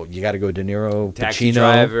Niro. Oh, you got to go De Niro. Taxi Pacino.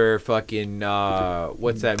 Driver, fucking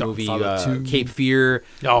what's that movie? Godfather 2. Cape Fear.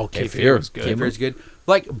 Oh, Cape Cape Fear Fear was was good. Cape Fear's good.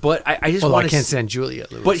 Like, but I just Well, want I to. can't stand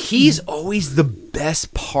Juliette Lewis. But he's always the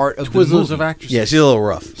best part of the Twizzlers movie. of actresses. Yeah, she's a little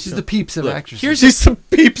rough. She's the peeps of Look, actresses. here's She's some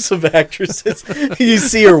peeps of actresses. You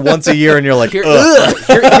see her once a year, and you're like, Here- ugh.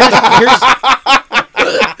 here's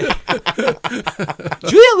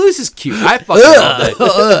Juliette Lewis is cute. I fuck with all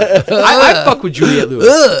day. I fuck with Juliette Lewis.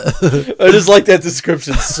 I just like that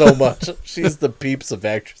description so much. She's the peeps of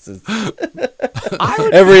actresses. I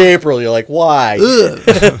would, Every April, you're like, why? do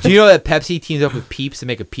you know that Pepsi teams up with Peeps to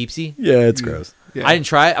make a Peepsy? Yeah, it's gross. I didn't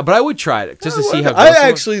try it, but I would try it just to see how. I gross it was.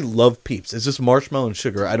 actually love Peeps. It's just marshmallow and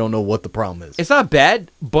sugar. I don't know what the problem is. It's not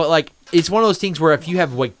bad, but like it's one of those things where if you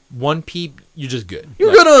have like one Peep, you're just good. You're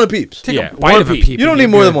Like, good on a Peeps. Take yeah, a bite one of a peep. peep. You don't and need you're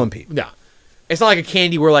more than good. one Peep. No, it's not like a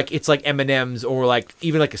candy where like it's like M&Ms or like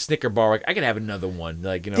even like a Snicker bar. Like I can have another one.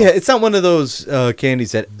 Like Yeah, it's not one of those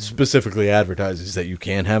candies that specifically advertises that you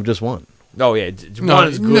can have just one. Oh yeah, No, one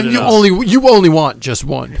is good you enough. you only want just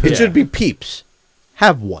one. It should be Peeps.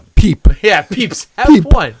 Have one. Peep. Yeah, peeps. Have Peep.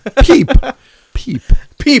 one. Peep. Peep.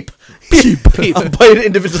 Peep. Peep. I'll buy an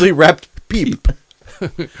individually wrapped peep.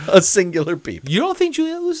 A singular peep. You don't think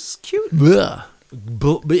Juliette Lewis is cute? Blech.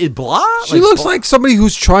 Blah? She looks like somebody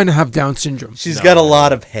who's trying to have Down syndrome. She's got a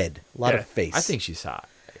lot of head, a lot Yeah, of face. I think she's hot.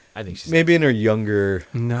 I think she's maybe in her younger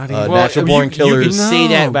Not uh, even. Natural Born you Killers. can say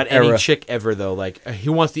that about any era. chick ever though. Like,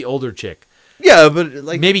 who wants the older chick? Yeah, but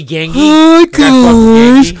like Maybe Gangi. Hi, That fucking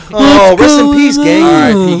guys. Gangi. oh, rest in peace, gang.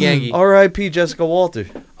 R.I.P. Gangi. R.I.P. Jessica Walter.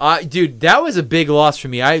 Dude, that was a big loss for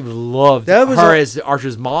me. I loved That was her a- as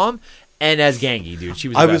Archer's mom and as Gangi, dude. She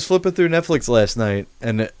was. I the was best. flipping through Netflix last night,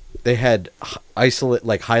 and they had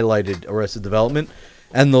highlighted Arrested Development,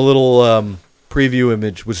 and the little preview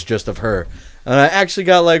image was just of her, and I actually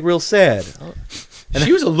got like real sad.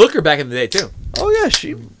 She was a looker back in the day too. Oh yeah,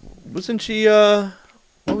 she wasn't she.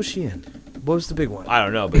 What was she in? What was the big one? I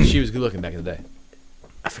don't know, but she was good looking back in the day.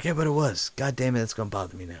 I forget what it was. God damn it, that's gonna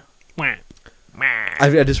bother me now.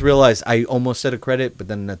 I just realized I almost said a credit, but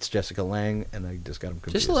then that's Jessica Lange, and I just got them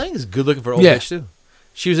confused. Jessica Lange is good looking for an old Yeah. bitch too.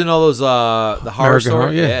 She was in all those the horror American story,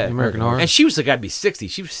 Horror, yeah, American Horror. and she was like got to be 60.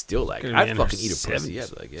 She was still like, Could be I'd in her fucking eat a pussy. 70s. Yeah,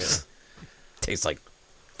 like yeah. Tastes like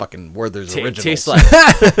fucking Werther's originals. Tastes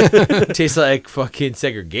like tastes like fucking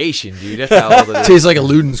segregation, dude. That's how old it is. Tastes like a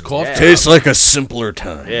Luden's cough. Yeah. Tastes like a simpler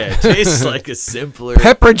time. Yeah, it tastes like a simpler.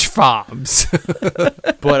 Pepperidge Farms.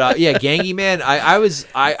 But yeah, Gangi Man. I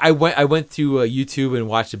went through YouTube and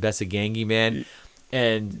watched the best of Gangi Man,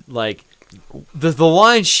 and like the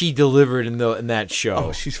line she delivered in that show.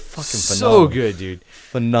 Oh, she's fucking so phenomenal. good, dude.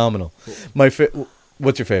 Phenomenal.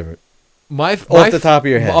 What's your favorite? Off the top of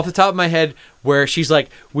your head. Off the top of my head, where she's like,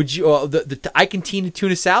 "Would you? I can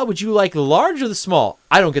tuna salad. Would you like the large or the small?"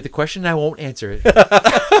 I don't get the question. And I won't answer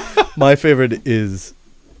it. My favorite is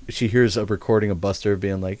she hears a recording of Buster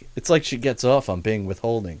being like, "It's like she gets off on being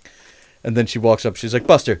withholding," and then she walks up. She's like,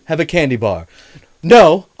 "Buster, have a candy bar."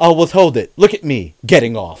 No, I'll withhold it. Look at me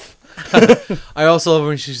getting off. I also love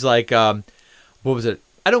when she's like, "What was it?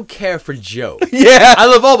 I don't care for Joe. Yeah, I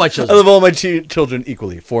love all my I children." love all my children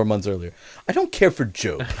equally. 4 months earlier, I don't care for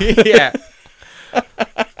Joe. Yeah.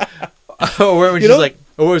 Or when she's know- like,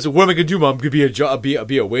 "Oh, what am I gonna do, Mom? Could be a job, be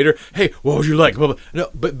a waiter. Hey, what would you like?" Blah, blah. No,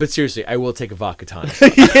 but seriously, I will take a vodka tonic.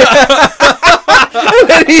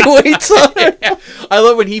 And he waits on her. I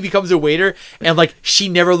love when he becomes a waiter and like she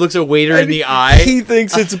never looks a waiter in the eye. He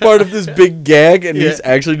thinks it's part of this big gag, and Yeah. he's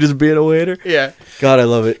actually just being a waiter. Yeah. God, I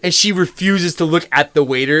love it. And she refuses to look at the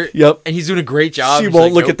waiter. Yep. And he's doing a great job. She She's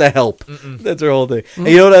won't like, look at the help. That's her whole thing. And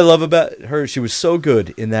you know what I love about her? She was so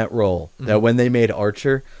good in that role that when they made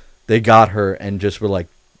Archer, they got her and just were like,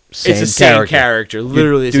 same It's the same character. You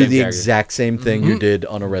Literally the do same the character. exact same thing you did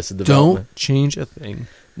on Arrested Development. Don't change a thing.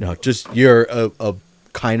 No, just you're a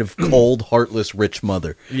kind of cold, heartless, rich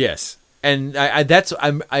mother. Yes. And I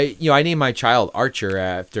named my child Archer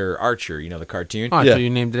after Archer, the cartoon. Oh, I Yeah. thought you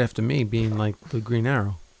named it after me, being like the Green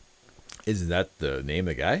Arrow. Is that the name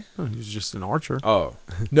of the guy? Oh, he was just an archer. Oh,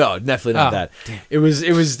 no, definitely not Oh, that. It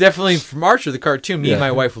was definitely from Archer, the cartoon. Me and Yeah.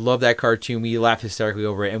 my wife love that cartoon. We laugh hysterically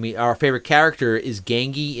over it. And our favorite character is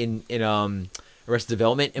Gangi in Arrested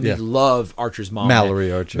Development, and Yeah. we love Archer's mom,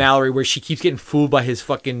 Mallory Archer. Mallory, where she keeps getting fooled by his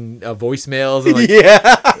fucking voicemails and like,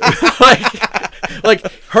 Yeah.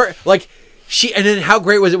 like she. And then how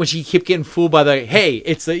great was it when she kept getting fooled by the hey,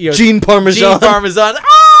 it's the Gene Parmesan. Gene Parmesan.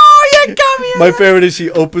 Oh, you got me. My favorite is she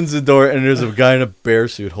opens the door and there's a guy in a bear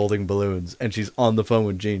suit holding balloons, and she's on the phone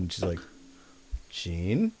with Gene. She's like,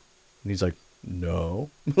 "Gene?" And he's like, "No."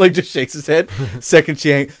 Like, just shakes his head. Second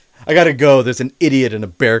I gotta go. There's an idiot in a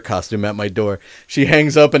bear costume at my door. She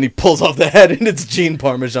hangs up and he pulls off the head and it's Gene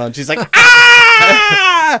Parmesan. She's like,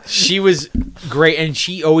 "Ah!" She was great, and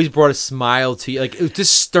she always brought a smile to you. Like, it was this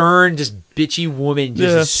stern, just bitchy woman,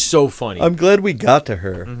 just Yeah. is so funny. I'm glad we got to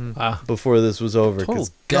her before this was over. Total 'Cause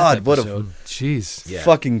death God, what a episode. Jeez. Yeah.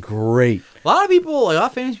 fucking great. a lot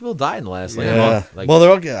of famous people died in the last Yeah. month. Like, Well,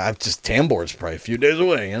 they're all just Tambor's probably a few days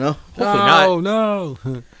away, you know? hopefully not. Oh, no.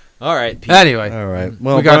 All right, Pete. Anyway, All right.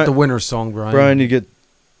 Well, we got Brian, the winner song, Brian. Brian, you get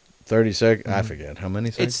 30 seconds. I forget. How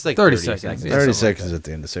many seconds? It's like 30 30 seconds. seconds. Yeah, 30 something like seconds that. at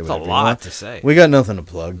the end to say It's a whatever you lot want. to say. We got nothing to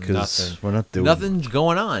plug because Nothing. we're not doing Nothing's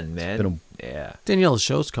going on, man. Been Yeah. Danielle's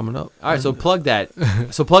show's coming up. All right, so plug that.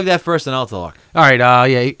 So plug that first, and I'll talk. All right,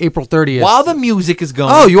 yeah, April 30th. While the music is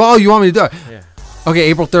going. Oh, you want me to do it? Yeah. Okay,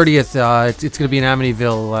 April 30th. It's going to be in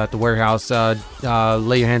Amityville at the warehouse.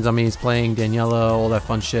 Lay Your Hands on Me is playing. Daniela, all that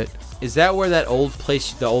fun shit. Is that where that old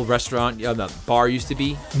place, the old restaurant, the bar used to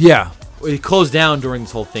be? Yeah. It closed down during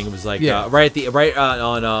this whole thing. It was like Yeah. right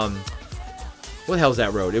on what the hell's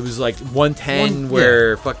that road? It was like 110 One-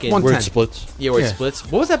 where yeah. fucking 110. Where it splits. yeah, where it Yeah. splits.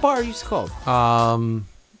 What was that bar used to called?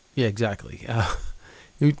 Yeah, exactly. Yeah.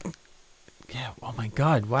 Oh my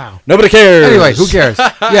God! Wow. Nobody cares. Anyway, who cares?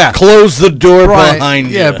 Yeah. Close the door Brian,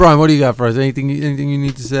 behind you. yeah, Brian, what do you got for us? Anything you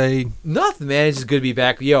need to say? Nothing, man. It's just good to be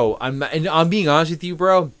back. Yo, I'm being honest with you,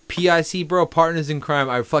 bro. PIC, bro. Partners in Crime.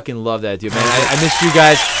 I fucking love that, dude, man. I missed you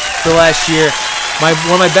guys for last year. One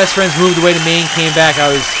of my best friends moved away to Maine, came back.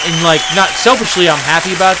 I was like, not selfishly, I'm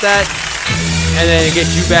happy about that. And then to get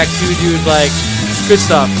you back too, dude. Like, good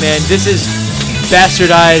stuff, man. This is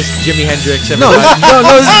bastardized Jimi Hendrix. No,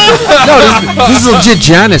 Everybody. this is legit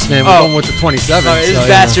Janis, man. We're Oh. going with the 27. This is so, you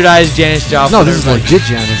know. bastardized Janis Joplin. No, this is everybody. legit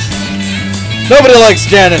Janis. Nobody likes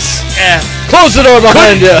Janice. Yeah. Close the door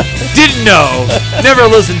behind you. Didn't know. Never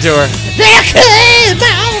listened to her.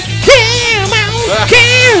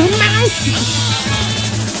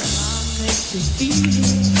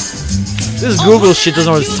 This Google shit doesn't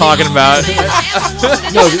know what it's talking about.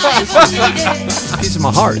 No, this is a piece of my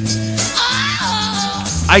heart.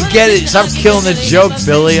 I get it. Stop killing the joke,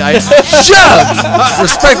 Billy. Shut up.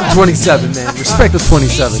 Respect the 27, man. Respect the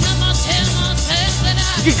 27.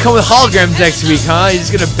 You can come with holograms next week, huh? You're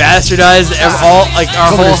just gonna bastardize our whole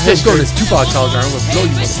Let's go history. to this Tupac hologram. I'm gonna blow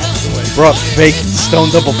you motherfuckers away. Brought fake Stone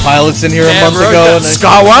Double Pilots in here a Yeah, month bro, ago. And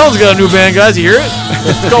Scott Wild's got a new band, guys. You hear it?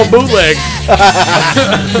 It's called Bootleg.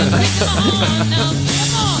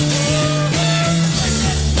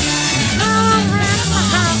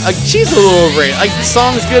 Like, she's a little overrated. Like, the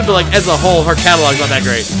song's good, but like as a whole, her catalog's not that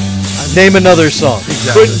great. name another song.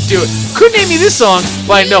 Couldn't do it. Couldn't name me this song,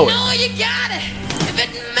 but I know it.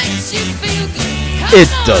 It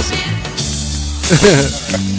doesn't.